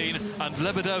 15 and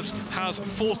Lebedevs has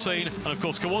 14. And of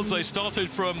course, Kolodziej started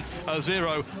from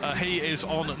 0. He is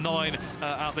on 9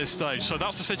 at this stage. So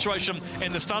that's the situation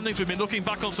in the standings. We've been looking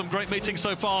back on some great meetings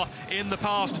so far in the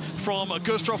past from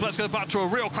Gustrow. Let's go back to a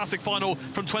real classic final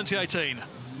from 2018.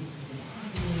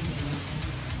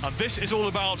 And this is all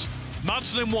about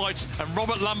Madsen in white and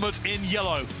Robert Lambert in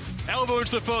yellow. Elbow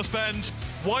into the first bend.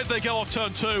 Why'd they go off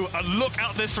turn 2? And look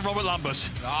at this from Robert Lambert.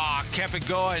 Kept it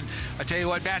going. I tell you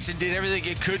what, Madsen did everything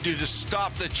it could do to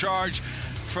stop the charge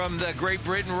from the Great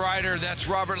Britain rider. That's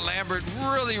Robert Lambert.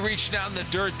 Really reached down the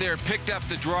dirt there, picked up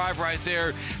the drive right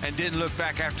there, and didn't look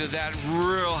back after that.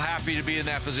 Real happy to be in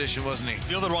that position, wasn't he?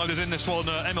 The other riders in this one,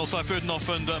 Emil Seifudenhoff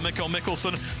and Mikkel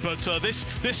Michelsen. But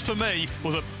this for me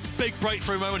was a big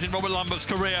breakthrough moment in Robert Lambert's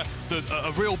career,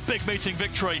 a real big meeting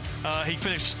victory. He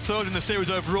finished 3rd in the series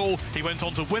overall. He went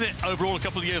on to win it overall a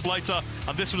couple of years later,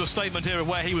 and this was a statement here of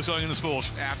where he was going in the sport.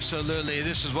 Absolutely.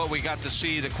 This is what we got to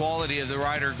see, the quality of the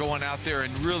rider going out there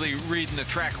and really reading the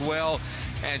track well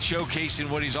and showcasing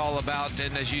what he's all about.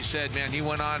 And as you said, man, he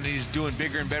went on and he's doing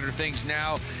bigger and better things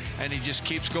now, and he just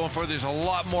keeps going forward. There's a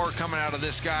lot more coming out of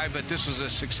this guy, but this was a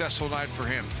successful night for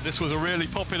him. This was a really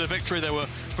popular victory. There were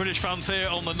British fans here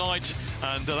on the night,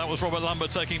 and that was Robert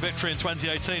Lambert taking victory in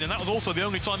 2018. And that was also the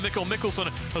only time Mikkel Michelsen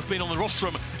has been on the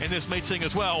rostrum in this meeting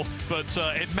as well. But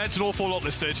it meant an awful lot,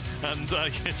 this did. And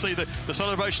you can see that the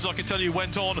celebrations, I can tell you,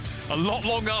 went on a lot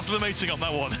longer after the meeting on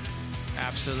that one.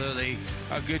 Absolutely.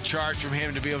 A good charge from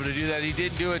him to be able to do that. He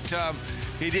did do it.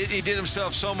 He did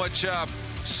himself so much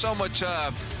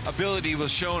ability was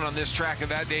shown on this track of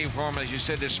that day for him. As you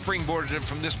said, they springboarded him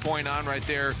from this point on right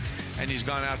there, and he's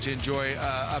gone out to enjoy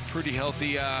a pretty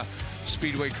healthy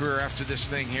Speedway career after this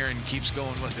thing here, and keeps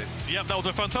going with it. Yep, that was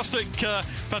a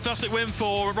fantastic win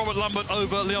for Robert Lambert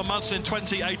over Leon Madsen in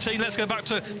 2018. Let's go back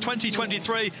to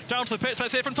 2023, down to the pits.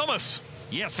 Let's hear from Thomas.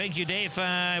 Yes, thank you, Dave.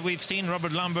 We've seen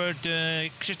Robert Lambert,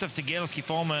 Krzysztof Cegielski,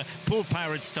 former Pool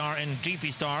Pirate star and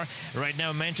GP star, right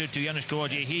now mentor to Janusz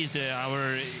Kolodziej. He's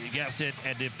our guest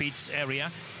at the pits area.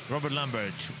 Robert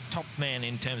Lambert, top man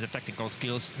in terms of technical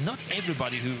skills. Not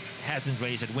everybody who hasn't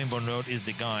raced at Wimborne Road is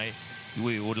the guy.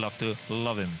 We would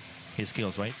love him, his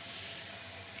skills, right?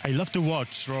 I love to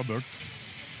watch Robert.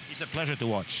 It's a pleasure to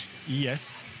watch.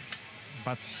 Yes,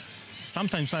 but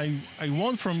sometimes I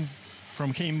want from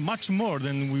him much more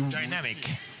than we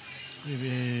dynamic,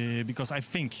 because I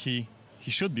think he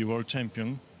should be world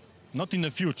champion, not in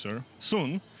the future,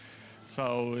 soon.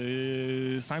 So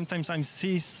sometimes I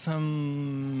see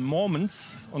some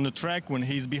moments on the track when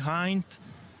he's behind.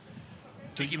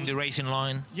 To give him the racing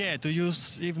line. Yeah, to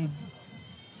use even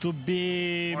to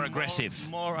be more aggressive.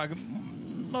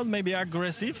 Not maybe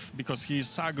aggressive, because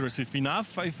he's aggressive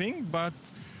enough, I think, but.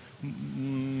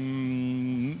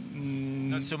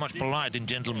 Not so much polite and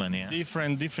gentleman, yeah.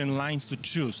 Different lines to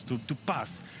choose to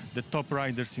pass the top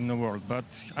riders in the world, but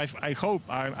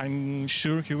I'm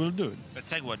sure he will do it. But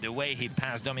tell you what, the way he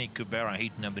passed Dominik Kubera,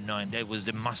 heat number 9, that was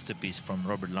a masterpiece from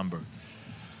Robert Lambert.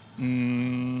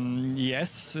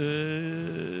 Yes,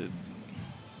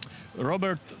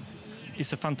 Robert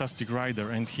is a fantastic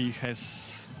rider, and he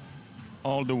has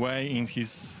all the way in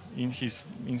his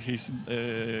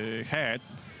head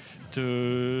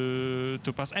to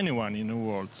pass anyone in the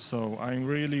world. So I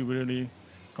really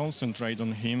concentrate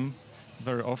on him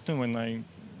very often. When I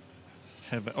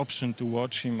have an option to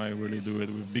watch him, I really do it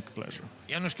with big pleasure.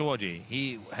 Janusz Kolodziej,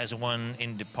 he has won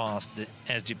in the past the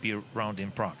SGP round in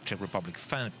Prague, Czech Republic.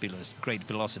 Fabulous, great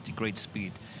velocity, great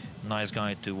speed. Nice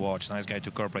guy to watch, nice guy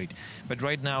to cooperate. But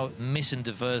right now, missing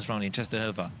the first round in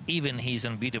Częstochowa. Even he's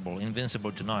unbeatable,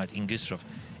 invincible tonight in Gustrow.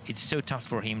 It's so tough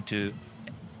for him to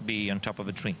be on top of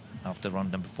a tree after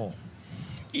round number 4.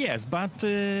 Yes, but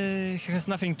he has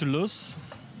nothing to lose.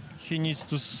 He needs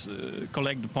to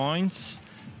collect the points,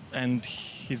 and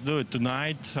he's doing it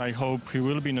tonight. I hope he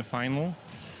will be in the final.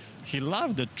 He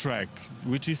loved the track,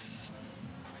 which is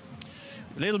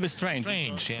a little bit strange.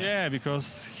 Yeah,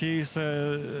 because he's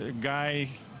a guy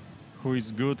who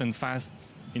is good and fast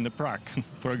in the Prague,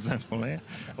 for example,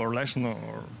 or Leszno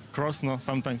or Krosno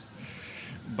sometimes.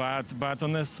 But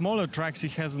on the smaller tracks he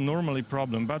has normally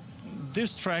problem. But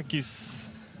this track is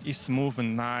smooth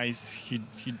and nice.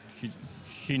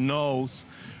 He knows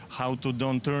how to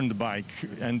don't turn the bike,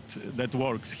 and that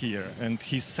works here. And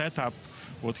his setup,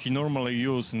 what he normally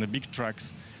use in the big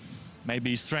tracks,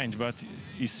 maybe is strange, but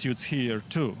it suits here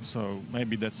too. So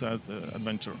maybe that's an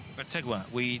adventure. But Segwa,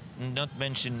 we not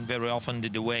mention very often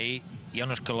the way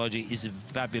Janusz Kolodziej is a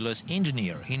fabulous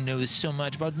engineer. He knows so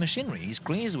much about machinery. He's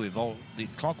crazy with all the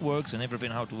clockworks and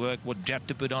everything, how to work, what jet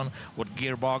to put on, what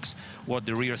gearbox, what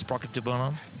the rear sprocket to put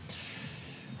on.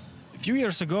 A few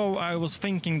years ago, I was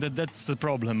thinking that that's a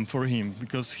problem for him,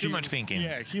 because too much thinking.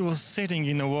 Yeah, he was sitting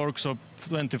in a workshop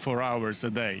 24 hours a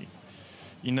day,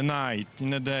 in the night, in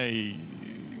the day.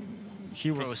 He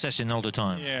was processing all the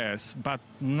time. Yes, but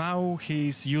now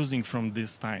he's using from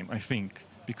this time, I think,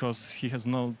 because he has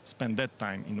not spent that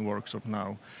time in the workshop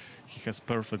now. He has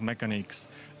perfect mechanics,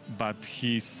 but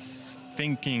he's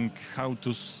thinking how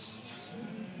to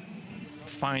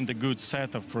find a good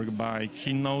setup for a bike.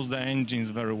 He knows the engines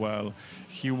very well.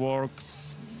 He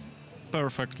works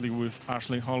perfectly with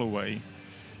Ashley Holloway.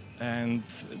 And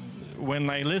when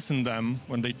I listen them,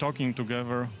 when they're talking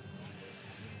together,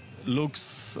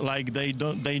 looks like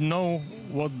they know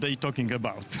what they're talking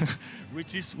about,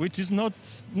 which is not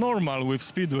normal with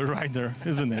Speedway rider,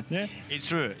 isn't it? Yeah, it's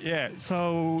true. Yeah,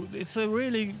 so it's a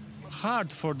really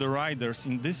hard for the riders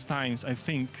in these times, I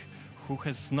think, who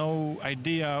has no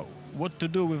idea what to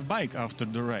do with bike after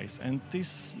the race. And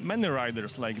there's many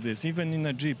riders like this, even in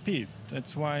a GP.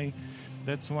 That's why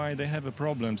they have a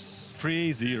problems.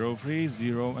 3-0,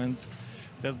 3-0, and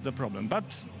that's the problem.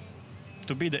 But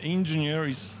to be the engineer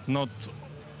is not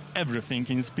everything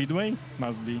in Speedway.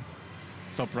 Must be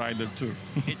top rider too.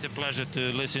 It's a pleasure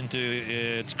to listen to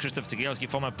Krzysztof Cegielski,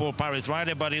 former Paul Paris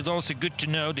rider, but it's also good to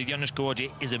know that Janusz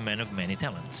Kolodziej is a man of many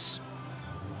talents.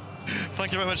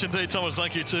 Thank you very much indeed, Thomas.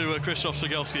 Thank you to Krzysztof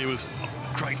Cegielski. He was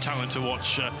a great talent to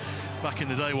watch back in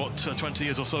the day, 20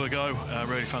 years or so ago.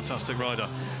 Really fantastic rider.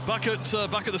 Back at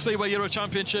the Speedway Euro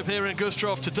Championship here in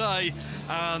Gustrow today,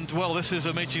 and well, this is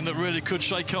a meeting that really could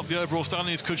shake up the overall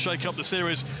standings, could shake up the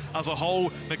series as a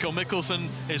whole. Michelsen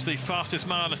is the fastest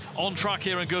man on track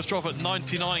here in Gustrow at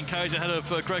 99 k's ahead of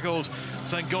Grzegorz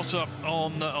Zengota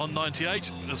on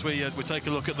 98. As we take a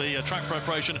look at the track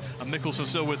preparation, and Michelsen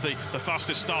still with the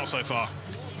fastest start so far.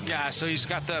 Yeah, so he's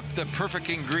got the perfect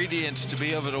ingredients to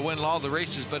be able to win all the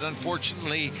races, but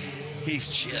unfortunately, he's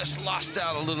just lost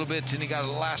out a little bit, and he got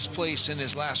a last place in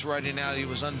his last riding out. He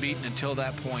was unbeaten until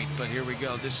that point, but here we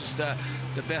go. This is the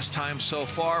best time so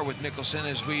far with Michelsen,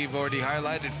 as we've already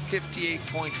highlighted,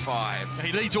 58.5.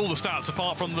 He leads all the stats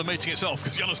apart from the meeting itself,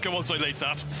 because Janusz Kolodziej leads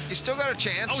that. He's still got a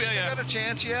chance. Oh, yeah, he's still got a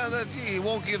chance. Yeah, he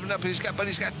won't give it up. But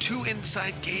he's got 2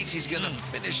 inside gates he's going to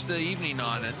finish the evening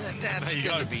on, and that's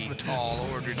going to be tall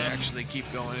order to actually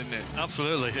keep going, isn't it?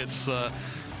 Absolutely. It's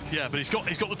yeah, but he's got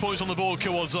the points on the board,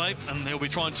 Kolodziej, and he'll be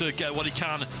trying to get what he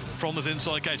can from those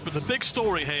inside gates. But the big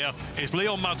story here is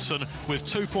Leon Madsen with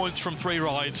 2 points from 3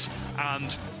 rides,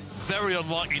 and very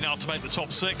unlikely now to make the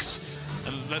top 6.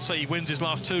 And let's say he wins his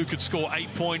last 2, could score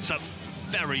 8 points. That's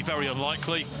very, very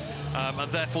unlikely.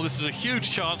 And therefore, this is a huge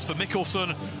chance for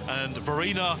Michelsen and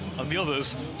Woryna and the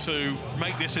others to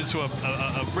make this into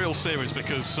a real series,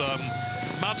 because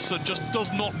Madsen just does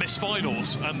not miss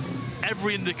finals, and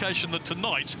every indication that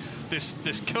tonight, this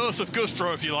curse of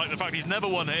Gustrow, if you like, the fact he's never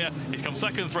won here, he's come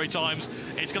second 3 times,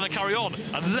 it's going to carry on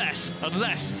unless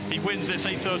he wins this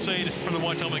 813 from the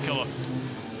white helmet colour.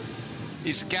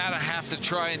 He's got to have to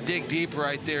try and dig deep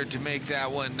right there to make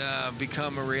that one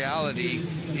become a reality.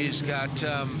 He's got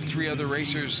 3 other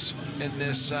racers in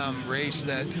this race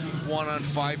that won on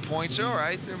 5 points. All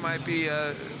right, there might be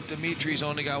Dimitri's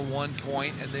only got 1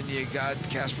 point, and then you got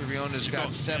Kacper Viona's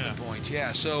got 7 points.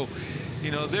 Yeah, so you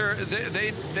know they're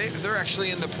actually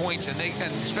in the points, and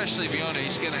especially Viona,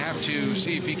 he's going to have to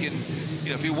see if he can. You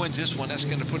know, if he wins this one, that's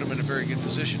going to put him in a very good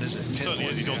position, isn't it? Certainly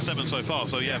is. He's on 7 so far,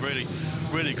 so yeah,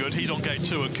 really good. He's on gate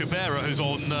 2, and Kubera, who's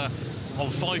on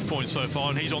 5 points so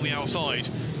far, and he's on the outside.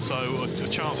 So a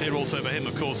chance here also for him,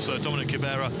 of course. Dominik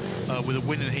Kubera with a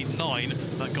win in heat 9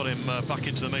 that got him back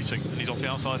into the meeting, and he's off the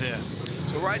outside here.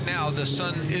 So right now the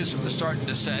sun is starting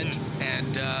to set,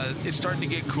 and it's starting to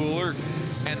get cooler,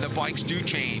 and the bikes do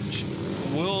change.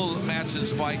 Will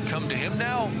Madsen's bike come to him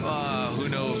now? Who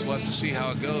knows? We'll have to see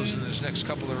how it goes in this next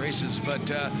couple of races. But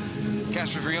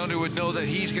Kacper Viona would know that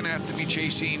he's going to have to be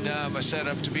chasing a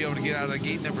setup to be able to get out of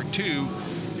gate number 2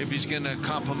 if he's going to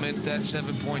complement that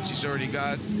 7 points he's already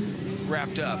got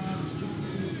wrapped up.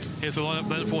 Here's the lineup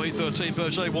then for E13.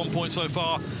 Berge, 1 point so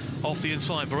far off the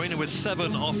inside. Woryna with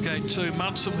 7 off gate 2.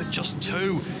 Madsen with just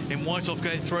 2 in white off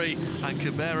gate 3. And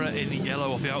Kubera in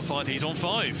yellow off the outside. He's on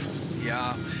 5.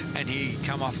 Yeah, and he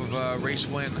come off of a race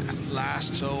win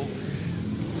last, so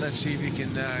let's see if he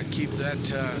can keep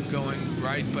that going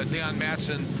right. But Leon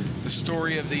Madsen, the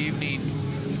story of the evening,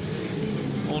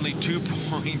 only 2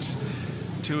 points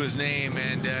to his name,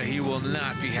 and he will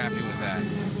not be happy with that.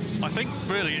 I think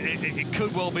really it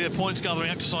could well be a points gathering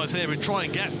exercise here. We'd try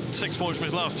and get 6 points from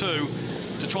his last 2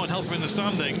 to try and help him in the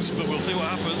standings, but we'll see what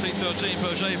happens. E13,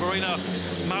 Berge, Woryna,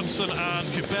 Madsen and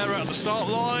Kubera at the start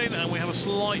line, and we have a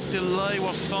slight delay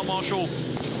whilst the start marshal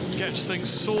gets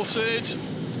things sorted.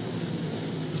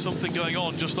 Something going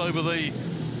on just over the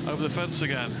fence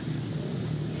again.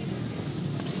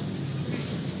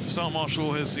 The start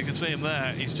marshal has, you can see him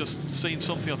there, he's just seen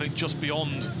something, I think, just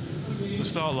beyond the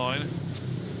start line.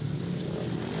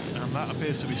 And that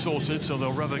appears to be sorted, so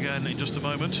they'll rev again in just a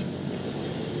moment.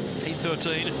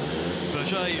 13.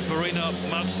 Berge, Woryna,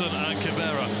 Madsen and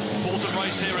Kubera. Important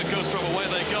race here at Gustrow, away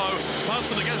they go.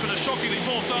 Madsen again has been a shockingly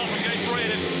poor start from gate 3,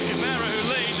 and it's Kubera who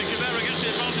leads, and Kubera gets the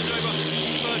advantage over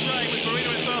Berge, with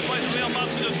Woryna in third place, and Leon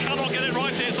Madsen just cannot get it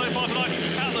right here so far tonight.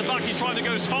 Out the back, he's trying to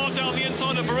go hard down the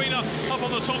inside of Woryna, up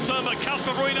on the top turn, but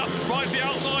Kacper Woryna rides the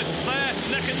outside there,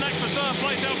 neck and neck for third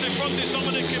place. Out in front is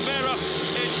Dominik Kubera.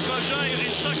 It's Berge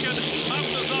in second.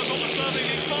 Madsen's now got the third lead.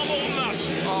 It's far more than that.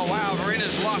 Oh, wow.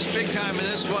 Woryna's lost big time in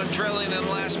this one, trailing in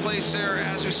last place there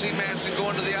as we see Madsen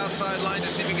going to the outside line to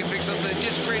see if he can pick something.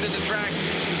 Just created the track.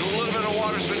 There's a little bit of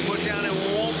water's been put down. It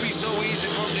won't be so easy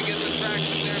for him to get the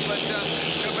traction there, but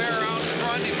Kubera out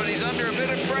front, but he's under a bit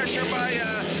of pressure by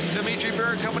Dimitri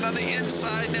Berge coming on the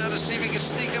inside now to see if he can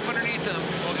sneak up underneath him.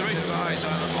 Well, eyes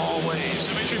on him always.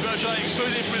 Dimitri Berge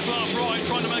excluded from his last ride,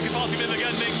 trying to make a passing move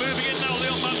again. Moving in now,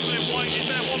 Leon Madsen in white. Is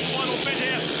there one final bit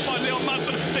here by Leon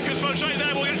Madsen? Because Berge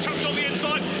there will get trapped on the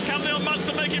inside. Can Leon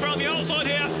Madsen make it around the outside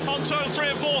here on turn 3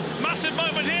 and 4? Massive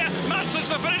moment here. Madsen's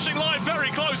the finishing line,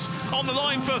 very close on the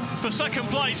line for second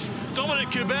place.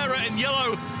 Dominik Kubera in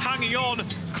yellow hanging on,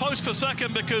 close for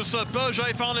second because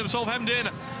Berge found himself hemmed in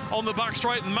on the back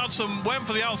straight, and Madsen went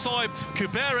for the outside.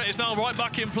 Kubera is now right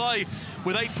back in play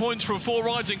with 8 points from 4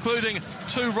 rides, including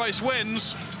 2 race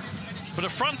wins. But a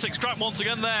frantic scrap once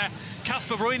again there.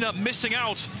 Kacper Woryna missing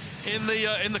out in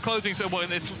the closing, so well,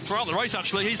 throughout the race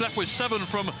actually. He's left with 7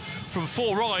 from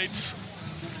 4 rides.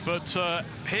 But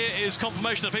here is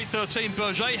confirmation of heat 13.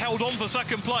 Berge held on for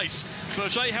second place.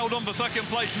 Berge held on for second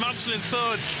place. Madsen in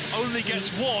third only gets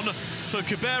 1. So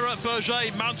Kubera,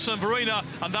 Berge, Madsen, Woryna,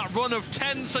 and that run of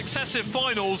 10 successive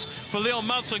finals for Leon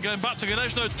Madsen going back to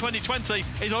Gnesno 2020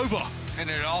 is over. And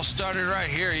it all started right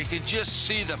here. You can just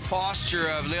see the posture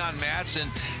of Leon Madsen.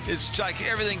 It's like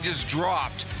everything just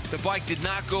dropped. The bike did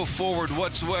not go forward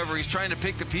whatsoever. He's trying to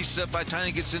pick the pieces up by the time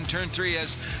he gets in turn 3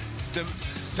 as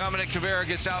Dominik Kubera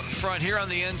gets out in front. Here on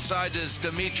the inside is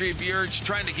Dimitri Berge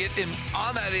trying to get him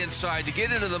on that inside to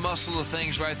get into the muscle of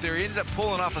things right there. He ended up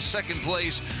pulling off a second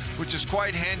place, which is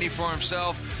quite handy for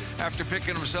himself after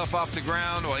picking himself off the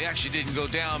ground. Well, he actually didn't go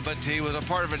down, but he was a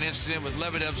part of an incident with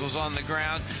Lebedevs was on the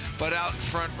ground. But out in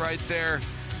front right there,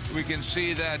 we can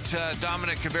see that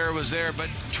Dominik Kubera was there, but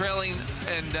trailing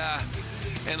and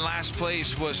in last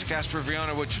place was Kacper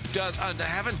Woryna, which does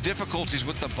having difficulties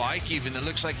with the bike even. It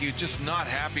looks like he's just not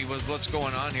happy with what's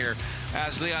going on here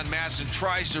as Leon Madsen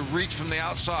tries to reach from the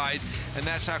outside, and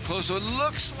that's how close. So it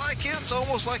looks like it's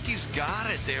almost like he's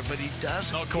got it there, but he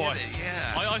doesn't. Not quite. Get it.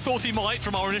 Yeah. I thought he might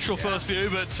from our initial first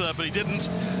view, but he didn't.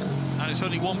 And it's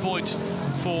only 1 point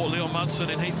for Leon Madsen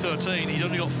in heat 13. He's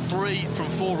only got 3 from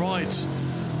 4 rides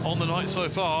on the night so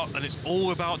far, and it's all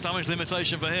about damage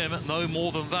limitation for him, no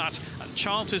more than that. And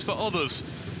chances for others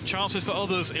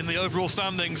in the overall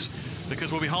standings,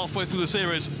 because we'll be halfway through the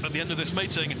series at the end of this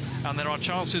meeting, and there are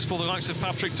chances for the likes of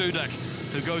Patryk Dudek,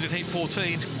 who goes in heat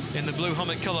 14 in the blue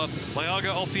helmet colour.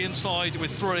 Lyager off the inside with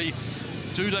 3,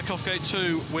 Dudek off gate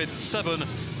 2 with 7,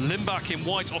 Lindback in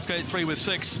white off gate 3 with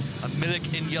 6, and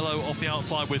Milik in yellow off the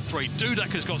outside with 3. Dudek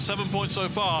has got 7 points so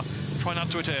far. Try and add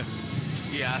to it here.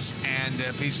 Yes, and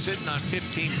if he's sitting on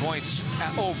 15 points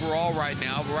overall right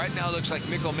now, but right now it looks like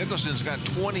Michelsen's got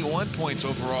 21 points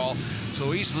overall,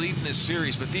 so he's leading this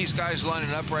series. But these guys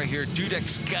lining up right here,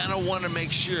 Dudek's gonna want to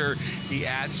make sure he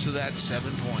adds to that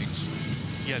 7 points.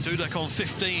 Yeah, Dudek on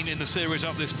 15 in the series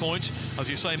at this point. As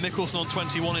you say, Michelsen on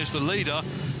 21 is the leader,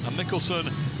 and Michelsen,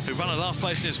 who ran a last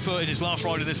place in his last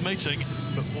ride of this meeting,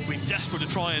 but will be desperate to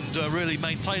try and really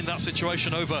maintain that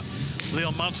situation over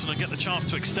Leon Madsen and get the chance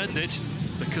to extend it,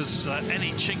 because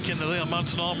any chink in the Leon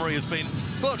Madsen armoury has been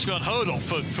virtually unheard of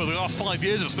for the last 5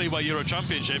 years of Speedway Euro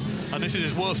Championship, and this is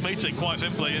his worst meeting, quite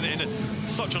simply, in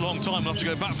such a long time. We'll have to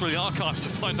go back through the archives to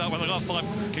find out when the last time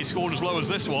he scored as low as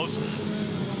this was.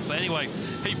 But anyway,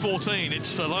 heat 14,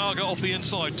 it's Lyager off the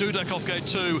inside, Dudek off gate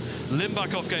 2,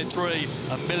 Lindback off gate 3,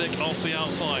 and Milik off the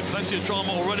outside. Plenty of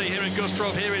drama already here in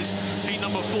Gustrow. Here is heat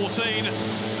number 14.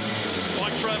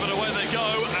 Like Trevor, away they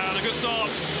go, and a good start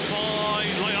by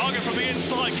Lyager from the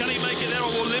inside. Can he make it there,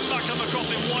 or will Lindback come across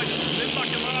in white?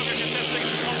 Lindback and Lyager contesting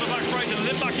on the back straight, and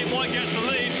Lindback in white gets the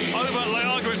lead over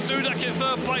Lyager. It's Dudek in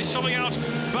third place, coming out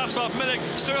Vaclav, Milik.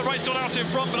 Stuart Race still out in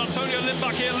front, but Antonio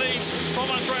Lindback here leads from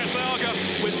Andreas Lyager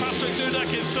with Patryk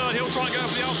Dudek in third. He'll try and go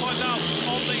for the outside now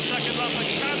on the second lap. And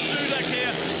can Dudek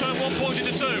here turn 1 point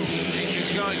into 2?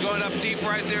 He's going up deep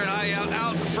right there and high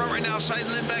out in front right now, side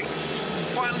Lindback.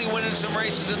 Finally winning some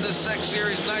races in this SEC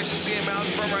series. Nice to see him out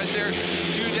in front right there.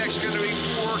 Dudek's going to be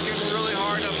working really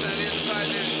hard up that inside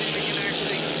there to see if he can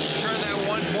actually turn that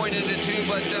 1 point into 2,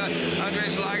 but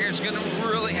Andreas Lyager is going to be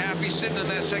really happy sitting in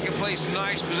that second place.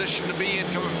 Nice position to be in,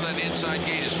 coming from that inside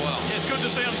gate as well. Yeah, it's good to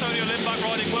see Antonio Lindback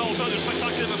riding well. So a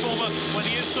spectacular performer when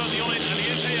he is certainly on it, and he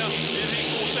is here in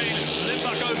heat 14.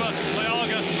 Lindback over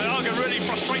Lyager. Lyager really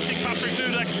frustrating Patryk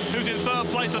Dudek, who's in third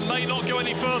place and may not go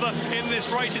any further in this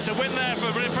race. It's a win there,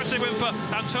 for an impressive win for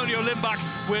Antonio Lindback,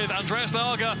 with Andreas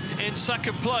Lyager in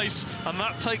second place, and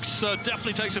that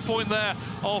definitely takes a point there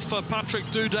off Patryk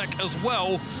Dudek as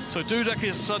well. So Dudek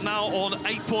is now on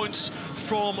 8 points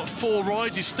from 4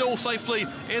 rides. He's still safely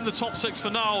in the top 6 for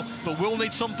now, but will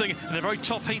need something in a very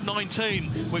tough heat 19,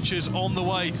 which is on the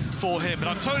way for him. But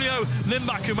Antonio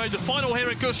Lindback, who made the final here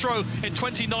in Gustrow in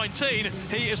 2019,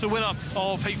 he is the winner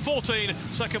of heat 14.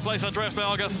 Second place Andreas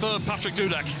Lyager, third Patryk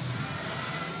Dudek.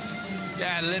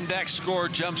 Yeah, Lindback's score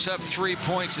jumps up 3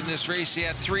 points in this race. He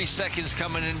had 3 seconds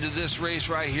coming into this race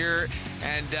right here,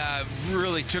 and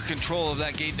really took control of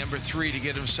that gate number 3 to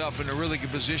get himself in a really good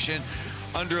position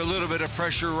under a little bit of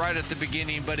pressure right at the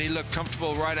beginning, but he looked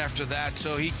comfortable right after that.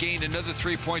 So he gained another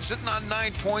 3 points, sitting on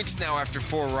 9 points now after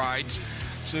 4 rides.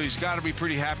 So he's got to be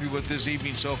pretty happy with this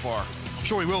evening so far. I'm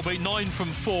sure he will be. 9 from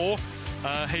 4.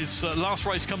 His last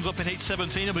race comes up in heat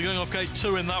 17. He'll be going off gate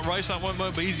 2 in that race. That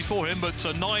won't be easy for him, but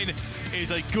 9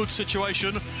 is a good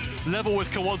situation. Level with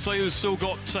Kolodziej, who's still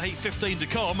got heat 15 to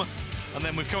come. And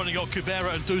then we've currently got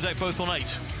Kubera and Dudek both on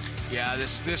 8. Yeah,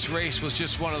 this race was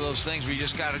just one of those things where you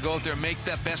just got to go out there, make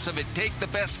the best of it, take the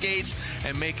best gates,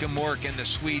 and make them work, and the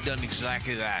Swede done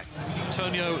exactly that.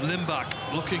 Antonio Lindback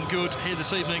looking good here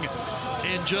this evening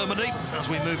in Germany as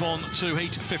we move on to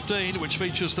heat 15, which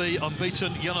features the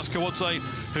unbeaten Janusz Kolodziej,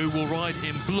 who will ride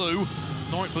in blue.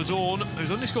 Norick Blodorn, who's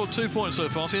only scored 2 points so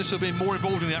far, seems to have been more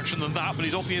involved in the action than that, but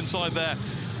he's off the inside there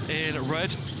in red.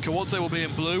 Kolodziej will be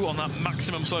in blue on that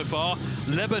maximum so far.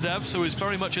 Lebedevs, who is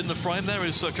very much in the frame. There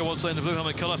is Kolodziej in the blue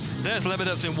helmet colour. There's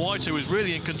Lebedevs in white, who is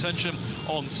really in contention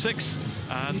on 6.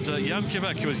 And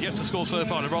Kvech, who has yet to score so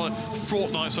far, a rather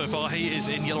fraught night so far. He is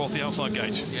in yellow off the outside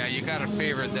gate. Yeah, you got to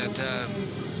favor that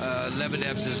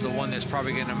Lebedevs is the one that's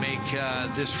probably going to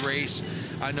make this race.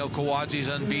 I know Kolodziej's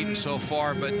unbeaten so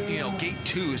far, but, you know, gate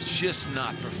 2 is just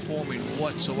not performing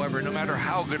whatsoever, no matter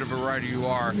how good of a rider you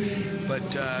are.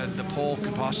 But the poll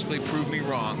could possibly prove me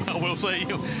wrong. We'll see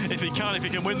if he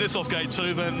can win this off gate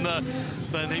 2,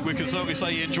 then we can certainly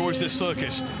say he enjoys this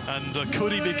circuit. And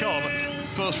could he become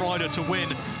first rider to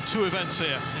win 2 events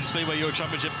here in Speedway Euro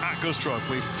Championship at Gustrow?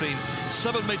 We've seen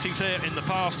 7 meetings here in the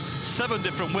past, 7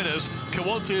 different winners.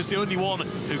 Kolodziej is the only one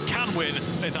who can win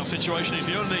in that situation. He's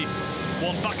the only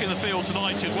one back in the field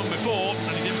tonight. He's won before,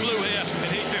 and he's in blue here in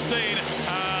heat 15,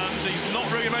 and he's not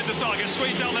really made the start. Gets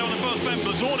squeezed down there on the first bend.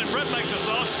 Blodorn in red makes the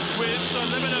start, with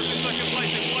Lebedevs in second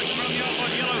place, in white around the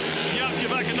outside yellow.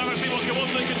 Kvech, and now let's see what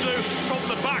Kolodziej can do from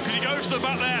the back. He goes to the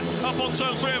back there, up on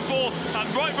turns 3 and 4, and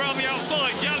right round the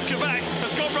outside, Kvech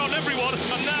has gone round everyone,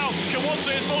 and now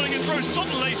Kolodziej is following him through.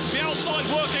 Suddenly, the outside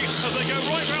working as they go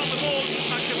right round the board,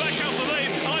 and Kvech has the lead,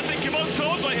 and I think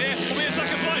Kolodziej here will be in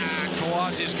second place.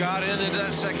 Kolodziej's got into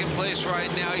that second place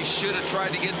right now. He should have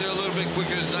tried to get there a little bit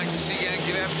quicker. I'd like to see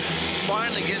Kvech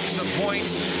finally getting some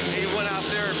points. He went out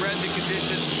there and read the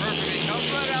conditions perfectly. Comes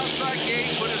from that outside gate,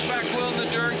 put his back wheel in the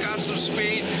dirt, got some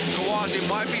speed. Kolodziej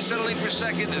might be settling for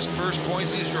second. His first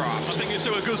points he's dropped. I think it's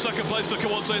still a good second place for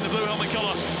Kolodziej in the blue helmet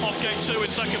colour off gate 2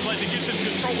 in second place. It gives him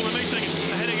control of the meeting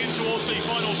heading in towards the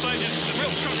final stages. The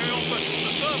real struggling on for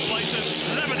the third place,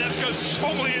 and Lebedevs goes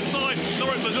strongly inside.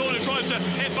 Norick Blodorn, who tries to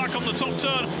hit back on the top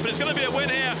turn, but it's going to be a win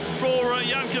here for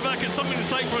Kvech, and something to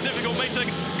take for a difficult meeting.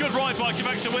 Good ride by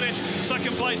Kvech to win it.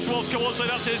 Second place was Kolodziej.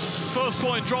 That's his first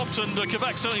point dropped, and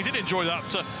Kvech certainly did enjoy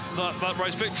that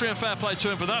race victory, and fair play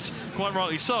to him for that, quite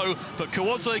rightly so. But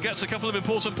Kolodziej gets a couple of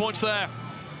important points there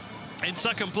in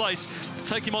second place to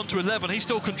take him on to 11. He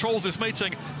still controls this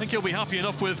meeting. I think he'll be happy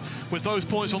enough with those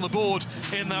points on the board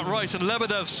in that race. And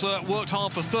Lebedevs worked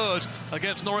hard for third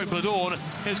against Norick Blodorn.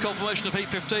 His confirmation of heat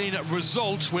 15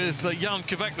 result with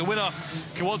Kvech the winner,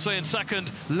 Kolodziej in second,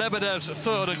 Lebedevs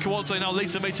third, and Kolodziej now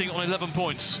leads the meeting on 11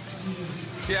 points.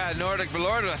 Yeah, Norick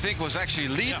Blodorn, I think, was actually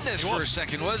leading this for a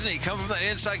second, wasn't he? Come from that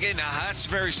inside gate. Now, that's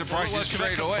very surprising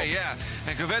straight away, yeah.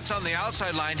 And Kvech's on the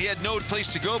outside line. He had no place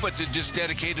to go but to just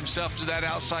dedicate himself to that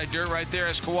outside dirt right there.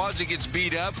 As Kolodziej gets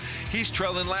beat up, he's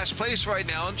trailing last place right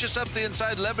now. And just up the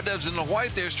inside, Lebedevs in the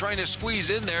white there is trying to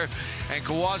squeeze in there. And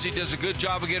Kolodziej does a good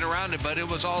job of getting around it, but it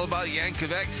was all about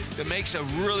Kvech that makes a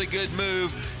really good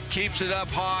move, keeps it up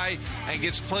high, and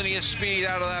gets plenty of speed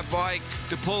out of that bike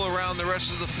to pull around the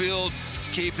rest of the field.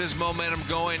 keep his momentum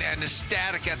going, and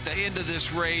ecstatic at the end of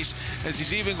this race as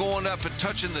he's even going up and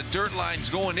touching the dirt lines,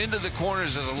 going into the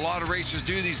corners, as a lot of racers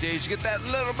do these days. You get that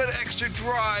little bit of extra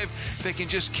drive. They can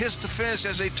just kiss the fence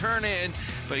as they turn in,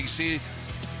 but you can see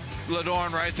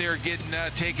Blodorn right there getting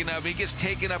taken up. He gets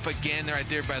taken up again right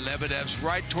there by Lebedevs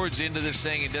right towards the end of this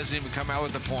thing and doesn't even come out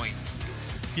with a point.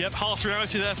 Yep, harsh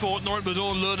reality there for Norick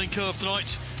Blodorn, learning curve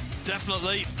tonight.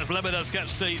 Definitely, as Lebedevs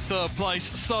gets the third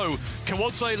place. So,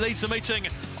 Kolodziej leads the meeting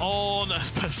on...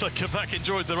 Kvech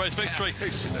enjoyed the race victory.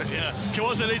 Yeah,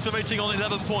 Kolodziej leads the meeting on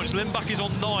 11 points. Lindback is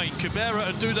on 9. Kubera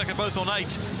and Dudek are both on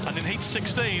 8. And in heat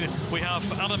 16, we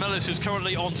have Ellis, who's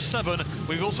currently on 7.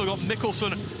 We've also got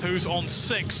Michelsen, who's on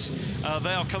 6.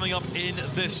 They are coming up in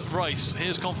this race.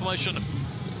 Here's confirmation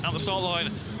at the start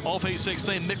line of heat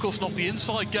 16. Michelsen off the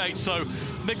inside gate, so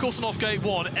Michelsen off gate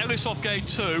 1, Ellis off gate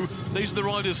 2. These are the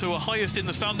riders who are highest in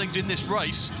the standings in this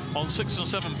race on 6 and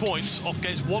 7 points, off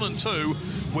gates 1 and 2,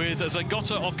 with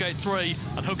Zengota off gate 3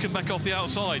 and Huckenbeck off the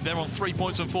outside. They're on 3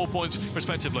 points and 4 points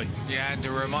respectively. Yeah, and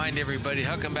to remind everybody,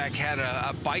 Huckenbeck had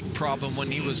a bike problem when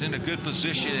he was in a good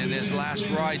position in his last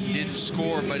ride and didn't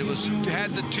score, but it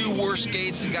had the 2 worst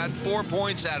gates and got 4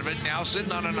 points out of it, now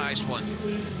sitting on a nice one.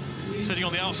 Sitting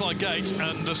on the outside gate,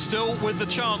 and still with the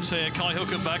chance here, Kai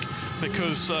Huckenbeck,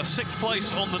 because 6th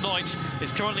place on the night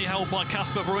is currently held by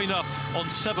Kacper Woryna on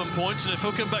 7 points, and if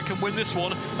Huckenbeck can win this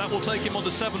one, that will take him on to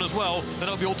 7 as well. Then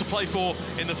that'll be all to play for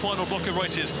in the final block of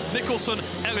races. Michelsen,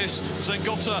 Ellis,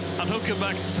 Zengota and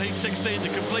Huckenbeck, heat 16 to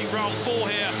complete round 4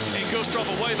 here in Gustrow.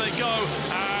 Away they go,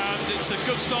 and it's a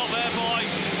good start there by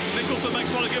Michelsen.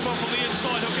 Makes quite a good one from the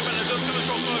inside. Huckenbeck does come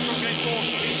across from gate 4.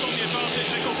 He's got the advantage.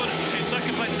 Michelsen in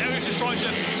 2nd place. Ellis is trying to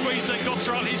squeeze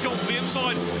Zengota out. He's gone for the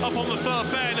inside up on the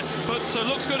 3rd bend, but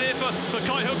looks good here for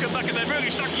Kai Huckenbeck, and they're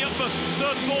really stacking up for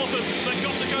 3rd and 4th as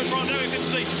Zengota goes round Ellis into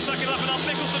the 2nd lap, and now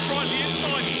Michelsen tries the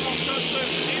inside on turn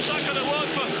 2. Is that going to work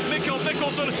for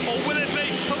Michelsen, or will it be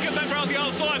Huckenbeck round the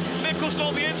outside? Michelsen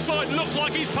on the inside, looks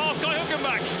like he's past Kai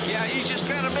Huckenbeck. Yeah, you just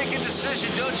got to make a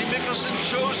decision, don't you? Michelsen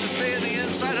chose to stay on the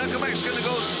inside. Huckenbeck's going to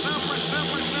go super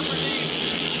deep.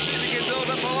 Build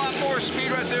up a lot more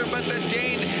speed right there, but the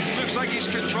Dane looks like he's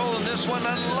controlling this one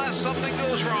unless something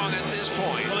goes wrong at this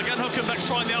point. Well, again, Huckenbeck's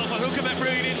trying the outside. Huckenbeck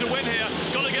really needs a win here.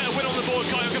 Got to get a win on the board,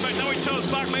 Kai Huckenbeck. Now he turns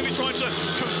back, maybe trying to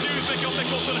confuse Michelsen.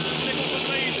 Michelsen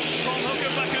leads from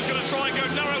Huckenbeck, who's going to try and go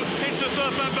narrow into the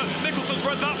 3rd bend, but Michelsen's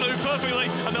read that move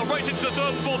perfectly, and they'll race into the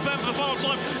 3rd and 4th bend for the final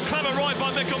time. Clever ride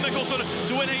by Michelsen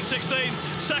to win heat 16.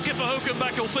 2nd for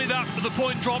Huckenbeck, you'll see that the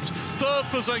point dropped. 3rd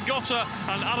for Zengota,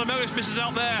 and Ellis misses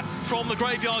out there from the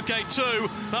graveyard gate 2.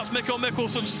 That's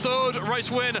Michelsen's 3rd race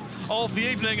win of the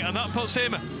evening, and that puts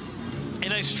him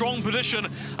in a strong position,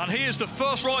 and he is the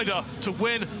first rider to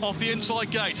win off the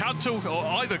inside gate. Had to, or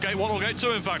either gate 1 or gate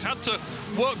 2 in fact, had to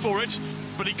work for it,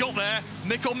 but he got there.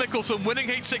 Michelsen winning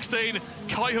heat 16,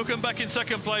 Kai Huckenbeck in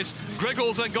 2nd place,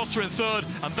 Grzegorz Zengota in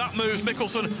 3rd, and that moves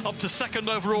Michelsen up to 2nd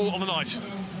overall on the night.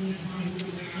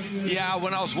 Yeah,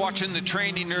 when I was watching the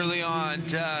training early on,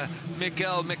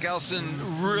 Michelsen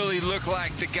really looked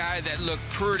like the guy that looked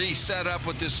pretty set up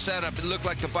with this setup. It looked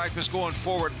like the bike was going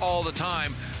forward all the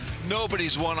time.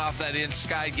 Nobody's won off that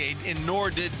inside gate, and nor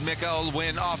did Mikkel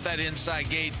win off that inside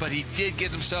gate, but he did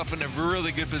get himself in a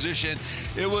really good position.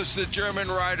 It was the German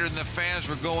rider, and the fans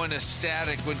were going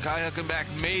ecstatic when Kai Huckenbeck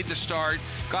made the start,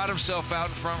 got himself out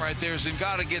in front right there.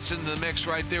 Zengota gets into the mix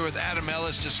right there with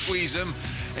Ellis to squeeze him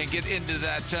and get into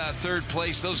that 3rd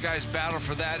place. Those guys battle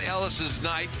for that. Ellis's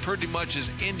night pretty much is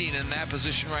ending in that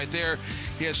position right there.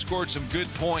 He has scored some good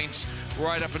points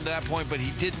right up into that point, but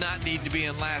he did not need to be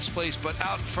in last place. But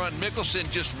out in front, Michelsen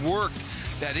just worked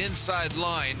that inside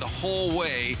line the whole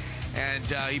way, and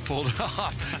he pulled it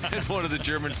off. And one of the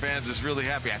German fans is really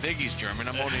happy. I think he's German.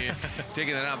 I'm only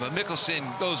taking that out. But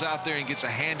Michelsen goes out there and gets a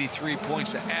handy 3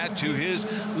 points to add to his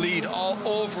lead.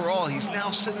 Overall, he's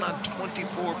now sitting on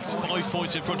 24 points. 5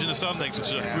 points in front in the standings, which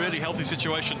is a really healthy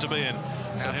situation to be in.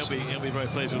 So he'll be very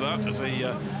pleased with that as he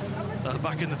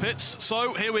back in the pits.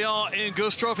 So here we are in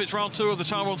Gustrow. It's round 2 of the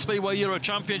TAURON Speedway Euro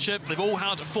Championship. They've all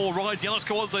had 4 rides. Janusz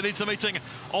Kolodziej leads the meeting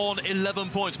on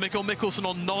 11 points. Michelsen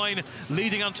on 9,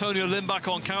 leading Antonio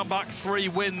Lindback on countback, 3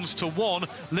 wins to 1.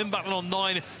 Lindback on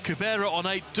 9, Kubera on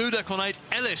 8, Dudek on 8.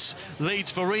 Ellis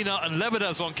leads Woryna and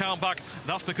Lebedevs on countback.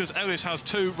 That's because Ellis has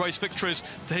 2 race victories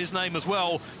to his name as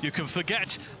well. You can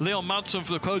forget Leon Madsen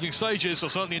for the closing stages, or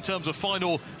certainly in terms of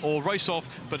final or race-off,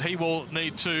 but he will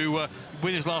need to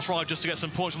win his last ride just to get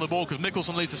some points on the board, because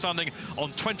Michelsen leads the standing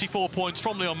on 24 points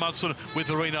from Leon Madsen, with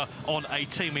Woryna on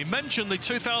 18. We mentioned the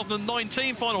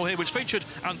 2019 final here, which featured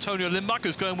Antonio Lindback,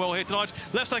 who's going well here tonight.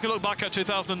 Let's take a look back at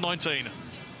 2019.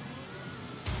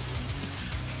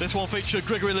 This one featured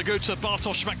Grigory Lyager,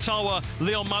 Bartosz Schmachtawa,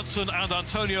 Leon Madsen and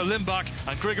Antonio Lindback.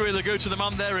 And Grigory Lyager, the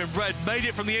man there in red, made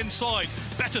it from the inside.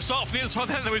 Better start from the inside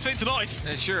then than we've seen tonight.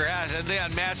 It sure has. And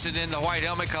Leon Madsen in the white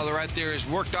helmet color right there has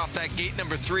worked off that gate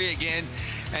number 3 again.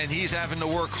 And he's having to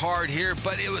work hard here,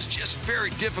 but it was just very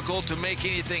difficult to make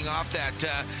anything off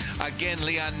that. Again,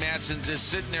 Leon Madsen's just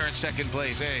sitting there in second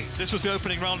place. Hey, this was the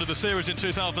opening round of the series in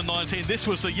 2019. This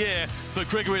was the year that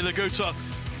Grigory Lyager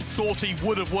thought he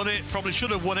would have won it, probably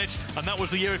should have won it, and that was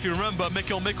the year, if you remember,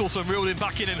 Michelsen reeled him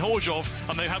back in Horzhov,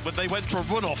 and they went to a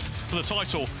runoff for the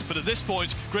title. But at this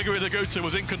point, Grigory Lyager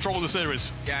was in control of the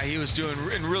series. Yeah, he was doing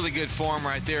in really good form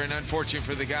right there, and unfortunate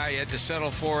for the guy, he had to settle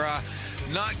for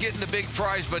not getting the big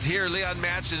prize. But here, Leon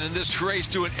Madsen in this race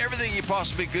doing everything he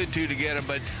possibly could to get him.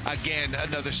 But again,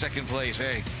 another second place.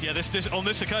 Hey. Yeah, on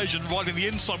this occasion, riding the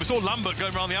inside. We saw Lambert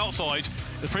going around the outside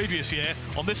the previous year.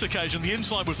 On this occasion, the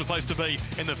inside was the place to be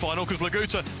in the final because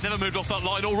Lyager never moved off that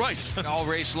line all race. All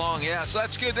race long, yeah. So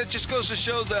that's good. That just goes to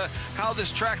show how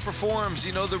this track performs.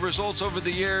 You know, the results over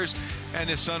the years. And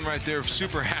his son right there,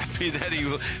 super happy that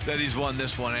he's won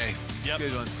this one. Hey. Yep.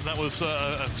 Good one. That was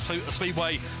a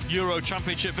Speedway Euro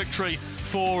Championship victory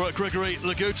for Grigory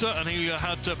Lyager, and he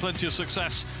had plenty of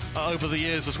success over the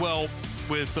years as well,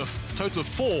 with a total of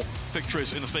 4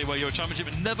 victories in the Speedway Euro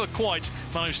Championship, and never quite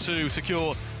managed to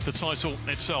secure the title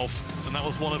itself. And that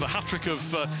was one of a hat-trick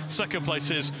of second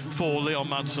places for Leon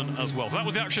Madsen as well. So that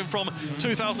was the action from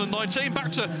 2019.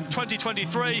 Back to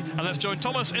 2023, and let's join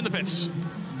Thomas in the pits.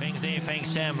 Thanks, Dave. Thanks,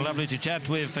 Sam. Lovely to chat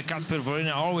with Kacper,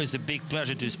 Woryna. Always a big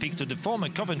pleasure to speak to the former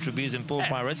Coventry Bees and Pool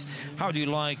Pirates. How do you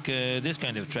like this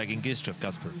kind of track in Gustrow,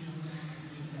 Kacper?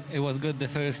 It was good the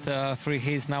first 3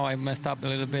 heats. Now I messed up a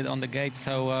little bit on the gate,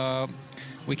 so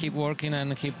we keep working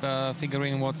and keep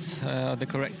figuring what's the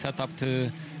correct setup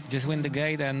to just win the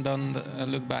gate and don't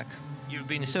look back. You've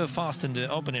been so fast in the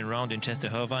opening round in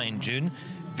Częstochowa in June.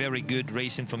 Very good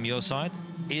racing from your side.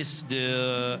 Is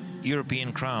the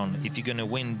European crown, if you're going to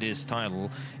win this title,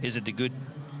 is it a good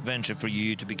venture for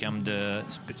you to become the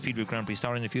Speedway Grand Prix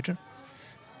star in the future?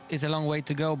 It's a long way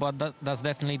to go, but that's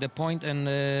definitely the point and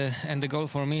the goal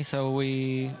for me. So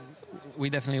we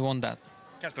definitely want that.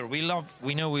 Kacper,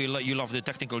 you love the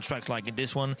technical tracks like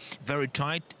this one, very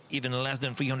tight, even less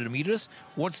than 300 meters.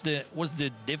 What's the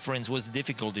difference? What's the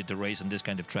difficulty to race on this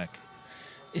kind of track?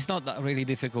 It's not that really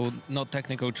difficult, not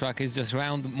technical track. It's just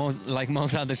round, like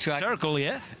most other tracks. Circle,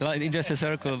 yeah? Like it's just a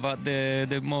circle, but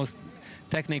the most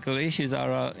technical issues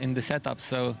are in the setup.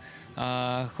 So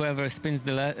whoever spins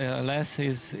the less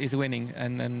is winning.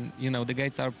 And then, you know, the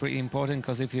gates are pretty important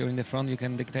because if you're in the front, you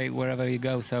can dictate wherever you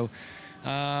go. So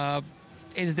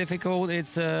it's difficult.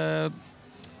 It's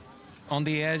on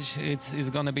the edge. It's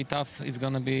going to be tough. It's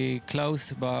going to be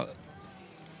close, but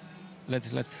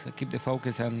let's keep the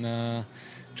focus and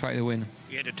try to win.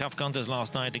 You had a tough contest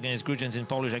last night against Grudgens in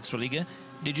Polish Extraliga.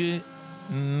 Did you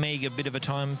make a bit of a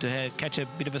time to catch a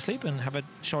bit of a sleep and have a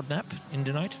short nap in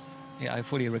the night? Yeah, I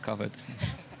fully recovered.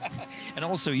 And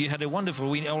also, you had a wonderful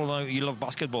win. Although you love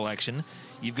basketball action,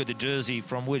 you've got a jersey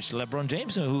from which? LeBron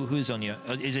James, or who's on your?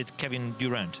 Is it Kevin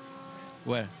Durant?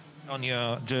 Where? On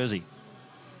your jersey.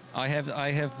 I have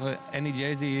any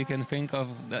jersey you can think of.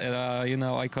 You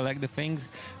know, I collect the things.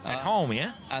 At home,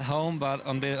 yeah? At home, but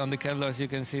on the Kevlars you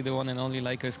can see the one and only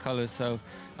Lakers colors. So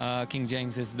King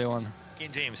James is the one.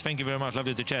 King James, thank you very much.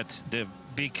 Lovely to chat. The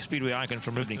big Speedway icon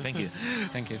from Rybnik. Thank you.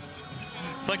 Thank you.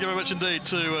 Thank you very much indeed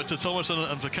to Thomas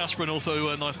and for Kacper, and also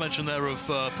a nice mention there of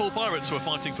Pool Pirates, who are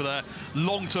fighting for their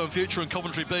long-term future, and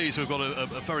Coventry Bees, who have got a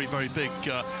very, very big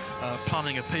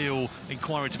planning appeal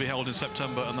inquiry to be held in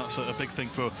September, and that's a big thing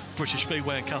for British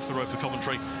Speedway, and Kacper rode for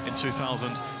Coventry in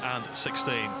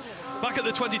 2016. Back at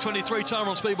the 2023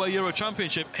 TAURON Speedway Euro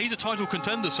Championship, he's a title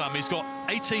contender, Sam. He's got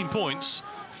 18 points.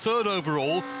 3rd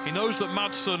overall. He knows that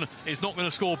Madsen is not going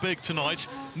to score big tonight.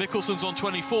 Michelsen's on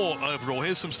 24 overall.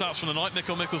 Here's some stats from the night.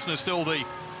 Michelsen is still the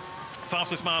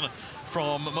fastest man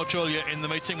from much earlier in the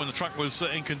meeting when the track was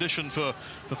in condition for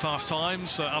fast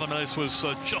times. Ellis was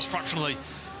just fractionally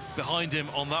behind him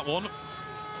on that one.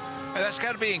 And that's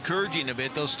got to be encouraging a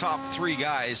bit. Those top 3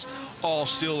 guys all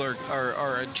still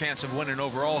are a chance of winning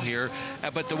overall here.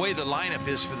 But the way the lineup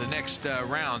is for the next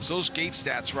rounds, those gate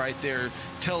stats right there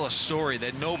tell a story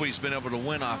that nobody's been able to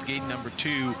win off gate number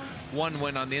 2. 1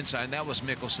 win on the inside, and that was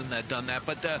Michelsen that done that.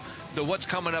 But the what's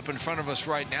coming up in front of us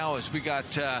right now is we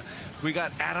got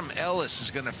Adam Ellis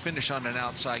is going to finish on an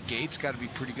outside gate. It's got to be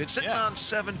pretty good. Sitting on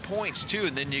 7 points too,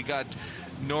 and then you got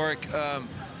Norick.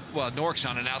 well, Norick's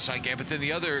on an outside gate, but then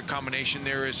the other combination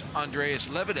there is Andreas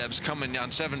Lebedevs coming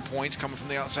on 7 points, coming from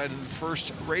the outside in the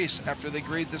first race after they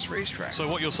grade this racetrack. So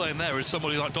what you're saying there is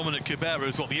somebody like Dominik Kubera,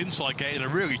 who's got the inside gate in a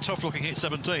really tough-looking hit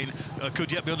 17,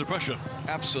 could yet be under pressure.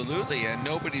 Absolutely, and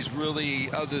nobody's really,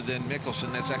 other than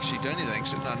Michelsen, that's actually done anything,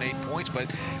 sitting on 8 points.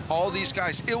 But all these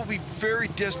guys, it will be very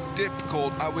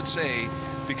difficult, I would say,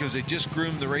 because they just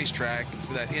groomed the racetrack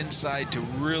for that inside to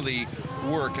really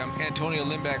work. Antonio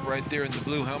Lindback right there in the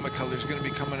blue helmet color is going to be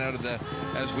coming out of the,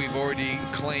 as we've already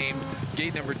claimed,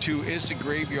 gate number 2 is the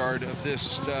graveyard of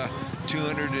this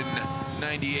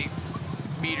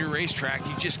 298-meter racetrack.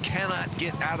 You just cannot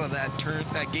get out of that turn,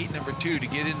 that gate number 2, to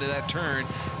get into that turn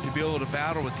to be able to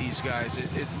battle with these guys.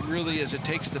 It really is. It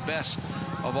takes the best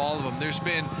of all of them. There's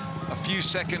been a few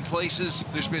second places.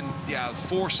 There's been,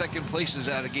 4 second places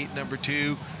out of gate number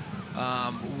 2,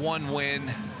 1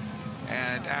 win,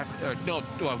 and after,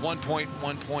 1 point,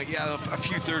 a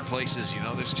few third places. You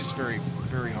know, that's just very,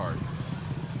 very hard.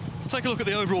 Take a look at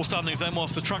the overall standings then,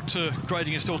 whilst the tractor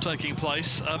grading is still taking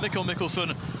place. Mikkel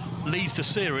Michelsen leads the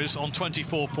series on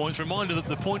 24 points. Reminder that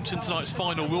the points in tonight's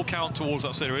final will count towards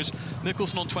that series.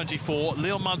 Michelsen on 24,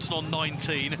 Leon Madsen on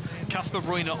 19, Kacper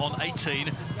Woryna on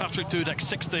 18, Patryk Dudek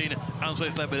 16,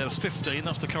 Andzejs Lebedevs 15.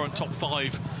 That's the current top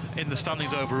 5 in the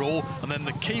standings overall. And then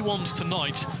the key ones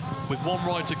tonight, with 1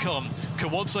 ride to come: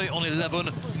 Kolodziej on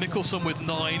 11, Michelsen with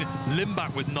 9,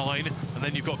 Lindback with 9, and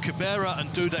then you've got Kubera and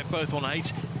Dudek both on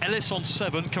 8, Ellis on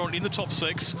 7, currently in the top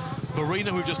 6,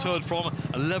 Woryna, we've just heard from,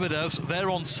 and Lebedevs, they're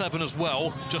on 7 as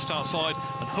well, just outside,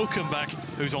 and Huckenbeck,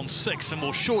 who's on 6, and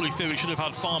will surely feel he should have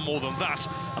had far more than that,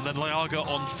 and then Lyager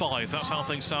on 5. That's how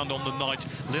things sound on the night.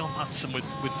 Leon Madsen with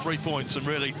 3 points, and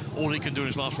really all he can do in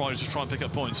his last ride is to try and pick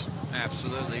up points.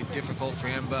 Absolutely difficult for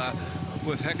him,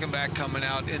 with Huckenbeck coming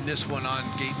out in this one on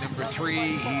gate number 3,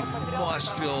 he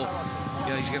must feel,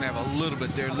 he's going to have a little bit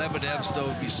there. Lebedevs, though,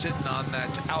 will be sitting on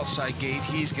that outside gate.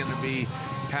 He's going to be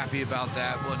happy about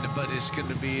that one, but it's going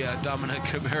to be Dominik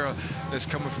Kubera that's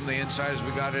coming from the inside, as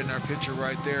we got it in our picture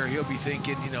right there. He'll be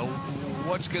thinking,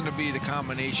 what's going to be the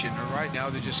combination? And right now,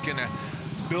 they're just going to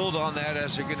build on that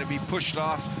as they're going to be pushed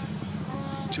off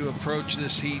to approach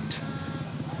this heat.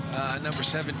 Number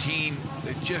 17,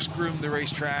 they just groomed the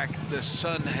racetrack. The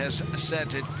sun has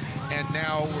set it, and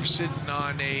now we're sitting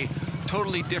on a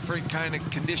totally different kind of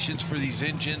conditions for these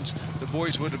engines. The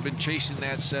boys would have been chasing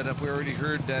that setup. We already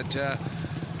heard that,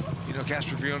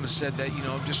 Kacper Woryna said that,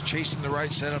 I'm just chasing the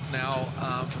right setup now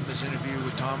from this interview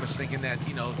with Thomas, thinking that,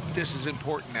 this is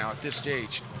important now at this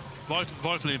stage.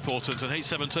 Vitally important, and heat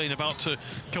 17 about to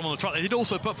come on the track. They did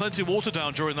also put plenty of water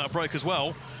down during that break as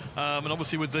well. And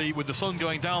obviously with the sun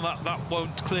going down, that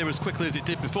won't clear as quickly as it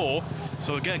did before.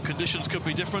 So again, conditions could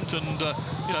be different, and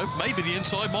maybe the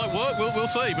inside might work. We'll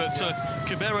see. But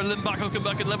Kubera, Lindback,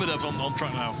 Huckenbeck, and Lebedevs on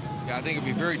track now. Yeah, I think it'd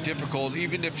be very difficult,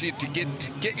 even if you to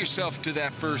get yourself to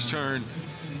that first turn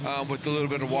with the little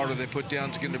bit of water they put down.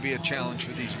 It's going to be a challenge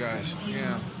for these guys.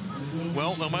 Yeah.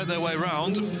 Well, they'll make their way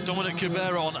round. Dominik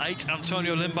Kubera on 8,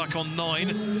 Antonio Lindback on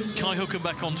 9, Kai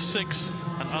Huckenbeck on 6,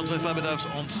 and Andzejs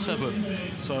Lebedevs on 7.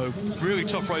 So really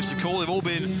tough race to call. They've all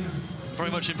been very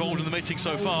much involved in the meeting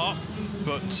so far.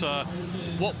 But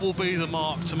what will be the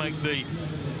mark to make the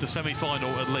semi-final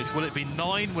at least? Will it be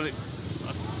 9? Will it?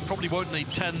 Probably won't need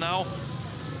 10 now.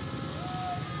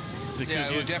 Yeah,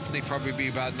 it would definitely probably be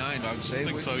about 9, I would say. I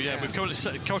think so, yeah. We've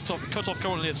currently cut off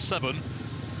currently at 7.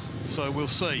 So we'll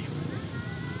see.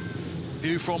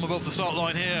 View from above the start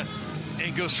line here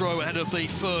in Gustrow ahead of the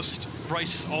first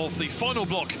race of the final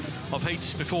block of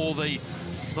heats before the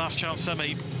last chance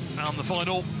semi and the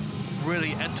final.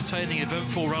 Really entertaining,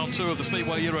 eventful round 2 of the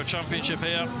Speedway Euro Championship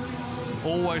here.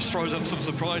 Always throws up some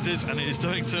surprises, and it is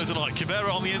doing so tonight.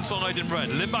 Kubera on the inside in red,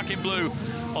 Lindback in blue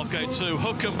off gate 2,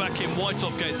 Huckenbeck in white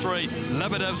off gate 3,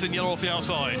 Lebedevs in yellow off the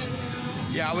outside.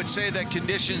 Yeah, I would say that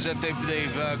conditions that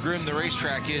they've groomed the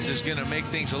racetrack is going to make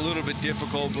things a little bit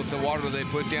difficult with the water they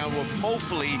put down. Will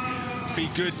hopefully be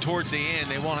good towards the end.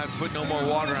 They won't have to put no more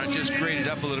water on, just grade it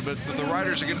up a little bit. But the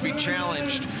riders are going to be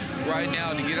challenged right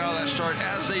now to get out of that start,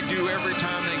 as they do every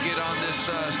time they get on this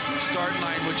start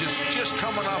line, which is just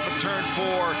coming off of turn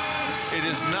 4. It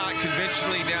is not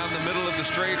conventionally down the middle of the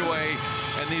straightaway.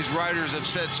 And these riders have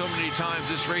said so many times,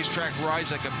 this racetrack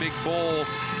rides like a big bowl,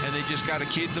 and they just got to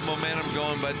keep the momentum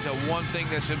going. But the one thing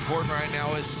that's important right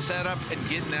now is setup and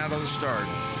getting out of the start.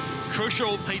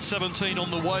 Crucial heat 17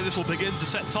 on the way. This will begin to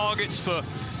set targets for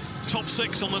top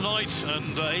 6 on the night,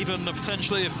 and even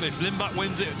potentially, if Lindback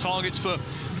wins it, targets for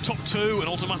top 2, an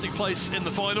automatic place in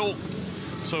the final.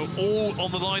 So all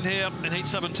on the line here in heat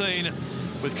 17.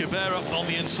 with Kubera on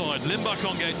the inside. Lindback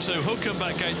on gate 2,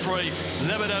 Huckenbeck gate 3,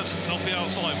 Lebedevs off the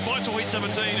outside. Fight to heat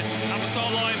 17 at the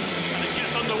start line, and it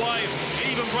gets underway.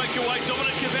 Even breakaway,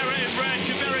 Dominik Kubera in red.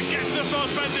 Kubera gets the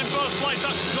first bend in first place.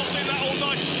 Not seen that all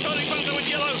night. Turning back with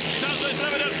yellow. It's Andzejs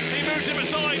Lebedevs. He moves him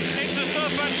aside into the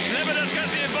third bend. Lebedevs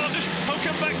gets the advantage.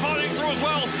 Huckenbeck piling through as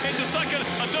well into second.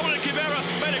 And Dominik Kubera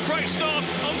made a great start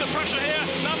under pressure here.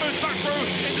 Now moves back through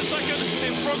into second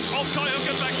in front of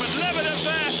Huckenbeck. But Lebedevs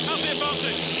there has the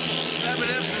advantage.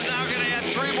 Lebedevs is now going to add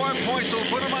 3 more points. We'll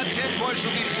put him on 10 points.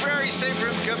 It'll be very safe for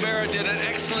him. Kubera did an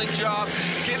excellent job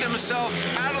getting himself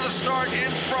out of the start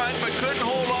in front, but couldn't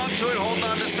hold on to it, holding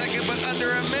on to second, but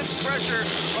under immense pressure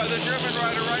by the German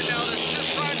rider right now. They're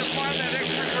just trying to find that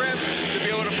extra grip to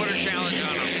be able to put a challenge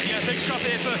on him. Yeah, big scrap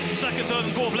here for second, third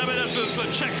and fourth. Lebedevs has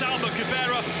checked out, but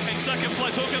Kubera in second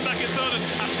place. Huckenbeck in third, and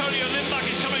Antonio Lindback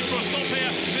is coming to a stop here.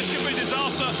 This could be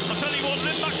disaster. I'll tell you what,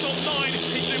 Lindback's on 9.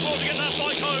 He can do more to get that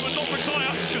bike home and not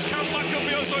retire, because comeback could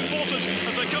be also important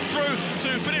as they come through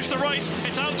to finish the race.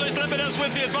 It's Andzejs Lebedevs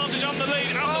with the advantage and the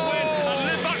lead and the win, and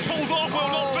Lindback pulls off,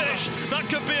 will not finish. That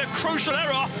could be a crucial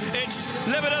error. It's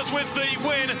Lebedevs with the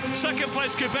win. Second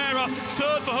place Kubera,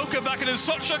 third for Huckenbeck, and in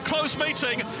such a close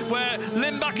meeting where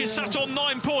Lindback is sat on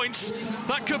 9 points,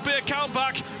 that could be a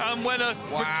countback, and when you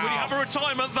have a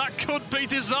retirement, that could be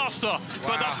disaster.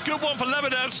 But that's a good one for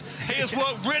Lebedevs. He has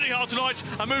worked really hard tonight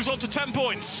and moves on to 10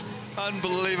 points.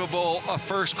 Unbelievable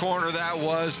first corner that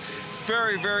was.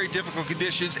 Very, very difficult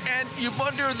conditions, and you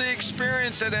wonder the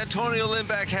experience that Antonio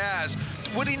Lindback has.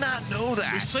 Would he not know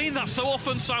that? We've seen that so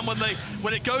often, Sam,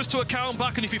 when it goes to a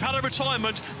countback, and if you've had a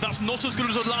retirement, that's not as good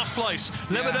as a last place.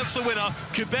 Lebedevs the winner,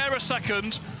 Kubera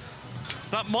second.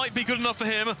 That might be good enough for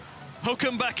him.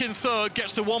 Huckenbeck in third,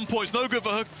 gets the 1 point. No good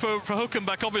for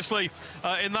Huckenbeck, obviously,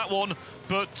 in that one,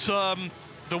 but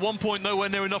the 1 point nowhere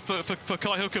near enough for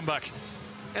Kai Huckenbeck.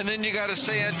 And then you got to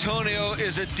say Antonio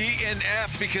is a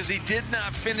DNF because he did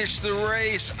not finish the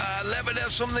race.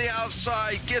 Lebedevs from the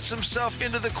outside gets himself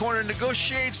into the corner,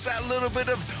 negotiates that little bit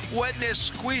of wetness,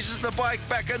 squeezes the bike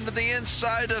back under the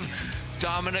inside of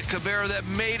Dominik Kubera that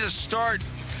made a start.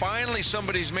 Finally,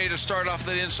 somebody's made a start off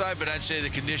the inside, but I'd say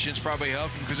the conditions probably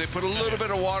helped because they put a little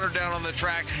bit of water down on the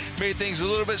track, made things a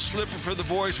little bit slippery for the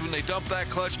boys when they dumped that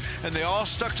clutch, and they all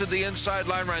stuck to the inside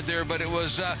line right there. But it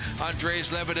was Andreas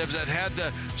Lebedevs that had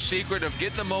the secret of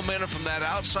getting the momentum from that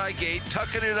outside gate,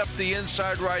 tucking it up the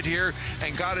inside right here,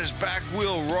 and got his back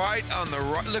wheel right on the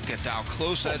right. Look at how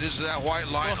close that is to that white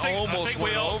line. Well, almost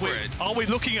went over it. Are we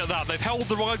looking at that? They've held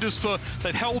the riders for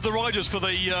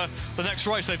the next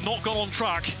race. They've not gone on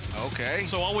track. Okay.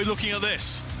 So are we looking at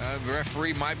this? The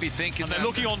referee might be thinking and they're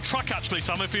looking on track, actually,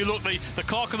 Sam. If you look, the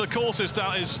clerk of the course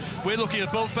we're looking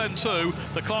at both bend 2.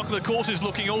 The clerk of the course is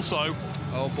looking also.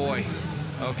 Oh, boy.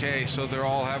 Okay, so they're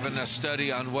all having a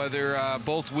study on whether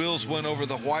both wheels went over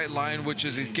the white line, which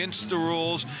is against the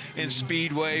rules in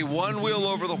Speedway. One wheel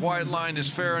over the white line is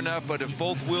fair enough, but if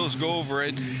both wheels go over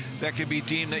it, that could be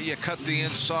deemed that you cut the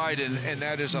inside, and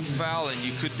that is a foul, and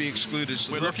you could be excluded.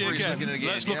 So we're looking again.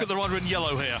 Let's look at the rider in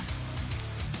yellow here.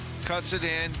 Cuts it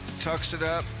in, tucks it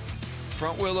up,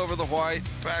 front wheel over the white,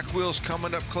 back wheel's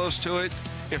coming up close to it.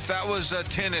 If that was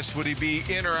tennis, would he be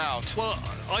in or out? Well,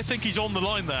 I think he's on the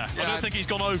line there. Yeah, I don't think he's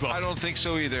gone over. I don't think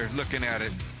so either, looking at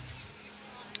it.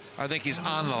 I think he's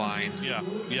on the line. Yeah,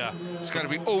 yeah. It's got to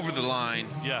be over the line.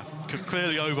 Yeah,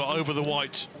 clearly over the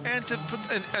white. And to put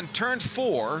and turn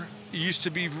 4 used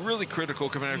to be really critical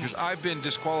coming out because I've been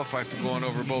disqualified for going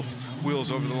over both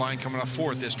wheels over the line coming off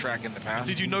 4 at this track in the past.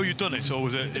 Did you know you'd done it, or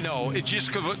was it? No, it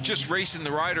just racing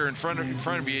the rider in front of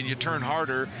you, and you turn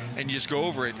harder and you just go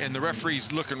over it. And the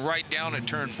referee's looking right down at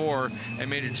turn 4 and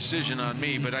made a decision on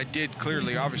me, but I did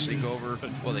clearly, obviously, go over.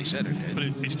 Well, they said it did.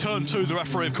 But it's turn 2. The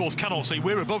referee, of course, cannot see.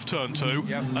 We're above turn 2,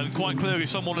 yep. And quite clearly,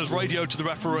 someone has radioed to the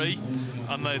referee,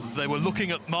 and they were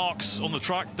looking at marks on the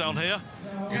track down here.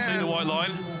 You can see the white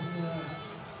line.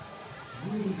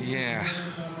 Yeah,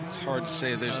 it's hard to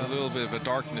say. There's a little bit of a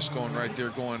darkness going right there,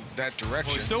 going that direction.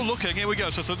 Well, we're still looking. Here we go.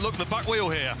 So look, the back wheel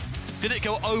here. Did it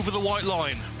go over the white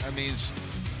line? That means...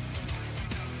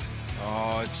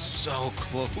 Oh, it's so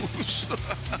close. You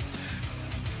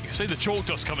can see the chalk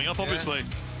dust coming up, obviously.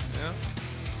 Yeah.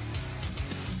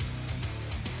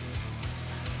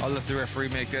 I'll let the referee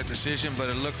make that decision, but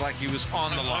it looked like he was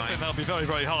on the line. I think that'll be very,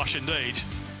 very harsh indeed.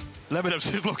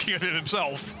 Lebedevs is looking at it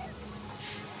himself.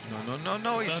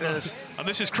 No, he says. And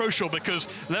this is crucial because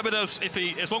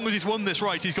Lebedevs, as long as he's won this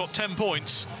race, he's got 10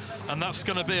 points, and that's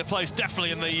going to be a place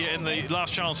definitely in the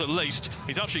last chance at least.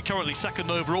 He's actually currently second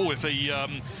overall if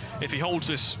he holds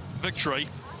this victory.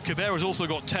 Kubera has also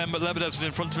got 10, but Lebedevs is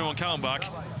in front of him on countback.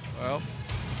 Well,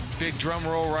 big drum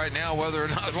roll right now, whether or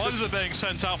not the riders are being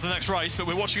sent out for the next race, but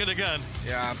we're watching it again.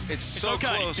 Yeah, it's so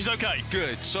okay. close. He's okay.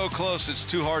 Good, so close. It's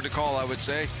too hard to call, I would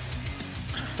say.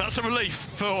 That's a relief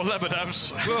for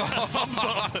Lebedevs.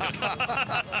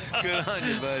 Good on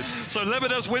you, bud. So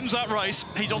Lebedevs wins that race.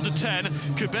 He's on to 10.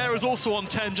 Kubera is also on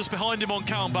 10, just behind him on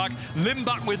countback.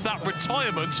 Lindback with that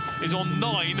retirement is on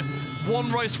 9.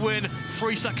 1 race win,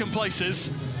 3 second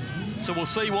places. So we'll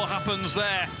see what happens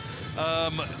there.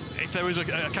 If there is a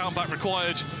countback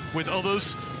required with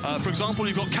others. For example,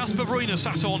 you've got Kacper Woryna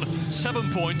sat on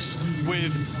 7 points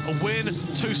with a win,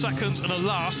 2 seconds and a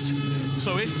last.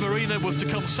 So if Woryna was to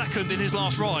come second in his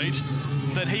last ride,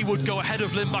 then he would go ahead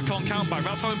of Lindback on countback.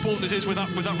 That's how important it is with that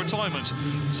retirement.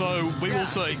 So we will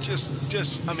see.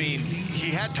 I mean,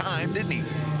 he had time, didn't he?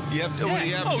 You have,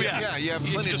 yeah. You have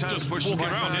plenty of time to push the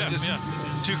bike around.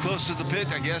 Too close to the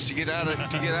pit, I guess, to get out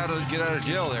of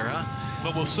jail there, huh?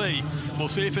 But we'll see. We'll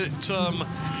see if it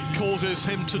causes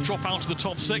him to drop out of the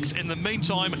top 6. In the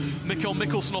meantime,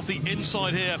 Michelsen off the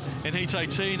inside here in Heat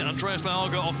 18. Andreas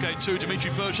Lyager off gate 2. Dimitri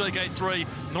Berge gate 3.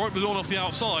 Norick Blodorn off the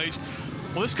outside.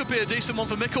 Well, this could be a decent one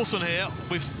for Michelsen here.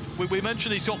 We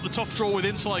mentioned he's got the tough draw with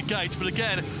inside gates, but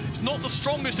again, it's not the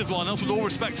strongest of lineups, with all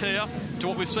respect here to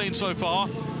what we've seen so far.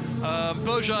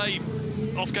 Berge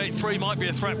off gate 3 might be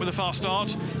a threat with a fast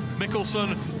start.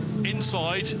 Michelsen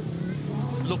inside,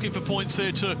 looking for points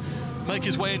here to make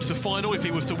his way into the final. If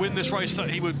he was to win this race, that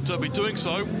he would be doing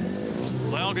so.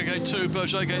 Lyager gate 2,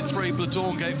 Berge gate 3,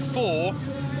 Blodorn gate 4.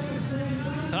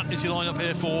 That is your lineup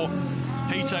here for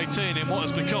Heat 18 in what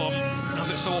has become, as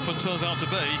it so often turns out to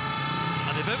be,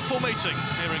 an eventful meeting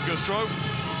here in Gustrow.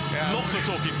 Yeah, lots of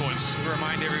talking points.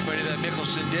 Remind everybody that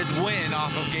Michelsen did win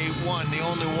off of gate 1, the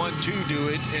only one to do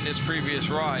it in his previous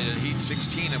ride at Heat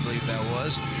 16, I believe that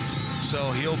was.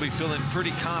 So he'll be feeling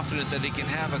pretty confident that he can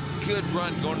have a good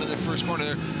run going to the first corner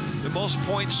there. The most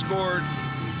points scored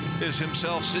is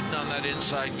himself sitting on that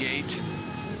inside gate.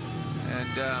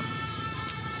 And,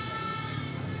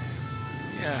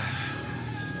 yeah.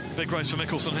 Big race for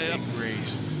Michelsen here. Big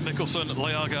race. Michelsen,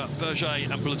 Lyager, Berge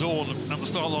and Blodorn at the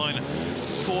start line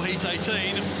for Heat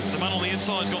 18. The man on the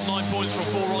inside's got 9 points from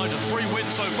 4 rides and 3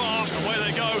 wins so far. Away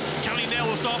they go. Can he nail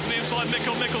the start from the inside?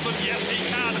 Michelsen, yes he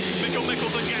can.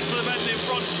 Michelsen gets to the bend in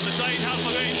front. The Dane has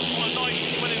the lead on a night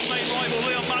when his main rival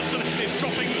Leon Madsen is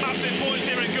dropping massive points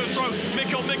here in Gustrow.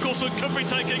 Michelsen could be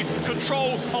taking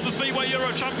control of the Speedway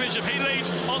Euro Championship. He leads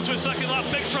onto his second lap.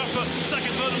 Big strap for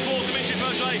second, third and fourth. Dimitri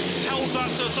Berge holds that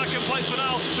second place for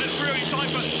now, but it's really time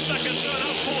for second, third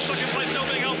and fourth. Second place still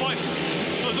being held by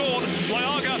Blodorn.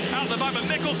 Lyager out the back, but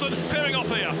Michelsen peering off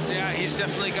here. Yeah, he's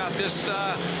definitely got this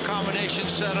combination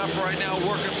set up right now.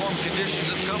 Working form conditions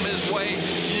have come his way.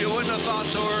 You wouldn't have thought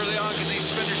so early on because he's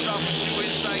finished off with 2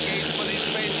 inside gates, but he's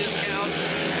made discount.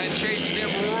 And chasing him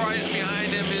right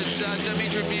behind him is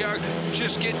Dimitri Berge,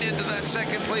 just getting into that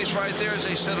second place right there as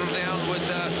they settle down with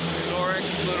Norick,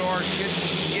 Blodorn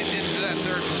getting into that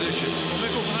third position. Well,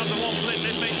 Michelsen had the one blip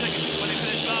in meeting when he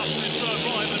finished last in his third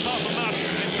ride, but apart from that,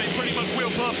 it's been pretty much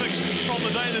wheel perfect from the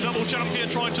day. The double champion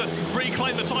trying to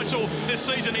reclaim the title this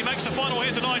season. He makes the final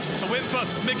here tonight. A win for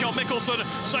Michelsen.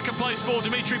 Second place for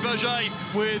Dimitri Berge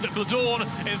with Blodorn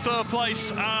in third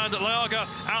place and Lyager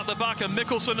out the back. And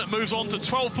Michelsen moves on to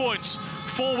 12 points.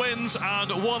 4 wins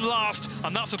and 1 last,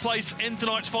 and that's a place in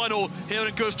tonight's final here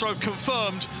in Gustrow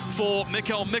confirmed for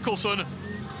Michelsen.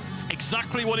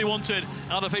 Exactly what he wanted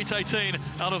out of Heat 18,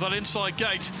 out of that inside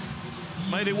gate.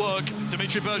 Made it work.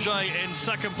 Dimitri Berge in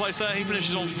second place there. He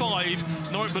finishes on 5.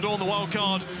 Norick Blodorn, the wild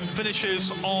card,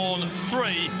 finishes on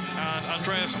 3. And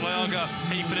Andreas Lyager,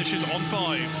 he finishes on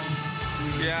 5.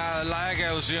 Yeah,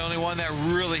 Lyager was the only one that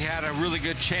really had a really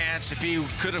good chance. If he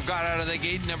could have got out of the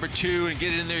gate number 2 and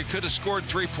get in there, he could have scored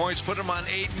 3 points, put him on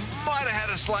 8. Might have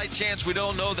had a slight chance. We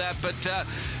don't know that, but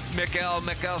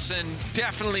Michelsen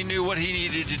definitely knew what he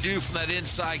needed to do from that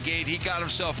inside gate. He got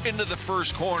himself into the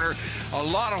first corner. A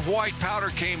lot of white powder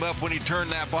came up when he turned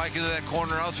that bike into that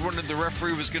corner. I was wondering if the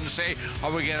referee was going to say,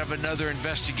 are we going to have another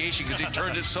investigation? Because he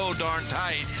turned it so darn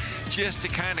tight just to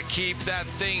kind of keep that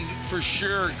thing for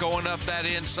sure going up that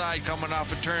inside coming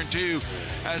off of turn 2.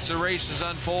 As the races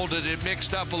unfolded, it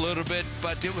mixed up a little bit,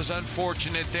 but it was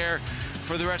unfortunate there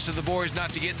for the rest of the boys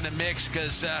not to get in the mix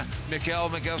because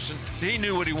Michelsen, he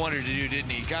knew what he wanted to do, didn't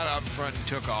he? He got up front and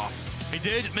took off. He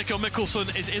did.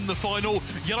 Michelsen is in the final.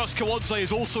 Janusz Kolodziej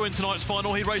is also in tonight's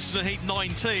final. He races in Heat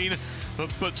 19. But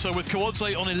with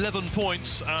Kolodziej on 11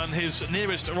 points and his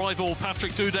nearest rival,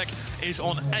 Patryk Dudek, is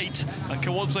on 8. And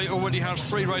Kolodziej already has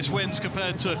 3 race wins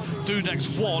compared to Dudek's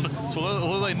 1. So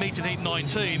although they meet in Heat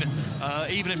 19,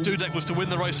 even if Dudek was to win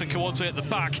the race and Kolodziej at the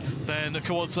back, then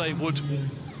Kolodziej would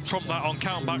trump that on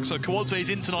countback. So Kolodziej is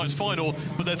in tonight's final,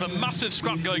 but there's a massive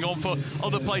scrap going on for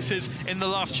other places in the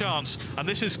last chance. And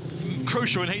this is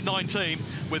crucial in Heat 19,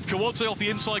 with Kolodziej off the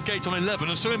inside gate on 11,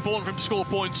 and so important for him to score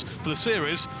points for the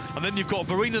series. And then you've got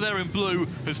Woryna there in blue,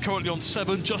 who's currently on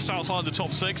 7, just outside the top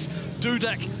 6.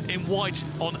 Dudek in white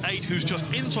on 8, who's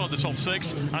just inside the top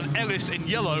 6. And Ellis in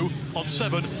yellow on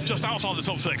 7, just outside the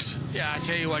top 6. Yeah, I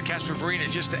tell you what, Kacper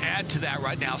Woryna, just to add to that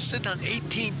right now, sitting on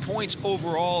 18 points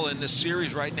overall in this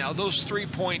series right now. Those 3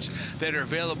 points that are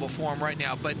available for him right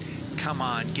now. But come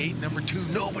on, gate number 2,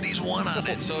 nobody's won on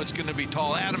it, so it's going to be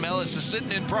tall. Adam Ellis is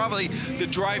sitting in probably the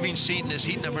driving seat in this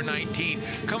heat number 19,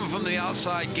 coming from the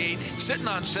outside gate, sitting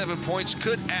on 7 points,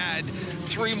 could add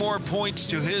 3 more points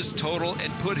to his total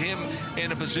and put him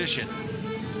in a position.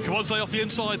 Kolodziej off the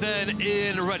inside then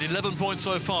in red, 11 points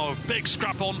so far. Big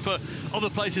scrap on for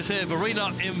other places here.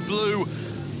 Woryna in blue,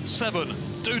 7.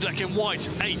 Dudek in white,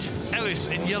 8. Ellis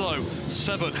in yellow,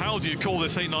 7. How do you call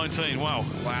this Heat 19? Wow.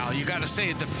 Wow, you got to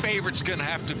say the favorite's going to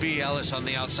have to be Ellis on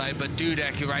the outside, but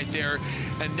Dudek right there,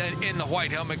 and then in the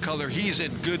white helmet color, he's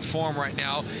in good form right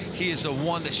now. He is the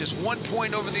one that's just 1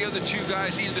 point over the other 2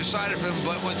 guys either side of him,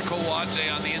 but with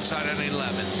Kolodziej on the inside at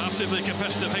 11. Massively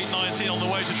competitive Heat 19 on the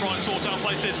way to try and sort out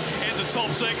places in the top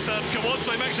 6.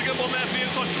 Kolodziej makes a good one there from the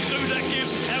inside. Dudek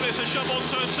gives Ellis a shove on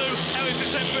turn 2. Ellis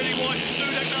is set really wide.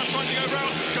 Dudek now trying to go round.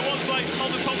 Kolodziej on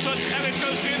the top turn. Ellis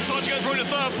goes to the inside to go through to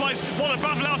 3rd place. What a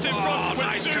battle out in front with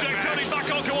nice Dudek turning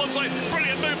back on Kolodziej.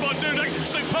 Brilliant move by Dudek.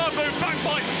 Superb move back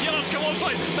by Janusz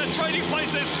Kolodziej. They're trading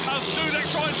places as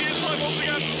Dudek tries the inside once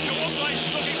again. Kolodziej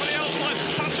looking for the outside.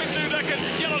 Patryk Dudek and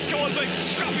Janusz Kolodziej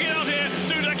scrapping it out here.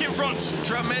 Dudek in front.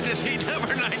 Tremendous heat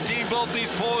number 19. Both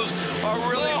these poles are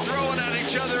really throwing at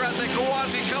each other. I think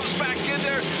Kolodziej comes back in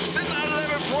there, sitting on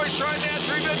 11 points, trying to add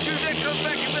 3, but Dudek comes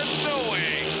back and says, no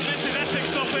way. This is epic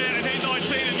stuff here in Heat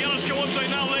 19, and Janusz Kolodziej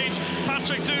now leads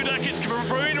Patryk Dudek. It's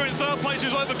Woryna in 3rd place,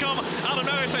 who's overcome Adam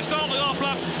Ellis. They start the last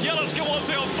lap. Janusz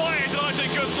Kolodziej on fire tonight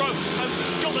in Gustrow has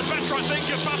got the better, I think,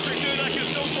 of Patryk Dudek, who's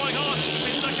still trying hard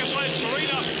in 2nd place.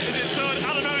 Woryna is in 3rd.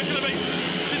 Adam Ellis going to be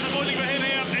disappointing for him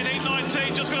here in Heat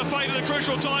 19. Just going to fade at a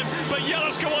crucial time, but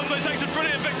Janusz Kolodziej takes a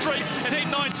brilliant victory in Heat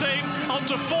 19, on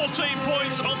to 14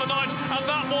 points on the night, and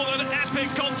that was an epic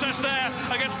contest there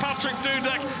against Patryk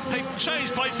Dudek. They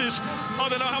changed places. I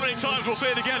don't know how many times we'll see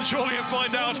it again, surely, and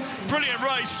find out. Brilliant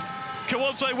race.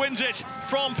 Kolodziej wins it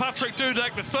from Patryk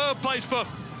Dudek. The 3rd place for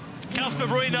Kacper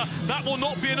Woryna. That will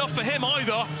not be enough for him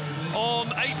either,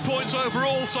 on 8 points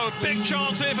overall, so a big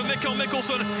chance here for Mikkel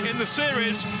Michelsen in the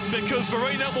series, because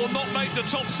Woryna will not make the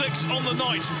top 6 on the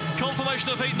night. Confirmation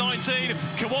of Heat 19,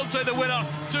 Kolodziej the winner,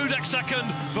 Dudek 2nd,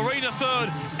 Woryna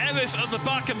 3rd, Ellis at the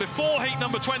back, and before Heat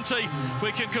number 20,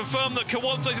 we can confirm that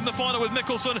Kolodziej's in the final with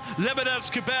Michelsen,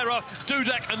 Lebedevs, Kubera,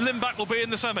 Dudek and Lindback will be in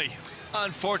the semi.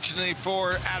 Unfortunately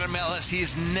for Adam Ellis,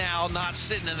 he's now not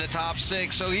sitting in the top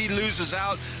 6, so he loses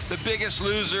out, the biggest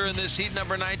loser in this heat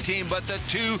number 19. But the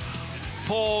 2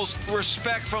 poles,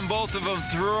 respect from both of them,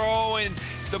 throwing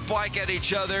the bike at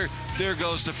each other. There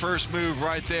goes the first move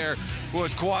right there,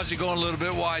 with Kolodziej going a little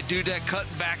bit wide. Dudek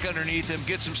cutting back underneath him,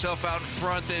 gets himself out in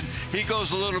front, then he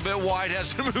goes a little bit wide,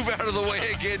 has to move out of the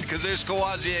way again, because there's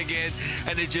Kolodziej again,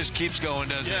 and it just keeps going,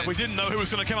 doesn't it? Yeah, we didn't know who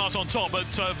was going to come out on top, but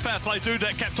fair play,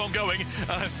 Dudek kept on going,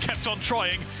 kept on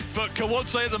trying, but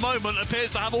Kolodziej at the moment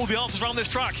appears to have all the answers around this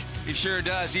track. He sure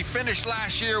does. He finished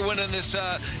last year winning this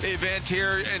event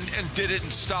here and did it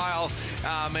in style,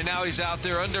 and now he's out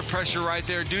there under pressure right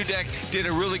there. Dudek did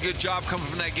a really good job coming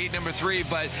from that gate number 3,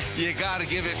 but you got to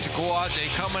give it to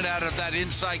Kolodziej coming out of that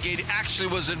inside gate. He actually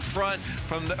was in front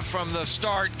from the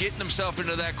start, getting himself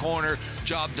into that corner.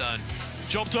 Job done.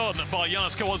 Job done by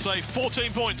Janusz Kolodziej.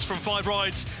 14 points from 5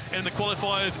 rides in the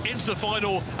qualifiers into the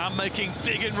final, and making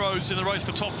big inroads in the race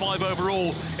for top 5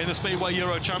 overall in the Speedway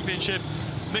Euro Championship.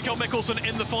 Mikkel Michelsen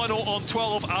in the final on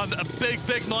 12, and a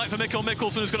big night for Mikkel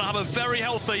Michelsen, who's going to have a very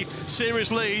healthy series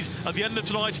lead at the end of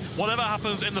tonight, whatever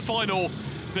happens in the final,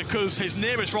 because his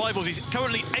nearest rivals, he's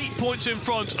currently 8 points in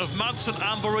front of Madsen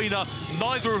and Woryna,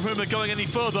 neither of whom are going any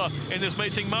further in this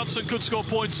meeting. Madsen could score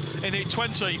points in Heat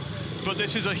 20, but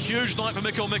this is a huge night for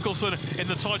Mikkel Michelsen in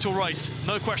the title race,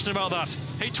 no question about that.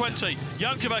 Heat 20,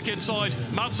 Huckenbeck inside,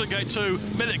 Madsen gate 2,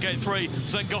 Milik gate 3,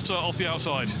 Zengota off the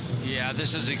outside. Yeah,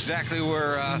 this is exactly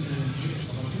where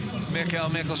Mikkel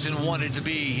Michelsen wanted to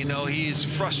be. You know, he's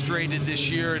frustrated this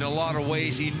year in a lot of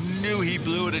ways. He knew he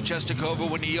blew it at Czestochowa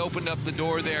when he opened up the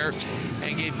door there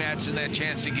and gave Madsen that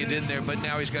chance to get in there, but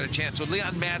now he's got a chance. So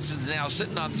Leon Madsen's now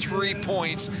sitting on 3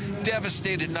 points.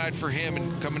 Devastated night for him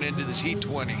and coming into this Heat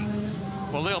 20.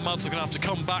 Well, Leon Madsen's going to have to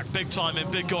come back big time in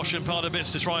Big Gosh and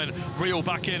Pardubice to try and reel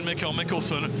back in Mikkel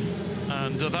Michelsen.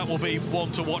 And that will be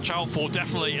one to watch out for,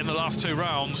 definitely, in the last 2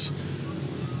 rounds.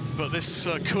 But this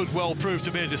could well prove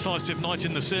to be a decisive night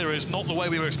in the series, not the way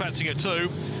we were expecting it to.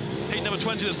 Heat number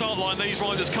 20, the start line, these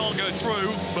riders can't go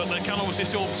through, but they can obviously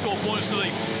still score points to the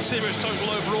series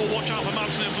total overall. Watch out for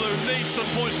Madsen in blue, needs some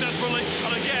points desperately.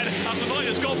 And again, after the night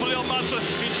has gone for Leon Madsen,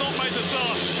 he's not made the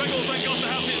start. Grzegorz Zengota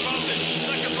has the advantage.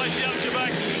 Second place,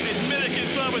 Huckenbeck. It's Milik in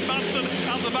third with Madsen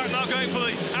at the back now going for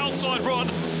the outside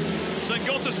run.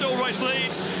 Zengota still race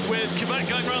leads, with Kvech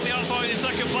going around the outside in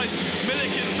second place,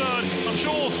 Milik in third. I'm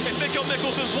sure if Mikkel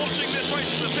Michelsen's watching this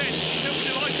race in the pits, he'll be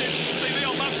delighted to see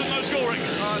Leon Madsen no scoring.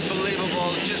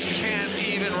 Unbelievable. Just can't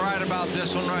even write about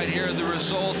this one right here. The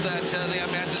result that Leon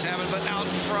Madsen's having, but out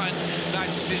in front,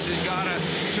 nice to see Zengota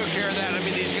took care of that. I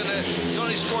mean, he's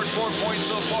only scored 4 points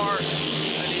so far,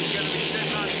 and he's going to be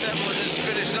sitting on 7 with this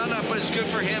finish. Not enough, but it's good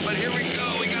for him. But here we go.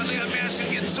 We got Leon Madsen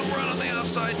getting some run on the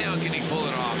outside now. Can he pull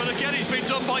it off? But again, he's been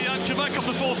done by Kvech off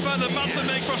the 4th bend, and Madsen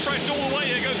being frustrated all the way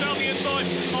here. Goes down the inside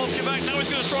of Kvech. Now he's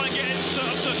going to try and get into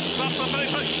up to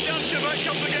Vaclav, but Kvech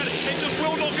comes again. It just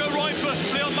will not go right for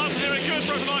Leon Madsen here in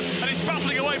Gustrow tonight, and he's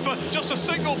battling away for just a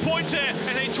single point here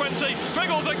in Heat 20.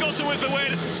 Grzegorz Zengota with the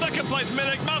win. Second place,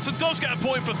 Milik. Madsen does get a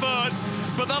point for third,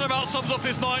 but that about sums up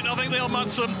his night. I think Leon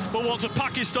Madsen will want to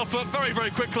pack his stuff up very,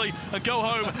 very quickly and go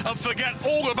home and forget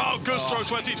all about Gustrow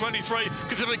 2023,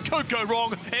 because if it could go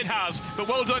wrong, it has. But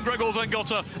well done, Grzegorz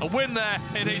Zengota. A win there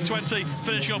in Heat 20,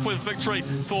 finishing off with victory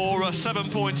for 7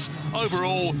 points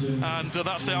overall, and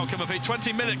that's the outcome of Heat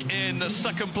 20. Milik in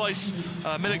second place,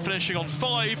 Milik finishing on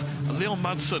 5, and Leon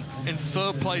Madsen in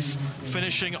third place,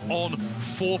 finishing on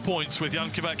 4 points, with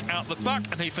Kvech out the back,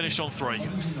 and he finished on 3.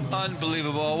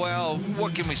 Unbelievable. Well,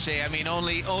 what can we say? I mean,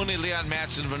 only Leon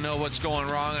Madsen will know what's going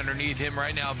wrong underneath him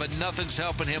right now, but nothing's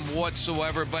helping him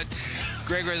whatsoever. But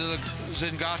Grzegorz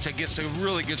Zengota gets a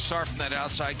really good start from that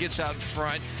outside, gets out in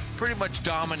front, pretty much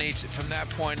dominates it from that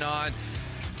point on.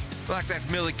 Vaclav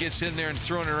Milik gets in there and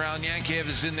throwing it around. Yankev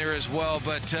is in there as well,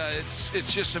 but it's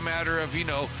just a matter of, you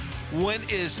know, when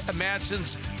is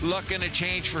Madsen's luck going to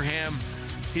change for him?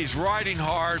 He's riding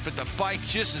hard, but the bike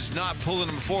just is not pulling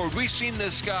him forward. We've seen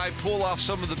this guy pull off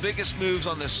some of the biggest moves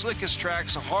on the slickest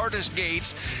tracks, the hardest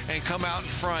gates, and come out in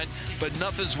front, but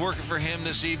nothing's working for him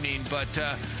this evening. But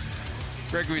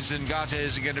Grzegorz Zengota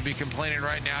isn't going to be complaining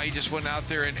right now. He just went out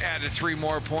there and added 3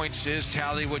 more points to his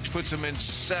tally, which puts him in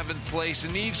 7th place,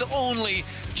 and he's only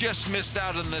just missed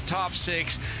out in the top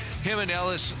 6. Him and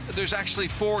Ellis, there's actually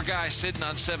 4 guys sitting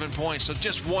on 7 points, so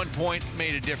just 1 point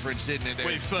made a difference, didn't it?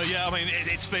 Yeah, I mean,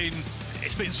 it's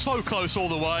been so close all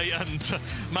the way, and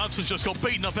Madsen's just got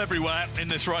beaten up everywhere in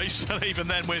this race, and even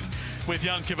then with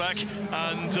Kvech,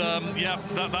 and yeah,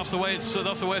 that's the way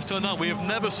it's turned out. We have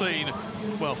never seen,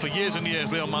 well, for years and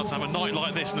years, Leon Madsen have a night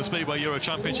like this in the Speedway Euro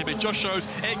Championship. It just shows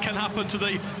it can happen to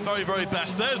the very, very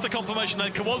best. There's the confirmation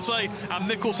then. Kolodziej and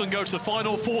Michelsen go to the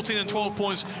final, 14 and 12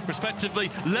 points respectively.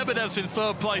 Lebedevs in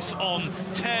third place on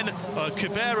 10,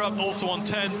 Kubera also on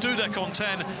 10, Dudek on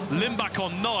 10, Lindback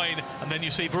on 9, and then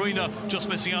you see Woryna just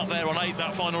missing out there on 8.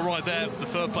 That final ride there, the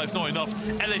third place not enough.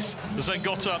 Ellis,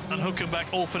 Zengota and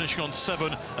Huckenbeck all finishing on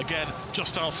 7, again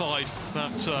just outside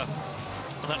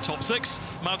that top 6.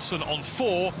 Madsen on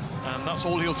 4, and that's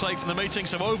all he'll take from the meeting.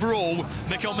 So overall,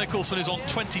 Mikkel Michelsen is on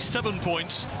 27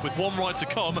 points with 1 ride to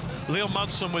come. Leon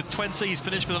Madsen with 20, he's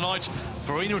finished for the night.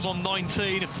 Woryna is on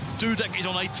 19, Dudek is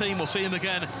on 18, we'll see him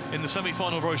again in the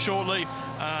semi-final very shortly,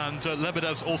 and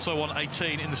Lebedevs also on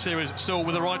 18 in the series, still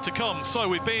with a ride to come. So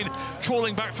we've been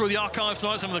trawling back through the archives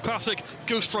tonight, some of the classic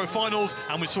Gustrow finals,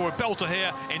 and we saw a belter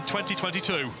here in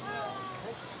 2022.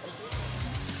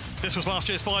 This was last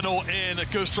year's final in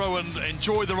Gustrow, and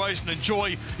enjoy the race and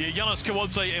enjoy Janusz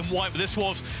Kolodziej in white. But this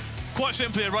was quite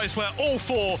simply a race where all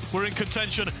 4 were in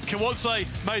contention. Kolodziej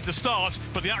made the start,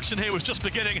 but the action here was just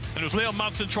beginning, and it was Leon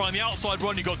Madsen trying the outside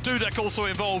run. You got Dudek also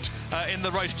involved in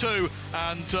the race too,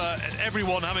 and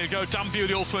everyone having a go. Dan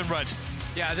Bewley also in red.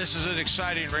 Yeah, this is an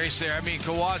exciting race there. I mean,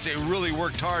 Kolodziej really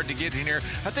worked hard to get in here.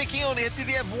 I think he only did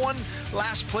he have 1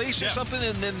 last place or something,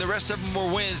 and then the rest of them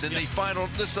were wins. And this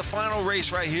is the final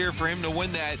race right here for him to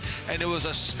win that, and it was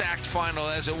a stacked final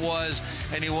as it was.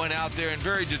 And he went out there and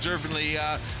very deservedly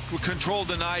controlled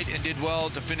the night and did well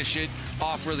to finish it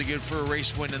off really good for a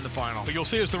race win in the final. But you'll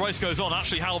see as the race goes on,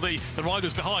 actually, how the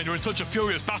riders behind are in such a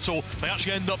furious battle. They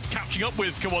actually end up catching up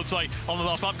with Kolodziej on the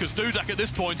last lap, because Dudek at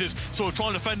this point is sort of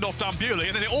trying to fend off Dan Bewley,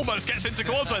 and then it almost gets into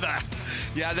Kolodziej there.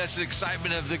 Yeah, that's the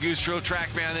excitement of the Gustrow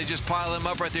track, man. They just pile him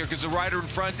up right there because the rider in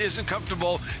front isn't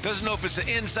comfortable, doesn't know if it's the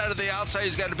inside or the outside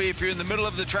he's got to be. If you're in the middle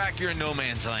of the track, you're in no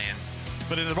man's land.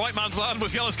 But in the right man's land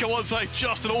was Janusz Kolodziej,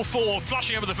 just at all 4,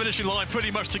 flashing over the finishing line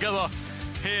pretty much together.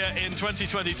 here in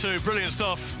 2022. Brilliant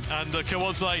stuff. And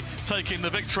Kolodziej taking the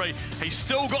victory. He's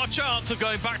still got a chance of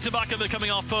going back-to-back and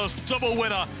becoming our first double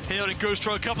winner here in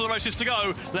Gustrow. A couple of races to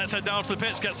go. Let's head down to the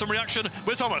pits, get some reaction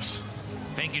with Thomas.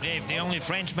 Thank you, Dave. The only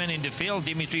Frenchman in the field,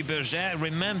 Dimitri Berge.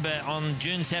 Remember, on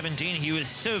June 17, he was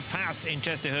so fast in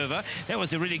Częstochowa. That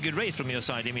was a really good race from your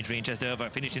side, Dimitri, in Częstochowa.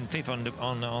 Finished in 5th on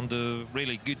the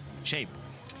really good shape.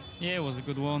 Yeah, it was a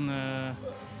good one,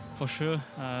 for sure.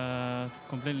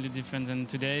 Completely different than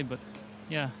today, but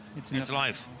yeah, it's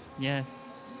life. Yeah,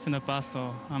 it's in the past,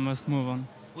 so I must move on.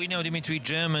 We know, Dimitri,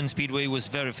 German Speedway was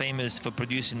very famous for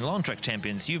producing long track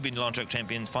champions. You've been long track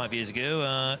champion 5 years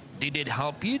ago. Did it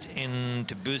help you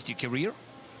to boost your career?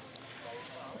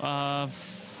 I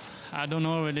don't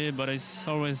know really, but it's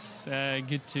always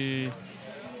good to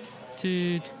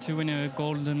win a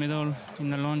gold medal in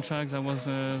the long tracks. That was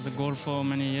the goal for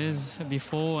many years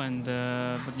before, and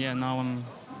but yeah, now I'm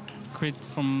quit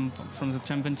from the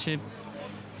championship.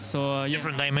 So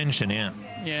different dimension, yeah.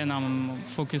 Yeah, now I'm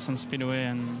focused on Speedway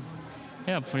and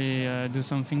yeah, hopefully do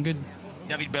something good.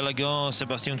 David Belagan,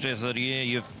 Sébastien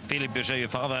Trésorier, Philippe Berger, your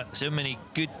father. So many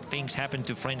good things happen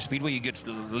to French Speedway. You get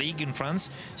league in France.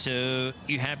 So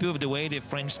you happy with the way the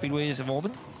French Speedway is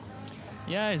evolving?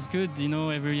 Yeah, it's good. You know,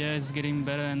 every year it's getting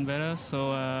better and better.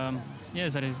 So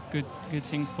yes, that is good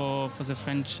thing for the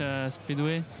French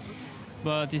Speedway.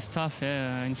 But it's tough.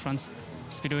 Yeah, in France.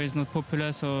 Speedway is not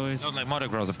popular, so it's not like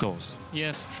motocross, of course.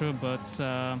 Yeah, sure, but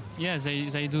yeah,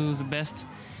 they do the best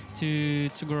to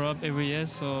grow up every year,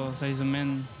 so that is the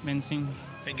main thing.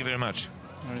 Thank you very much.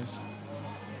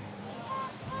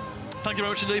 Thank you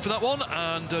very much indeed for that one,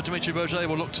 and Dimitri Berger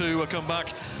will look to come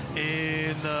back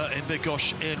in Big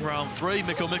Gosh in round 3.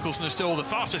 Mikkel Michelsen is still the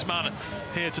fastest man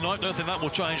here tonight. Don't think that will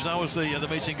change now as the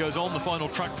meeting goes on. The final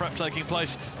track prep taking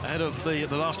place ahead of the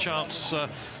last chance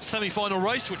semi-final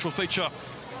race, which will feature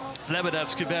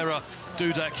Lebedevs, Kubera,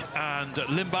 Dudek and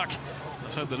Lindback.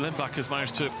 Let's hope that Lindback has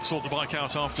managed to sort the bike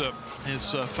out after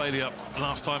his failure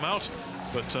last time out.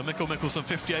 But Mikkel Michelsen,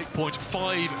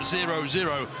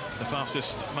 58.500, the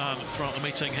fastest man throughout the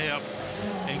meeting here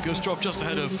in Gustrow, just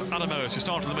ahead of Ellis, who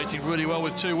started the meeting really well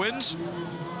with 2 wins.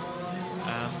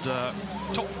 And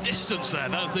top distance there,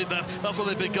 that's what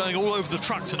they've been going all over the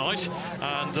track tonight.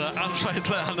 And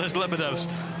Andrés Lebedevs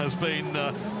has been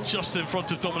just in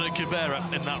front of Dominik Kubera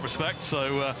in that respect.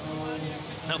 So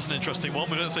that's an interesting one.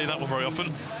 We don't see that one very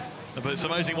often. But it's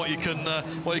amazing what you can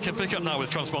pick up now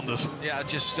with transponders. Yeah,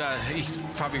 just he's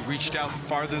probably reached out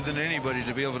farther than anybody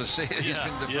to be able to see it. He's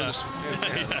been the furthest.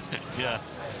 Yeah.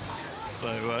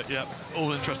 So, yeah,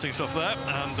 all interesting stuff there.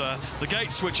 And the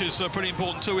gates, which is pretty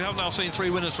important too. We have now seen 3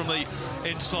 winners from the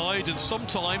inside, and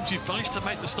sometimes you've managed to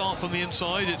make the start from the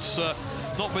inside. It's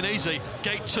not been easy.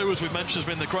 Gate 2, as we mentioned, has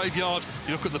been the graveyard.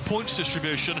 You look at the points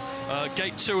distribution.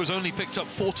 Gate 2 has only picked up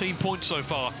 14 points so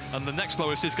far, and the next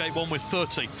lowest is Gate 1 with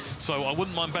 30. So I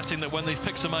wouldn't mind betting that when these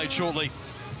picks are made shortly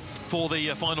for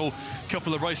the final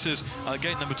couple of races,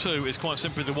 gate number 2 is quite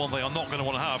simply the one they are not going to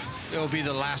want to have. It'll be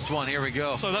the last one. Here we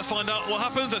go. So let's find out what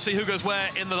happens. Let's see who goes where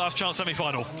in the last chance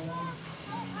semi-final.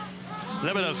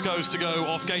 Lebedevs goes to go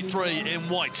off gate 3 in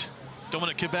white.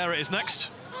 Dominik Kubera is next.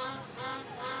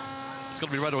 It's got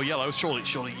to be red or yellow.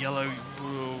 Surely yellow.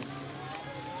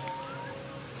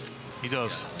 He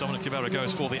does. Dominik Kubera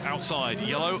goes for the outside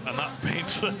yellow, and that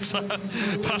means that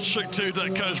Patryk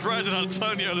Dudek goes red, and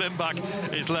Antonio Lindback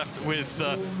is left with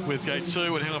gate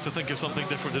 2, and he'll have to think of something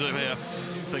different to do here. I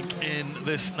think in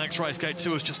this next race, gate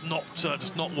 2 has just not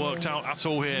worked out at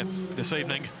all here this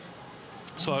evening.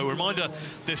 So a reminder,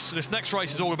 this next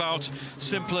race is all about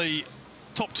simply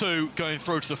top 2 going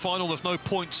through to the final. There's no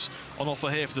points on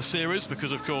offer here for the series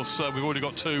because, of course, we've already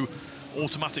got 2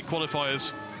 automatic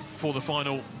qualifiers for the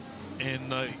final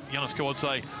in Janusz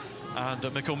Kolodziej and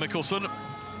Mikkel Michelsen.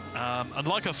 And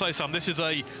like I say, Sam, this is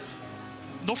not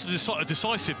a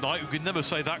decisive night. We could never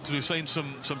say that because we've seen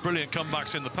some brilliant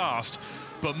comebacks in the past.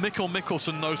 But Mikkel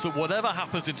Michelsen knows that whatever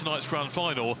happens in tonight's grand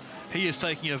final, he is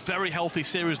taking a very healthy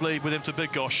series lead with him to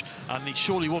Big Gosh, and he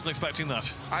surely wasn't expecting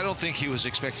that. I don't think he was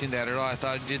expecting that at all. I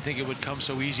didn't think it would come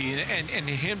so easy. And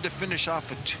him to finish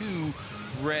off with 2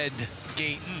 red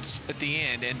gates at the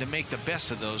end and to make the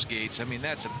best of those gates, I mean,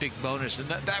 that's a big bonus. And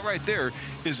that right there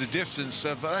is the difference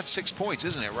of that's 6 points,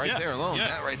 isn't it? Right there alone.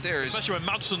 That right there is, especially when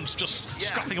Madsen's just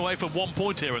scrapping away for 1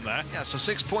 point here and there. Yeah, so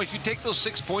 6 points. You take those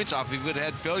 6 points off, if you would have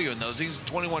had failure in those. These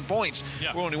 21 points.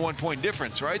 We're only 1 point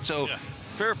difference, right? So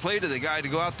fair play to the guy to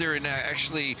go out there and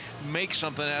actually make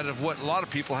something out of what a lot of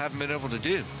people haven't been able to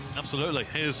do. Absolutely.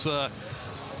 His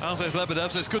Andzejs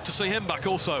Lebedevs, and it's good to see him back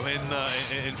also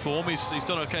in form. He's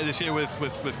done okay this year with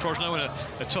Krosno in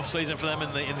a tough season for them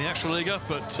in the Extraliga,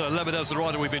 but Lebedevs, the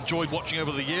rider we've enjoyed watching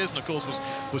over the years, and of course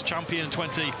was champion in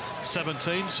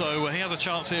 2017, so he has a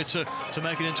chance here to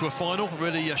make it into a final,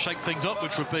 really shake things up,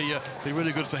 which would be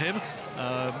really good for him.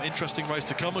 Interesting race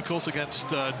to come, of course, against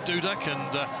Dudek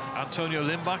and Antonio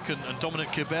Lindback, and Dominik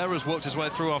Kubera has worked his way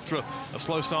through after a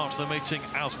slow start to the meeting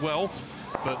as well.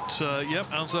 But, yeah,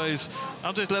 Andzejs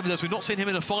Lebedevs, we've not seen him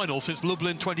in a final since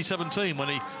Lublin 2017 when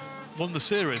he won the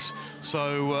series.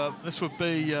 So this would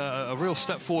be a real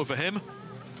step forward for him.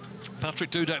 Patryk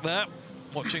Dudek there,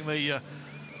 watching the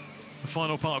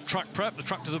final part of track prep. The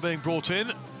tractors are being brought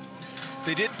in.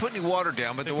 They didn't put any water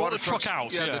down, but the water truck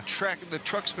out. Yeah, the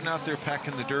truck's been out there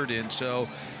packing the dirt in, so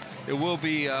it will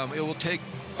be. It will take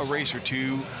a race or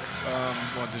two.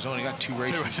 Well, there's only got two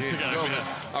races to go.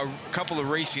 A couple of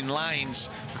racing lines,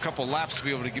 a couple of laps to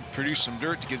be able to produce some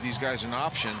dirt to give these guys an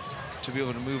option to be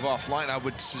able to move offline. I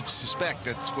would suspect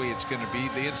that's the way it's going to be.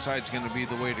 The inside's going to be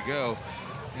the way to go.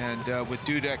 And with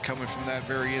Dudek coming from that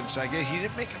very inside, yeah, he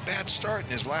didn't make a bad start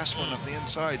in his last one up the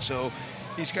inside, so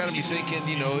he's got to be thinking,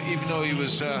 you know, even though he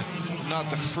was not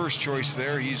the first choice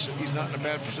there, he's not in a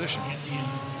bad position.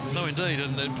 No, indeed,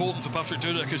 and important for Patryk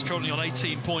Dudek, who's currently on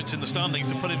 18 points in the standings,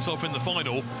 to put himself in the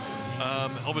final.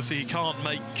 Obviously, he can't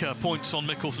make points on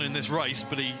Michelsen in this race,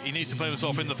 but he needs to put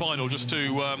himself in the final just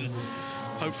to,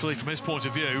 hopefully, from his point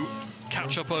of view,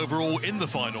 catch up overall in the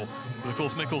final. But, of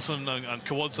course, Michelsen and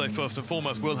Kolodziej, first and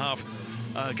foremost, will have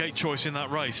gate choice in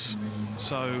that race.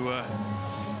 So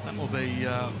that will be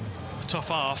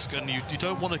tough ask, and you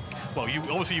don't want to, well, you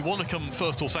obviously you want to come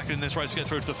first or second in this race to get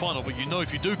through to the final, but you know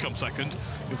if you do come second,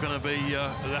 you're going to be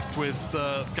left with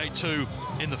gate 2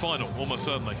 in the final, almost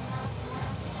certainly.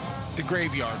 The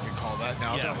graveyard, we call that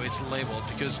now. Yeah. That way it's labeled,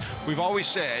 because we've always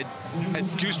said at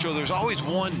Gustrow there's always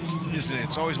one, isn't it?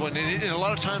 It's always one, and a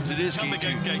lot of times it is gate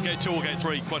 2. Gate 2 or gate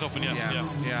 3, quite often,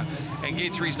 yeah. And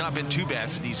gate 3's not been too bad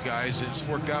for these guys. It's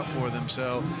worked out for them,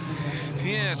 so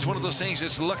yeah, it's one of those things.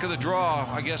 It's the luck of the draw,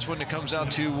 I guess, when it comes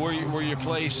out to where you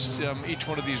place. Each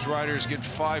one of these riders get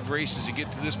 5 races to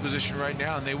get to this position right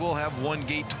now, and they will have one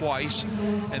gate twice,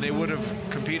 and they would have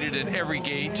competed in every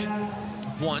gate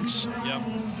once. Yeah.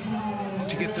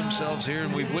 To get themselves here,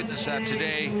 and we've witnessed that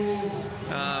today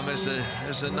as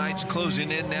the night's closing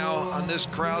in now on this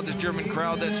crowd, the German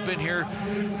crowd that's been here,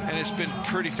 and it's been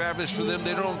pretty fabulous for them.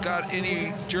 They don't got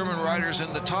any German riders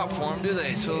in the top form, do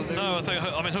they? So no,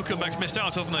 I mean Huckenbeck's missed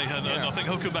out, hasn't he? And I think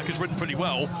Huckenbeck has ridden pretty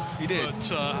well. He did,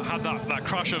 but had that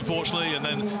crash unfortunately, and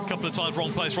then a couple of times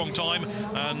wrong place, wrong time,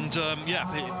 and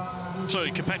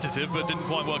certainly competitive, but didn't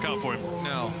quite work out for him.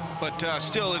 No, but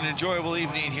still an enjoyable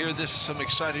evening here. This is some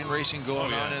exciting racing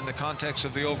going on in the context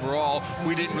of the overall.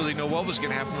 We didn't really know what was going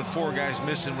to happen with 4 guys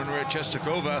missing when we were at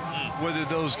Czestochowa, whether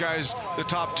those guys, the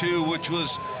top 2, which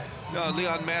was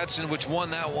Leon Madsen, which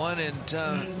won that one, and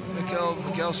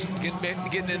Mikkel's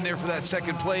getting in there for that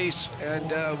second place, and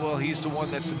well, he's the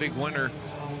one that's the big winner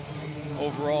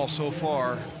overall so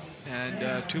far,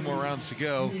 and 2 more rounds to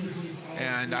go,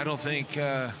 and I don't think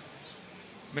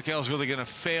Mikkel's really going to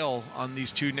fail on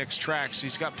these 2 next tracks.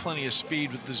 He's got plenty of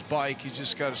speed with this bike. You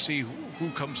just got to see who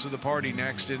comes to the party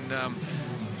next and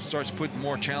starts putting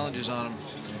more challenges on him.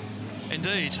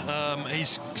 Indeed,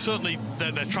 he's certainly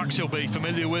the tracks he'll be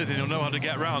familiar with, and he'll know how to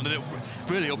get around, and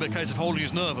it'll be a case of holding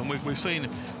his nerve, and we've seen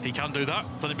he can do that.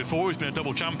 Done it before. He's been a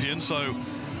double champion, so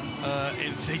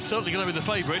he's certainly going to be the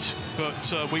favourite,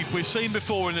 but we've seen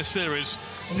before in this series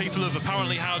people have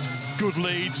apparently had good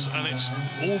leads and it's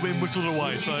all been whittled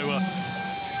away, so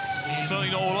certainly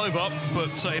not all over,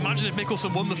 but imagine if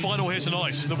Michelsen won the final here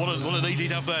tonight. What a lead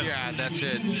he'd have then. Yeah, that's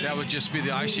it. That would just be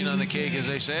the icing on the cake, as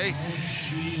they say.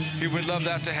 He would love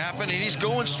that to happen, and he's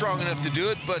going strong enough to do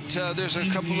it, but there's a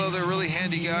couple other really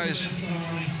handy guys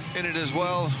in it as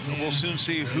well. We'll soon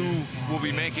see who will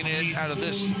be making it out of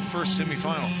this first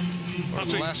semi-final.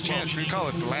 The last chance, we call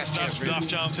it the last chance. Last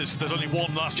chance, there's only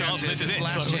one last chance. This is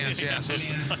last chance, yeah. So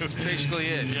it's basically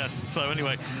it. Yes, so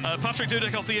anyway, Patryk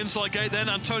Dudek off the inside gate then,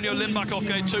 Antonio Lindback off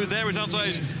gate 2. There is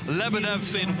Andzejs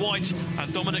Lebedevs in white,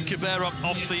 and Dominik Kubera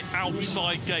off the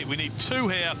outside gate. We need 2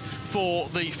 here for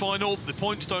the final. The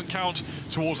points don't count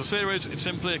towards the series. It's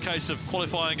simply a case of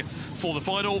qualifying for the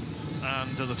final,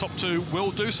 and the top 2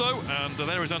 will do so. And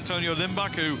there is Antonio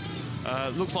Lindback, who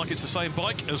looks like it's the same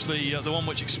bike as the one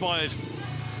which expired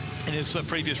in his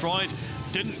previous ride.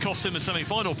 Didn't cost him a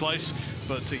semi-final place,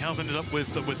 but he has ended up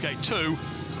with gate 2,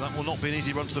 so that will not be an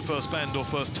easy run to the first bend or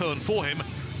first turn for him.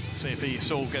 See if he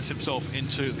still gets himself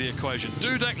into the equation.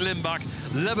 Dudek, Lindback,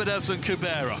 Lebedevs and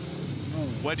Kubera.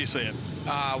 Where do you see it?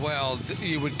 Well,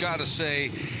 you would got to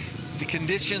say the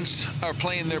conditions are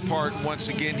playing their part once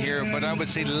again here, but I would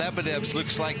say Lebedevs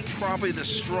looks like probably the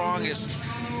strongest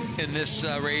in this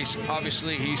race.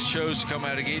 Obviously, he's chose to come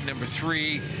out of gate number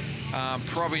 3.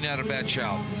 Probably not a bad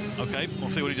shout. Okay, we'll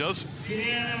see what he does.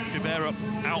 Kubera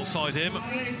outside him.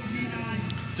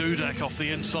 Dudek off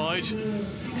the inside. Do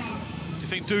you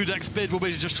think Dudek's bid will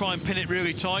be to just try and pin it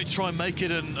really tight, try and make it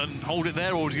and hold it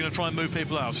there, or is he going to try and move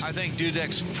people out? I think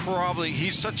Dudek's probably,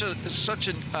 he's such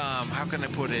an how can I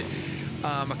put it,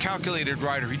 a calculated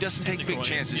rider. He doesn't take big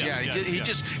chances.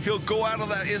 He'll go out of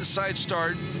that inside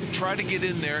start, try to get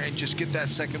in there and just get that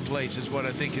second place is what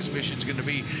I think his mission's going to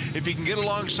be. If he can get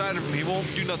alongside of him, he won't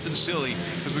do nothing silly,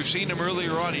 because we've seen him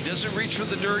earlier on. He doesn't reach for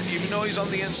the dirt, even though he's on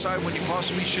the inside when he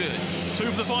possibly should.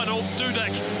 2 for the final.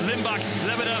 Dudek, Lindback,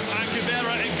 Lebedevs and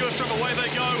Kubera in Gustrow. Away they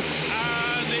go.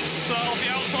 And it's off the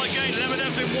outside gate.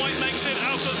 Lebedevs in white makes it.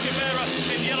 As does Kubera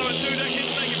in yellow, and Dudek in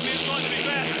naked. It's trying to be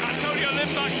fair. Antonio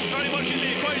Lindback very much in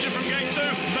the equation from gate 2,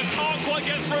 but can't quite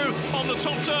get through on the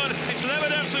top turn. It's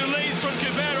Lebedevs who leads from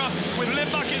Kubera, with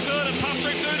Lindback in third and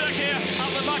Patryk Dudek here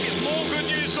at the back. It's more good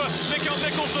news for Mikkel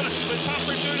Michelsen, with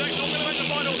Patryk Dudek not going to make the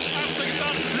final. As things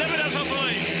stand, Lebedevs has the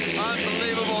lead.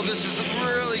 Unbelievable. This is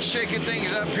really shaking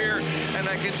things up here, and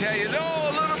I can tell you,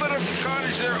 a little bit of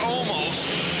carnage there, almost.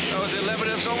 The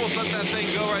Lebedevs almost let that thing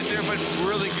go right there, but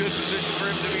really good position for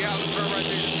him to be out in front right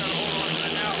there. He's got to hold on to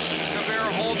that now.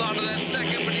 Kubera hold on to that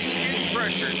second, but he's getting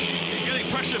pressured. He's getting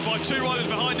pressured by 2 riders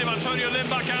behind him, Antonio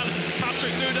Lindback and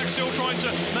Patryk Dudek, still trying to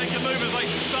make a move as they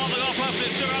start the off lap.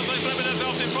 It's still Andzejs Lebedevs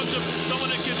out in front of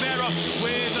Dominik Kubera,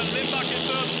 with Lindback in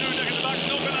third, Dudek in the back.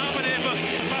 Not going to happen here for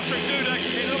Patryk Dudek.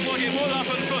 It looks like it will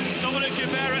happen for Dominik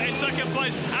Kubera in second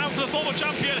place, and for the former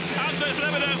champion Andzejs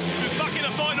Lebedevs, who's back in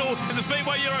the final in the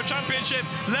Speedway Euro Championship.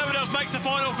 Lebedevs makes the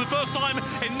final for the first time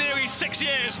in nearly 6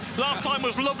 years. Last time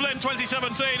was Lublin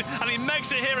 2017, and he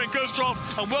makes it here in Gustrow,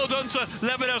 and well done to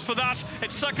Lebedevs for that.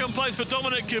 It's second place for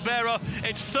Dominik Kubera.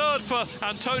 It's third for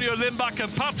Antonio Lindback,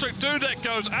 and Patryk Dudek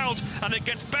goes out, and it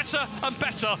gets better and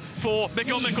better for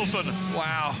Mikkel Michelsen.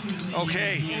 Wow.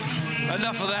 Okay.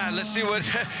 Enough of that. Let's see what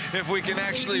if we can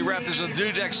actually wrap this up.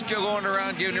 Dudek still going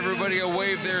around giving everybody a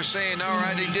wave there, saying, all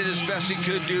right, he did as best he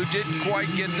could do. Didn't quite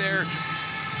get there.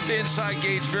 The inside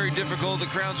gate's very difficult. The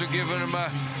crowds are giving him a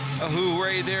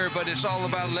hooray there, but it's all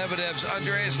about Lebedevs.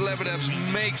 Andreas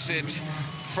Lebedevs makes it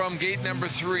from gate number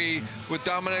 3, with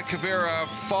Dominik Kubera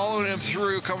following him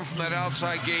through, coming from that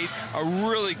outside gate. A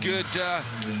really good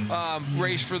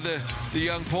race for the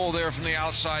young Pole there from the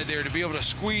outside there, to be able to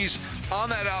squeeze on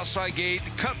that outside gate,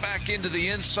 cut back into the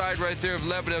inside right there of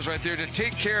Lebedevs right there to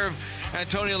take care of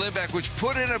Antonio Lindback, which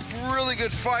put in a really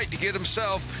good fight to get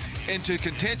himself into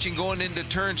contention going into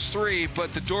turns 3,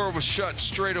 but the door was shut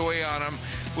straight away on him,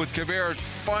 with Kubera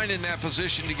finding that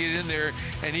position to get in there,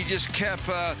 and he just kept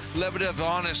Lebedevs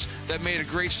honest. That made a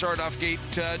great start off gate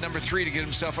number 3 to get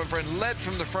himself up front, led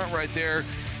from the front right there,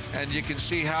 and you can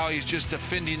see how he's just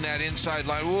defending that inside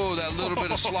line. Whoa, that little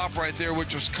bit of slop right there,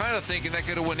 which was kind of thinking that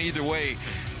could have went either way,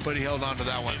 but he held on to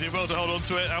that one. He did well to hold on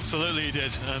to it, absolutely he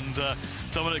did, and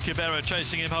Dominik Kubera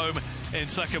chasing him home in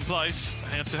second place.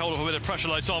 He had to hold up a bit of pressure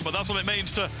later on, but that's what it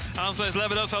means to Andzejs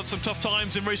Lebedevs. Had some tough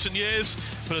times in recent years,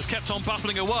 but has kept on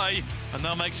battling away, and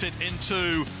now makes it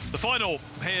into the final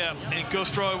here in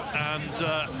Gustrow,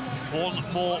 and one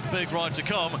more big ride to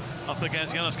come up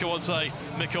against Janusz,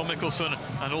 Mikkel Michelsen,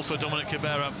 and also Dominik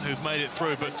Kubera, who's made it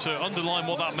through. But to underline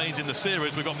what that means in the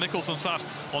series, we've got Michelsen sat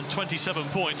on 27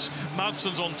 points,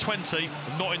 Madsen's on 20,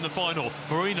 not in the final,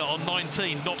 Woryna on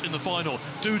 19, not in the final,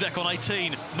 Dudek on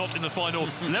 18, not in the final,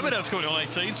 Lebedevs coming on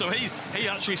 18, so he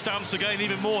actually stands to gain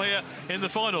even more here in the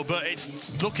final. But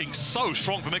it's looking so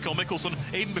strong for Mikkel Michelsen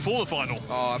even before the final.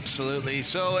 Oh, absolutely.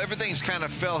 So everything's kind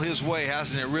of fell his way,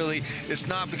 hasn't it, really? It's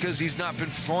not because he's not been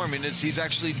performing, he's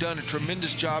actually done a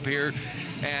tremendous job here.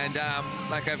 And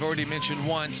like I've already mentioned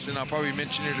once, and I'll probably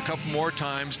mention it a couple more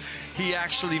times, he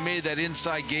actually made that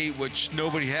inside gate, which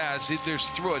nobody has. There's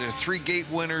 3 gate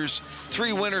winners,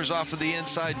 3 winners off of the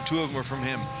inside, and 2 of them are from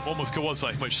him. Almost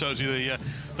Kolodziej, which shows you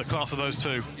the class of those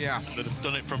 2. Yeah. That have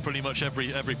done it from pretty much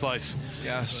every place.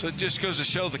 Yeah, so it just goes to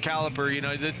show the caliber. You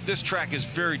know, this track is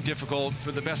very difficult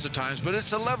for the best of times, but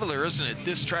it's a leveler, isn't it?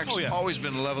 This track's always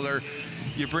been a leveler.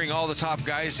 You bring all the top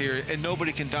guys here, and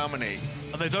nobody can dominate.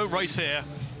 And they don't race here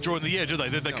during the year, do they?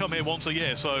 They come here once a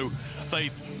year, so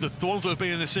the ones that have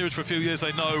been in this series for a few years,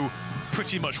 they know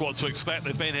pretty much what to expect.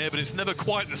 They've been here, but it's never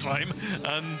quite the same.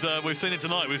 And we've seen it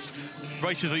tonight with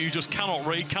races that you just cannot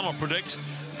read, cannot predict.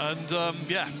 And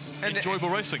yeah, enjoyable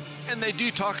racing. And they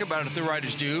do talk about it, the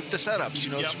riders do, the setups.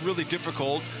 You know, it's really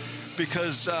difficult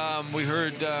because we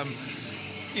heard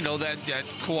you know, that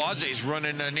Kolodziej's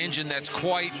running an engine that's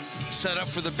quite set up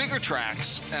for the bigger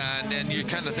tracks, and you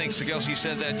kind of think Segelski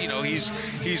said that, you know, he's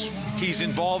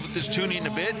involved with this tuning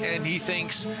a bit, and he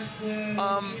thinks,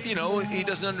 you know, he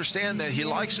doesn't understand that he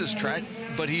likes this track,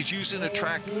 but he's using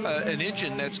an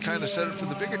engine that's kind of set up for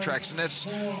the bigger tracks, and that's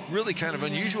really kind of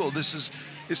unusual.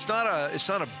 It's not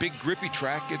a big grippy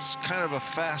track. It's kind of a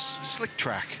fast, slick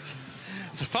track.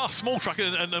 It's a fast, small track,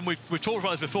 and we've talked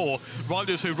about this before.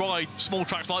 Riders who ride small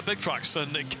tracks like big tracks,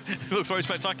 and it looks very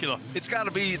spectacular. It's got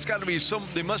to be some.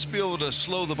 They must be able to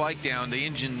slow the bike down, the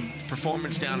engine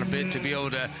performance down a bit, to be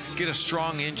able to get a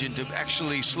strong engine to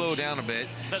actually slow down a bit.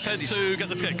 Let's head to get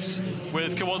the picks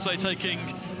with Kolodziej taking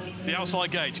the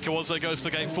outside gate. Kolodziej goes for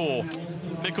gate 4.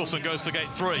 Michelsen goes for gate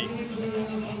 3.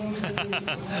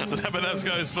 Lebedevs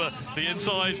goes for the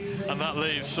inside, and that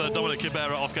leaves Dominik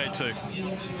Kubera off gate 2.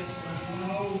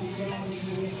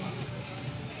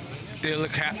 They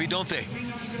look happy, don't they?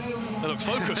 They look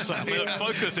focused, Sam. They look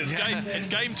focused. It's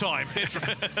game time.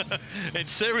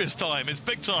 It's serious time. It's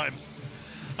big time.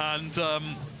 And,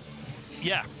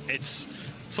 yeah, it's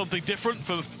something different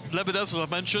for Lebedevs, as I've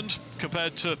mentioned,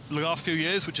 compared to the last few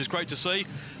years, which is great to see.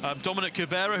 Dominik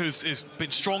Kubera, who's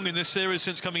been strong in this series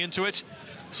since coming into it.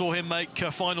 Saw him make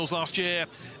finals last year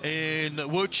in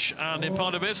Łódź and in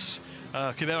Pardubice.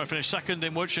 Kubera finished second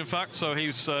in Łódź, in fact, so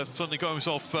he's certainly got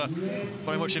himself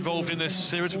very much involved in this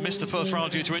series. Missed the first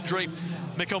round due to injury.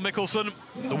 Michelsen,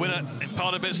 the winner in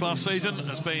Pardubice last season,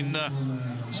 has been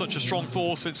such a strong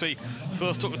force since he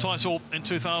first took the title in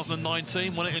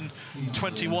 2019, won it in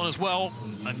 21 as well.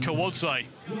 And Kolodziej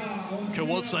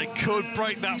could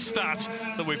break that stat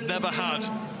that we've never had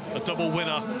a double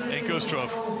winner in Gustrow.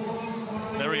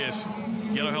 There he is,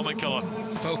 yellow helmet colour.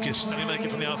 Focused. Can he make it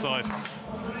from the outside?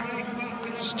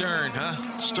 Stern,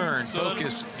 huh? Stern,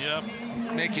 focus. Yeah.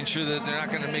 Making sure that they're not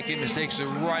going to make any mistakes. They're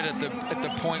right at the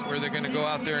point where they're going to go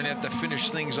out there and have to finish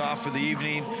things off for the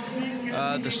evening.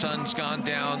 The sun's gone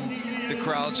down. The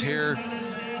crowd's here.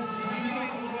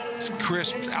 It's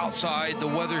crisp outside. The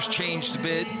weather's changed a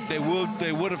bit. They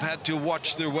would have had to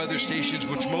watch their weather stations,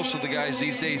 which most of the guys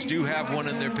these days do have one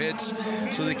in their pits,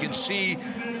 so they can see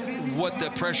what the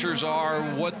pressures are,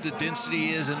 what the density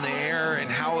is in the air, and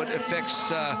how it affects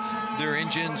their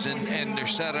engines and their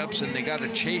setups, and they got to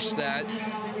chase that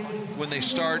when they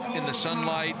start in the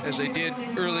sunlight, as they did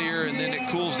earlier, and then it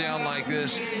cools down like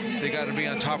this. They got to be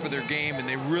on top of their game, and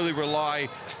they really rely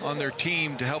on their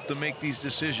team to help them make these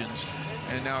decisions.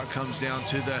 And now it comes down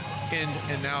to the end,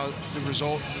 and now the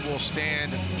result will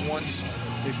stand once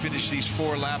they finish these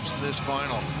 4 laps in this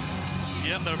final.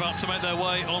 Yep, they're about to make their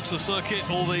way onto the circuit.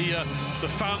 All the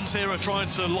fans here are trying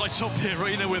to light up the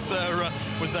arena with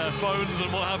their phones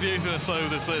and what have you. So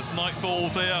there's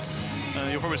nightfalls here.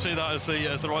 You'll probably see that as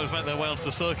the riders make their way onto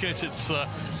the circuit. It's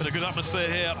been a good atmosphere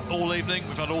here all evening.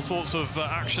 We've had all sorts of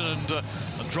action and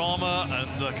drama,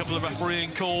 and a couple of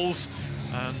refereeing calls,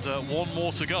 and one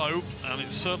more to go. And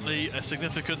it's certainly a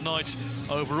significant night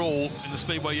overall in the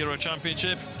Speedway Euro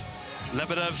Championship.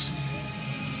 Lebedevs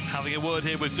having a word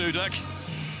here with Dudek.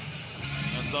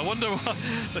 And I wonder what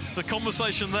the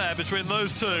conversation there between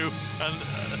those two, and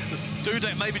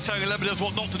Dudek maybe telling Lebedevs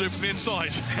what not to do from the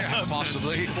inside. Yeah,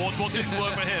 possibly. what didn't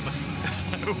work for him.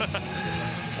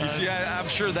 So, yeah, I'm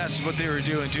sure that's what they were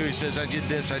doing too. He says, I did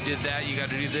this, I did that, you got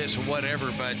to do this or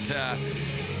whatever. But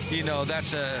you know,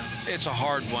 it's a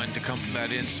hard one to come from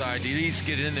that inside. You need to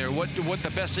get in there. What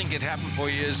the best thing can happen for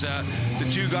you is the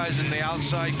 2 guys in the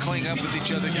outside cling up with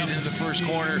each other, get into the first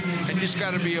corner, and you just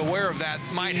got to be aware of that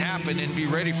might happen and be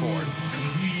ready for it.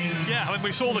 Yeah, I mean,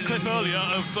 we saw the clip earlier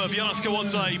of Janusz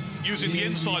Kolodziej using the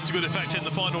inside to good effect in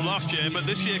the final last year, but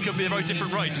this year could be a very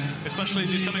different race, especially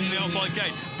as he's coming from the outside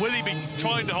gate. Will he be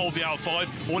trying to hold the outside,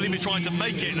 or will he be trying to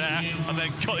make it there and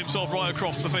then cut himself right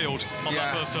across the field on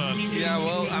that first turn? Yeah,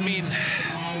 well, I mean,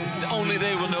 only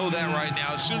they will know that right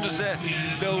now. As soon as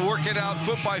they'll work it out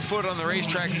foot by foot on the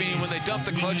racetrack, meaning when they dump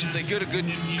the clutch, if they get a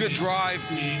good drive,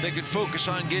 they could focus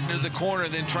on getting to the corner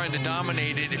and then trying to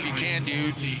dominate it if you can,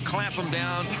 dude. Clamp them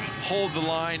down, hold the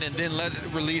line, and then let it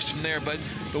release from there. But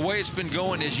the way it's been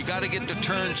going is you got to get to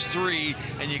turns 3,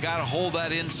 and you got to hold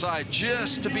that inside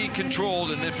just to be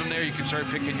controlled, and then from there you can start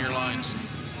picking your lines.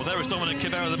 Well, there is Dominik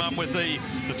Kubera, the man with the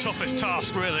toughest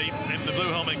task, really, in the blue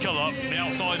helmet colour. The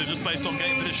outsider, just based on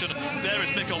gate position. There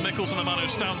is Michelsen, the man who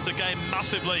stands to gain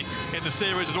massively in the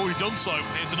series, had already done so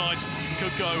here tonight.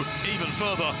 Could go even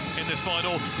further in this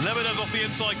final. Lebedevs off the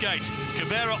inside gate.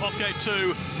 Kubera off gate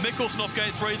 2. Michelsen off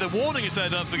gate 3. The warning is there,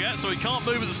 don't forget, so he can't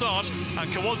move at the start.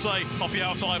 And Kolodziej off the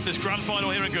outside for this grand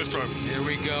final here in Gustrow. Here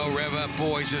we go. Rev up,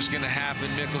 boys. This is going to happen.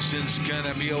 Michelsen's going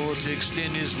to be able to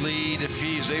extend his lead if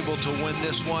he's able to win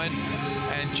this one. one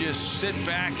and just sit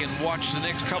back and watch the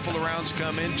next couple of rounds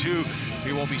come into.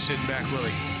 He won't be sitting back, will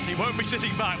he? He won't be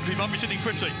sitting back, but he might be sitting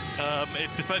pretty,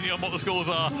 depending on what the scores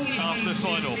are after this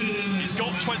final. He's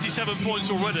got 27 points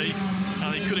already,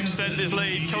 and he could extend his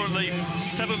lead. Currently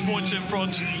 7 points in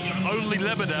front. Only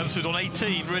Lebedevs, who's on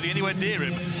 18, really anywhere near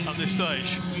him at this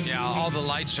stage. Yeah, all the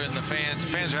lights are in the fans.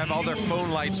 The fans have all their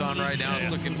phone lights on right now.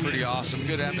 It's looking pretty awesome.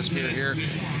 Good atmosphere here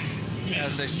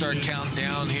as they start counting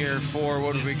down here for,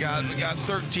 what do we got? We got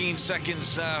 13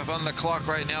 seconds on the clock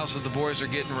right now, so the boys are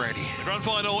getting ready. The grand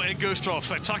final in Gustrow.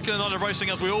 Spectacular night of racing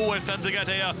as we always tend to get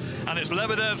here, and it's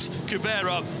Lebedevs,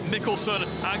 Kubera, Michelsen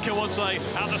and Kolodziej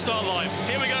at the start line.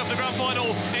 Here we go for the grand final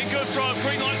in Gustrow.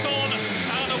 Green lights on,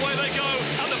 and away they go.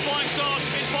 And the flying start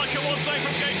is by Kolodziej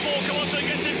from gate 4. Kolodziej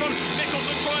gets in front.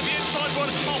 Michelsen trying the inside one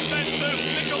off bend 2.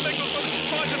 Michelsen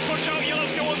trying to push out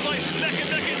Janusz. Kolodziej neck and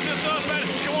neck into the third bend.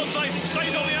 Kolodziej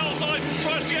stays on the outside,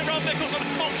 tries to get around Michelsen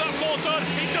off that fourth turn.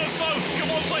 He does so.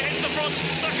 Kolodziej hits the front.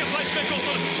 Second place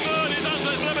Michelsen. Third is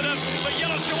Andzejs Lebedevs. But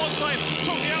Janusz Kolodziej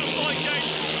took the outside gate.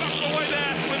 That's away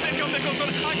there with Michelsen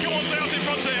and Kolodziej out in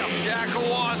front here. Yeah,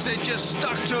 Kolodziej just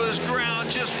stuck to his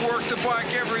ground, just worked the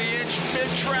bike every inch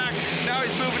mid-track. Now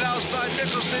he's moving outside.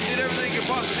 Michelsen did everything he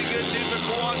possibly could do, but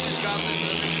Kolodziej's got this.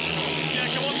 Yeah,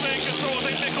 Kolodziej in control.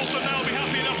 I think Michelsen now will be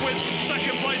happy enough with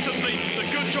second place and the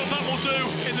good job that will do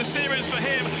in the series for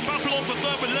him. Battle on for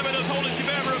third with Lebedevs holding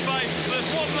Kubera at bay. There's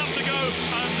one lap to go,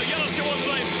 and Janusz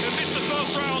Kolodziej, who missed the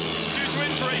first round due to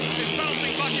injury, is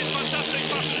bouncing back in fantastic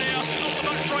fashion here on the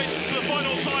back straight for the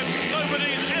final time.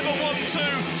 Nobody has ever won 2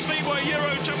 Speedway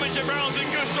Euro Championship rounds in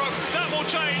Gustrow. That will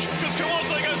change because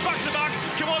Kolodziej goes back-to-back.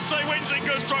 Kolodziej wins in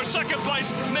Gustrow. Second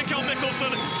place,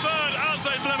 Michelsen. Third,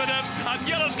 Andzejs Lebedevs. And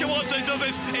Janusz Kolodziej does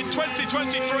this in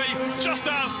 2023, just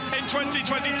as in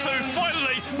 2022.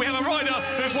 Finally, we have a rider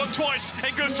who's won twice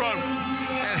in Gustrow.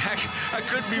 And I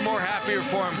couldn't be more happier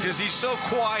for him because he's so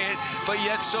quiet, but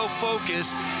yet so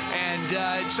focused.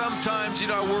 And sometimes, you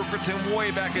know, I worked with him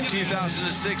way back in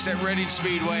 2006 at Reading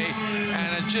Speedway,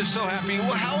 and I'm just so happy.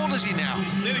 Well, how old is he now?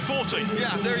 Nearly 40.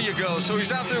 Yeah, there you go. So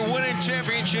he's out there winning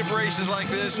championship races like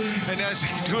this, and as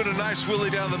doing a nice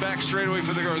wheelie down the back straightaway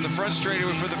for the front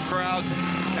straightaway for the crowd,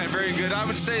 and very good. I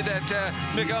would say that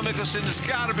Michelsen has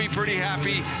got to be pretty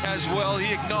happy as well.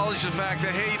 He acknowledged the fact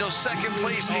that, hey, you know, second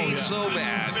place ain't so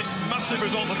bad. This massive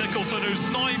result for Michelsen, who's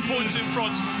 9 points in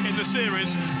front in the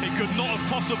series. He could not have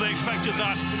possibly expected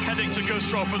that heading to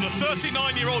Gustrow. But the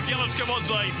 39-year-old Janusz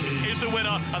Kolodziej is the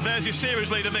winner, and there's your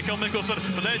series leader,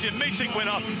 Michelsen. But there's your meeting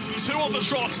winner. 2 on the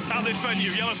trot at this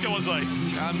venue, Janusz Kolodziej.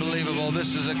 Unbelievable.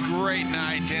 This is a great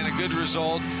night and a good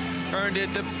result. Earned it.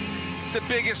 The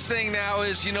biggest thing now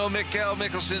is, you know,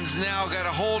 Michelsen's now got to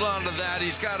hold on to that.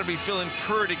 He's got to be feeling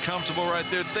pretty comfortable right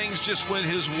there. Things just went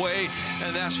his way,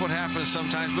 and that's what happens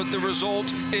sometimes. But the result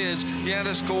is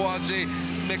Janusz Kolodziej,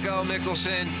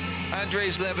 Michelsen,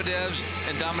 Andreas Lebedevs,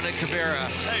 and Dominik Kubera.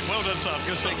 Hey, well done, Sam.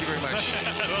 Good stuff. Thank you very much.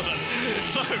 Well done.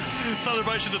 So,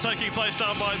 celebrations are taking place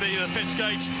down by the pits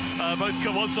gate. Both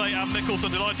Kolodziej and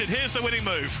Michelsen delighted. Here's the winning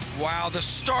move. Wow, the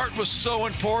start was so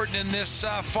important in this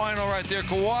final right there.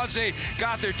 Kolodziej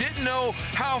got there, didn't know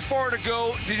how far to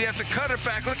go. Did he have to cut it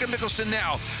back? Look at Michelsen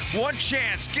now. One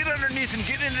chance. Get underneath him.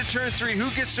 Get into turn 3. Who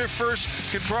gets there first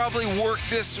could probably work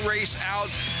this race out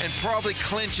and probably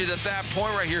clinch it at that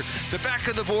point right here. The back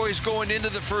of the boys going into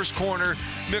the first corner.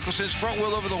 Michelsen's front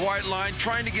wheel over the white line,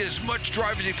 trying to get as much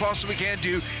drive as he possibly can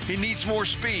do. He needs more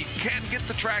speed. Can't get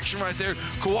the traction right there.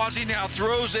 Kolodziej now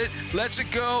throws it, lets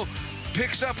it go,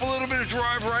 picks up a little bit of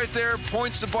drive right there,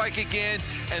 points the bike again,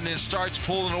 and then starts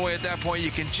pulling away. At that point,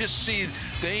 you can just see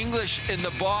the English in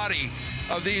the body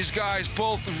of these guys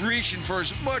both reaching for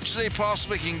as much as they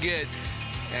possibly can get.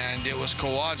 And it was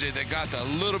Kolodziej that got a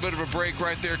little bit of a break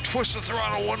right there. Twist the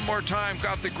throttle one more time,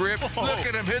 got the grip. Oh. Look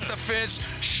at him hit the fence,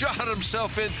 shot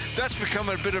himself in. That's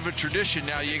becoming a bit of a tradition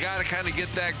now. You got to kind of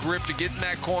get that grip to get in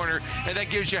that corner, and that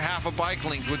gives you half a bike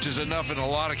length, which is enough in a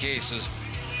lot of cases.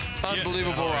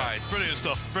 Unbelievable ride. Brilliant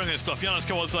stuff, brilliant stuff. Janusz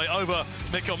Kolodziej over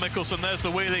Michelsen. There's the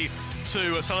wheelie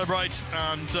to celebrate,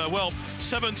 and well,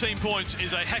 17 points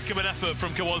is a heck of an effort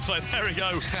from Kolodziej. There we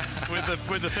go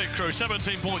with the pit crew.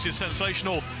 17 points is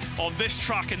sensational on this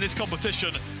track in this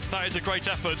competition. That is a great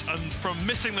effort, and from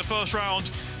missing the first round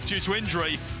due to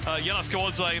injury, Janusz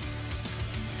Kolodziej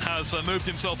has moved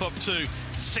himself up to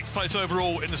 6th place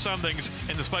overall in the standings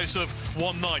in the space of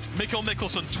one night. Mikkel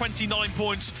Michelsen, 29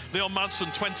 points. Leon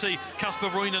Madsen, 20. Kacper,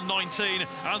 Woryna, 19.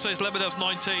 Andzejs, Lebedevs,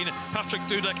 19. Patryk,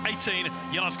 Dudek, 18.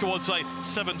 Janusz, Kolodziej,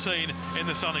 17 in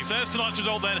the standings. There's tonight's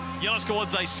result then. Janusz,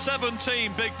 Kolodziej,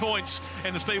 17 big points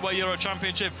in the Speedway Euro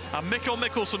Championship, and Mikkel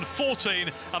Michelsen, 14.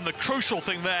 And the crucial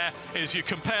thing there is you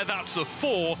compare that to the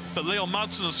 4 that Leon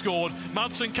Madsen has scored.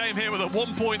 Madsen came here with a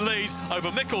 1-point lead over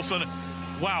Michelsen.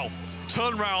 Wow.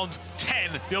 Turn round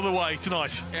 10 the other way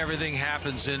tonight. Everything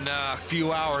happens in a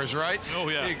few hours, right? Oh,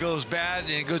 yeah. It goes bad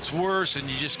and it gets worse and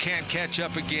you just can't catch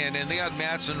up again. And Leon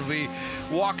Madsen will be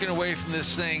walking away from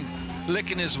this thing,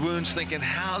 licking his wounds, thinking,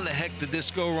 how the heck did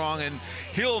this go wrong? And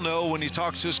he'll know when he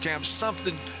talks to his camp,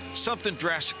 something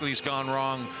drastically has gone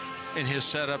wrong in his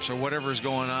setups or whatever is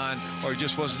going on, or he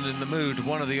just wasn't in the mood,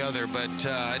 one or the other, but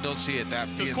I don't see it that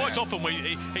being because quite often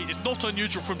it's not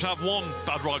unusual for him to have one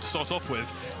bad ride to start off with,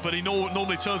 but he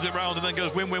normally turns it around and then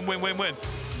goes win, win, win, win, win.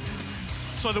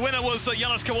 So the winner was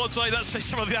Janusz Kolodziej. Let's see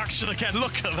some of the action again.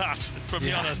 Look at that from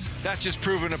Janusz. That's just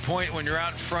proving a point. When you're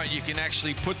out in front, you can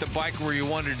actually put the bike where you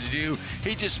wanted to do.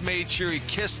 He just made sure he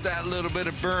kissed that little bit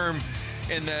of berm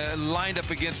and lined up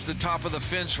against the top of the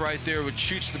fence right there, which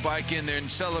shoots the bike in there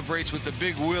and celebrates with the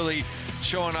big wheelie,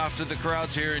 showing off to the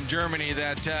crowds here in Germany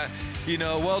that, you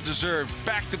know, well-deserved.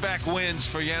 Back-to-back wins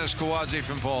for Janusz Kolodziej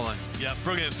from Poland. Yeah,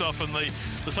 brilliant stuff. And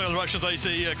the celebrations, they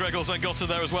see Grzegorz Zengota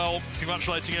there as well,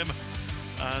 congratulating him.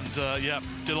 And, yeah,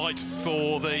 delight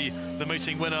for the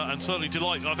meeting winner, and certainly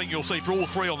delight, I think you'll see, for all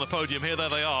three on the podium here. There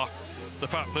they are. The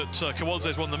fact that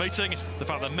Kolodziej's won the meeting, the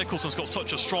fact that Michelsen's got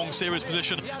such a strong series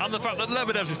position, and the fact that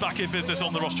Lebedevs is back in business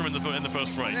on the roster in the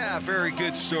first three. Yeah, very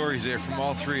good stories there from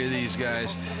all three of these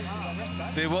guys.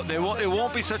 It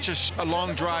won't be such a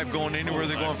long drive going anywhere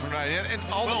they're going from tonight. And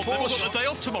all the Polish, they've got the day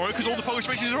off tomorrow because all the Polish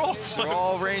meetings are off. So. They're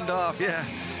all rained off, yeah.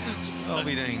 I'll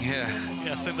be dang, yeah.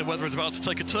 Yes, I think the weather is about to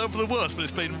take a turn for the worse, but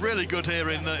it's been really good here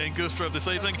in Gustrow this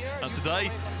evening and today.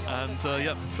 And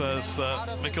yeah, there's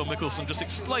Mikkel Michelsen just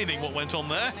explaining what went on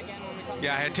there.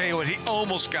 Yeah, I tell you what, he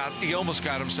almost got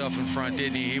himself in front,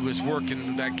 didn't he? He was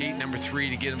working that gate number 3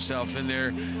 to get himself in there.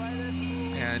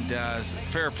 And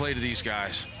fair play to these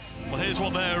guys. Well, here's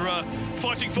what they're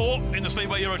fighting for in the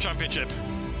Speedway Euro Championship.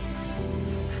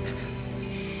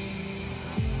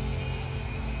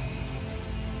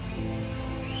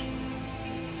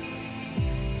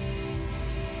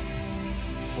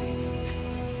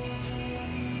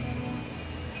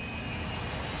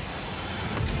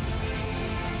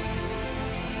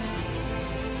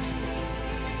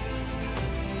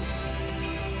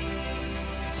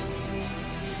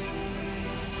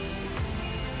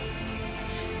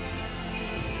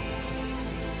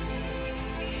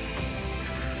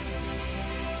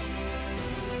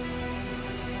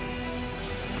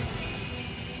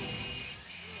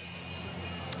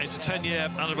 It's a 10-year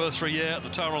anniversary year at the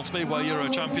TAURON Speedway Euro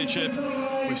Championship.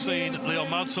 We've seen Leon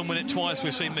Madsen win it twice.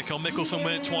 We've seen Mikkel Michelsen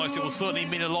win it twice. It will certainly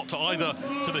mean a lot to either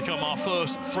to become our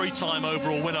first 3-time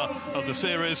overall winner of the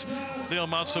series. Leon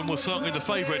Madsen was certainly the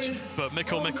favourite, but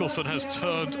Mikkel Michelsen has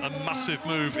turned a massive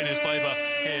move in his favour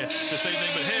here this evening.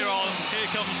 But here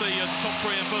comes the top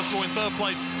 3, and first of all in 3rd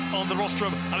place on the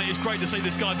rostrum, and it is great to see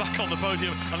this guy back on the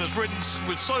podium and has ridden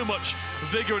with so much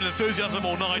vigour and enthusiasm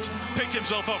all night. Picked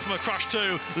himself up from a crash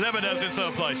too. Lebedevs in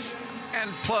 3rd place. And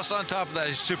plus, on top of that,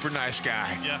 he's a super nice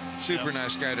guy. Yeah. Super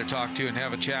nice guy to talk to and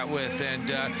have a chat with, and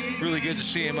really good to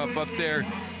see him up there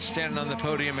standing on the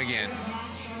podium again.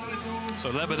 So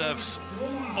Lebedevs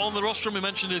on the rostrum. We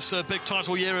mentioned his big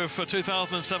title year of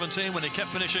 2017 when he kept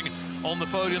finishing on the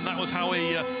podium. That was how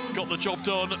he got the job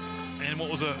done in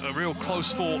what was a real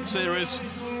close-fought series,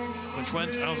 which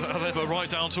went, as ever, right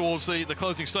down towards the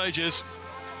closing stages.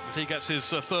 But he gets his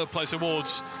 3rd place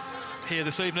awards here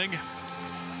this evening.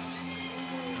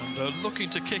 And looking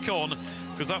to kick on,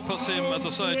 because that puts him, as I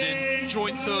said, in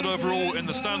joint 3rd overall in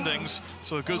the standings.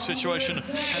 So a good situation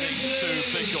heading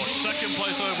to Big Gosh. 2nd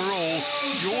place overall.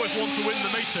 You always want to win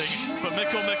the meeting, but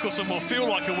Mikkel Michelsen will feel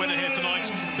like a winner here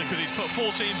tonight because he's put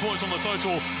 14 points on the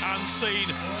total and seen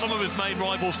some of his main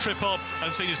rivals trip up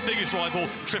and seen his biggest rival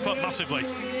trip up massively.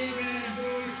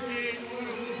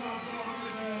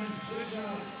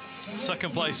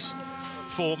 2nd place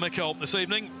for Mikkel this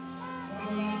evening.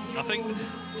 I think,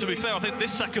 to be fair, I think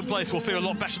this 2nd place will feel a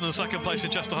lot better than the 2nd place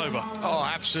in Częstochowa. Oh,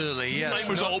 absolutely, yes.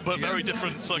 Same result, but very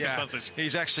different circumstances. Yeah.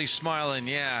 He's actually smiling,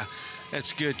 yeah.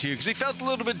 That's good too, because he felt a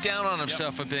little bit down on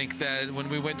himself. I think that when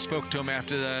we went and spoke to him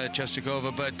after the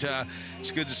Częstochowa, but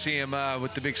it's good to see him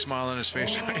with the big smile on his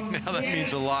face right now. That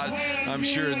means a lot, I'm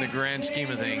sure, in the grand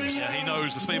scheme of things. Yeah, he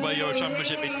knows the Speedway Euro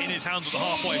Championship is in his hands at the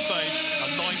halfway stage.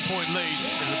 A 9-point lead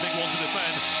is a big one to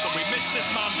defend, but we missed this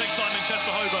man big time in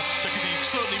Częstochowa because he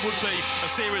certainly would be a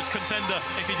serious contender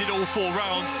if he did all 4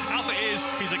 rounds. As it is,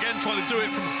 he's again trying to do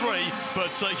it from 3,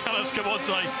 but Janusz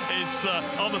is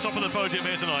on the top of the podium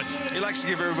here tonight. He likes to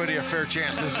give everybody a fair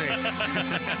chance, doesn't he?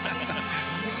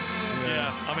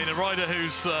 Yeah, I mean, a rider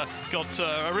who's got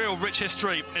a real rich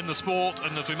history in the sport,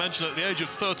 and as we mentioned, at the age of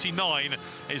 39,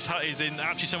 is in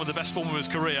actually some of the best form of his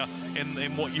career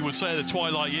in what you would say are the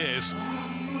twilight years.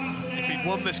 If he'd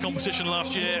won this competition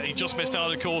last year, he just missed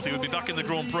out, of course, he would be back in the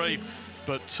Grand Prix.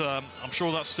 But I'm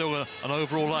sure that's still an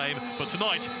overall aim. But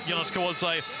tonight, Janusz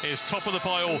Kolodziej is top of the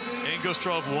pile in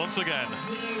Gustrow once again.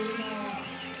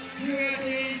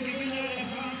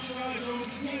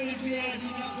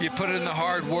 You put in the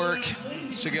hard work.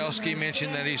 Cegelski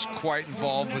mentioned that he's quite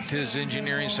involved with his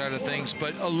engineering side of things,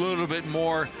 but a little bit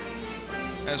more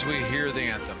as we hear the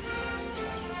anthem.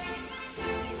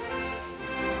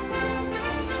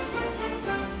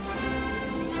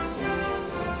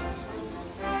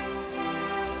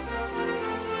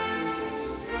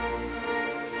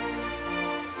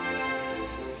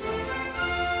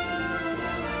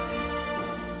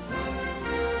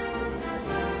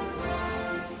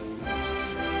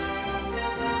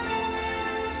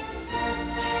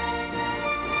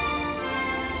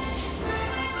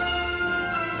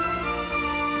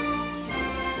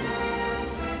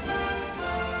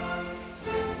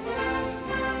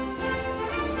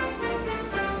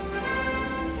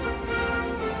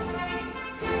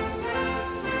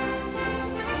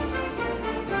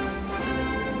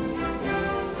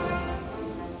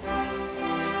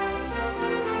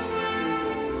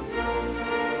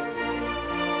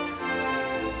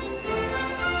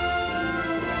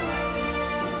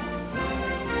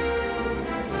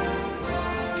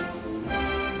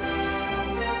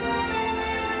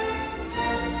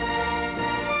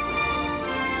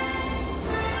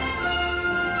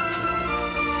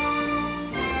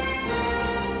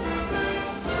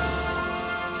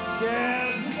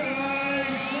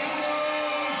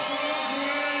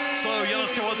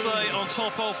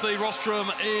 Top of the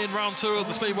rostrum in round 2 of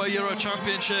the Speedway Euro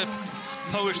Championship.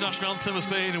 Polish national anthem has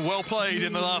been well played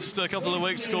in the last couple of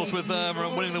weeks, of course, with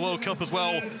winning the World Cup as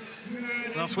well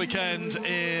last weekend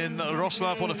in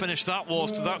Wrocław. What a finish that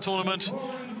was to that tournament.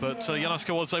 But Janusz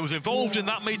Kolodziej was involved in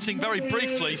that meeting very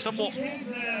briefly, somewhat,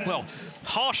 well,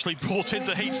 harshly brought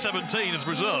into heat 17 as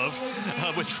reserve,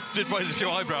 which did raise a few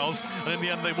eyebrows, and in the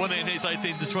end they won it in heats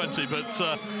 18 to 20.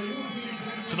 But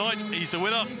tonight, he's the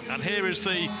winner, and here is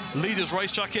the leader's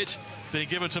race jacket being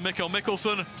given to Mikkel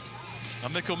Michelsen.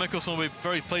 And Michelsen will be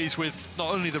very pleased with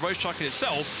not only the race jacket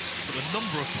itself, but the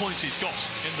number of points he's got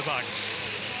in the bag.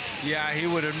 Yeah, he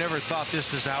would have never thought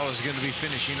this is how it was going to be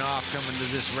finishing off coming to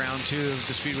this round 2 of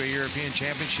the Speedway European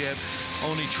Championship,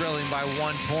 only trailing by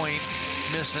 1 point,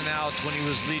 missing out when he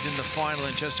was leading the final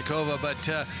in Częstochowa. But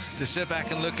to sit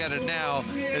back and look at it now,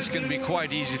 it's going to be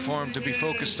quite easy for him to be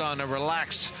focused on a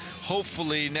relaxed,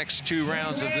 hopefully, next 2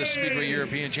 rounds of this Speedway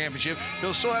European Championship.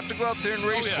 He'll still have to go out there and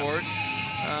race for it.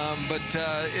 But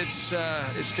it's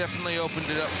definitely opened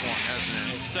it up for him, hasn't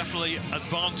it? It's definitely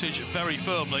advantage very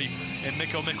firmly in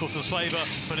Mikkel Michelsen's favour.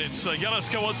 But it's Janusz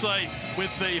Kolodziej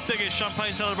with the biggest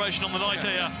champagne celebration on the night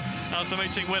here as the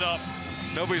meeting winner.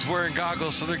 Nobody's wearing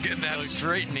goggles, so they're getting that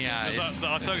straight in the eyes.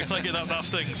 I take it that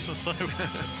stings. So.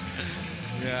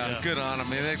 Yeah, good on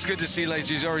him. And it's good to see, like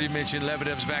he's already mentioned,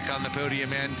 Lebedevs back on the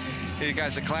podium, and the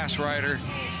guy's a class rider,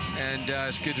 and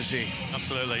it's good to see.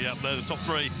 Absolutely, yeah. They're the top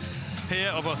 3 here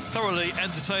of a thoroughly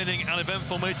entertaining and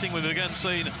eventful meeting. We've again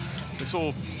seen, we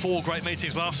saw 4 great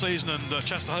meetings last season, and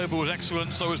Częstochowa was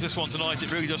excellent, so is this one tonight.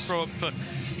 It really does throw up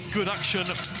good action,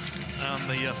 and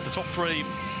the top 3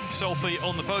 selfie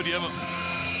on the podium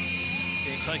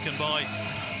being taken by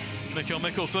Mikkel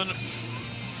Michelsen.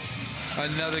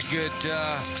 Another good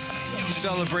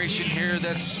celebration here.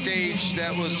 That stage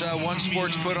that was One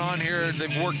Sports put on here.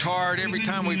 They've worked hard. Every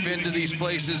time we've been to these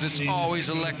places, it's always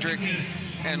electric.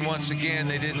 And once again,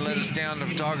 they didn't let us down. The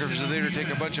photographers are there to take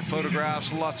a bunch of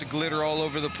photographs, lots of glitter all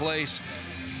over the place.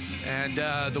 And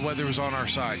the weather was on our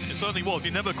side. It certainly was.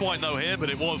 You never quite know here, but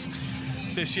it was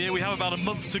this year. We have about a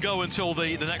month to go until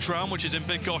the next round, which is in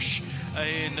Bydgoszcz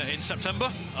in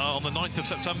September, on the 9th of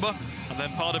September. And then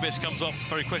Pardubice comes up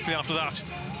very quickly after that,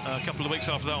 a couple of weeks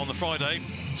after that on the Friday.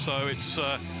 So it's,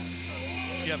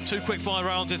 you have 2 quickfire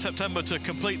rounds in September to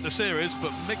complete the series,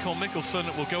 but Mikkel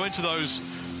Michelsen will go into those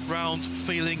round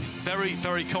feeling very,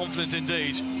 very confident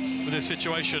indeed with this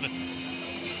situation.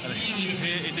 And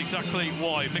here is exactly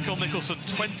why. Mikkel Michelsen,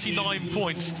 29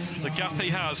 points. The gap he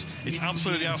has is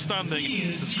absolutely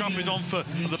outstanding. The scrap is on for,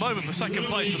 at the moment, for second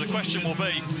place, but the question will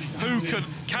be,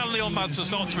 can Leon Madsen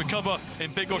start to recover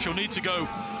in Big Gosh? He'll need to go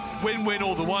win-win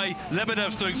all the way.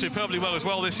 Lebedevs doing superbly well as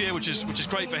well this year, which is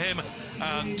great for him.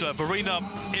 And Woryna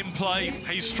in play,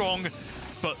 he's strong.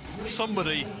 But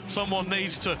someone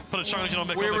needs to put a challenge on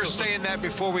Mikkel. We were saying that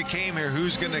before we came here,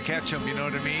 who's going to catch him, you know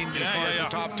what I mean? As far as the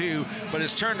top two. But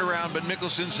it's turned around, but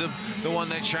Michelsen's the one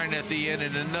that shined at the end,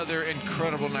 and another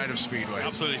incredible night of Speedway.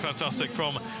 Absolutely fantastic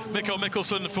from Mikkel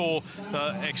Michelsen for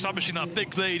establishing that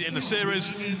big lead in the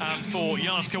series, and for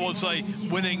Janusz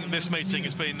Kolodziej winning this meeting.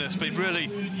 It's been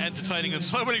really entertaining, and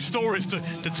so many stories to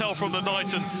tell from the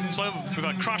night. And so we've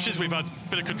had crashes, we've had a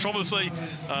bit of controversy,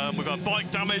 we've had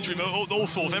bike damage, we've had all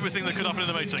sorts, everything that could happen in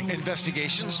the meeting.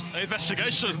 Investigations,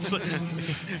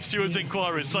 stewards'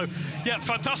 inquiries. So, yeah,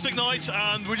 fantastic night,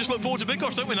 and we just look forward to Big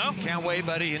Gosh, don't we now? Can't wait,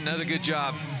 buddy. Another good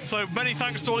job. So, many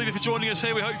thanks to all of you for joining us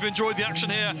here. We hope you've enjoyed the action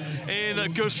here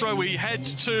in Gustrow. We head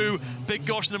to Big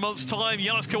Gosh in a month's time.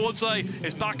 Janusz Kolodziej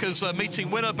is back as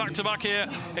meeting winner, back-to-back here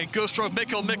in Gustrow.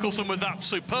 Mikkel Michelsen with that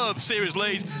superb series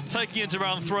lead, taking into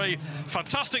round 3.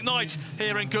 Fantastic night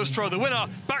here in Gustrow. The winner,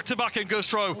 back-to-back in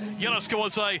Gustrow, Janusz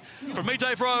Kolodziej. From me,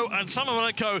 Dave Rowe, and Sam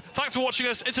Malenko, thanks for watching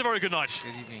us. It's a very good night.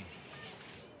 Good evening.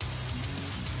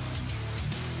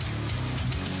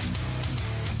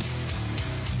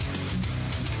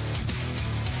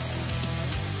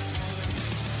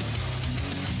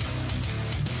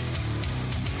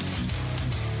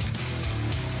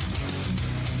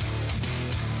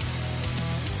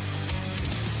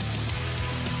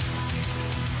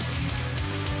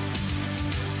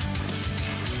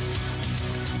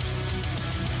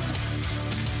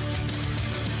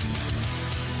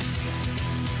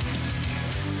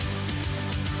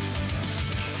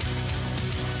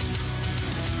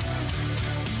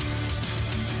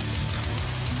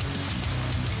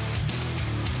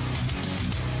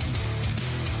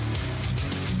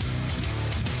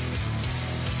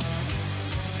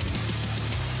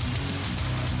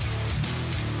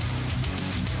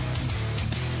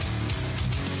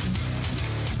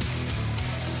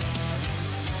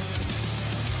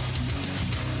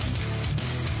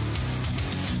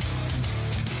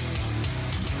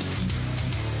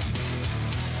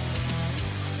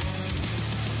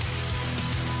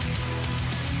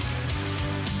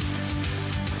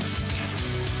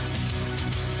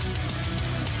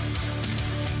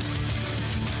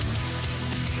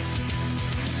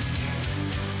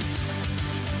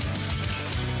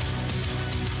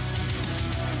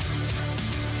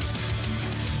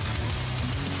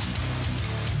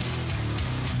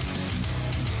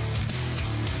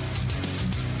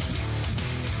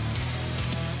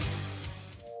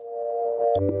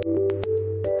 You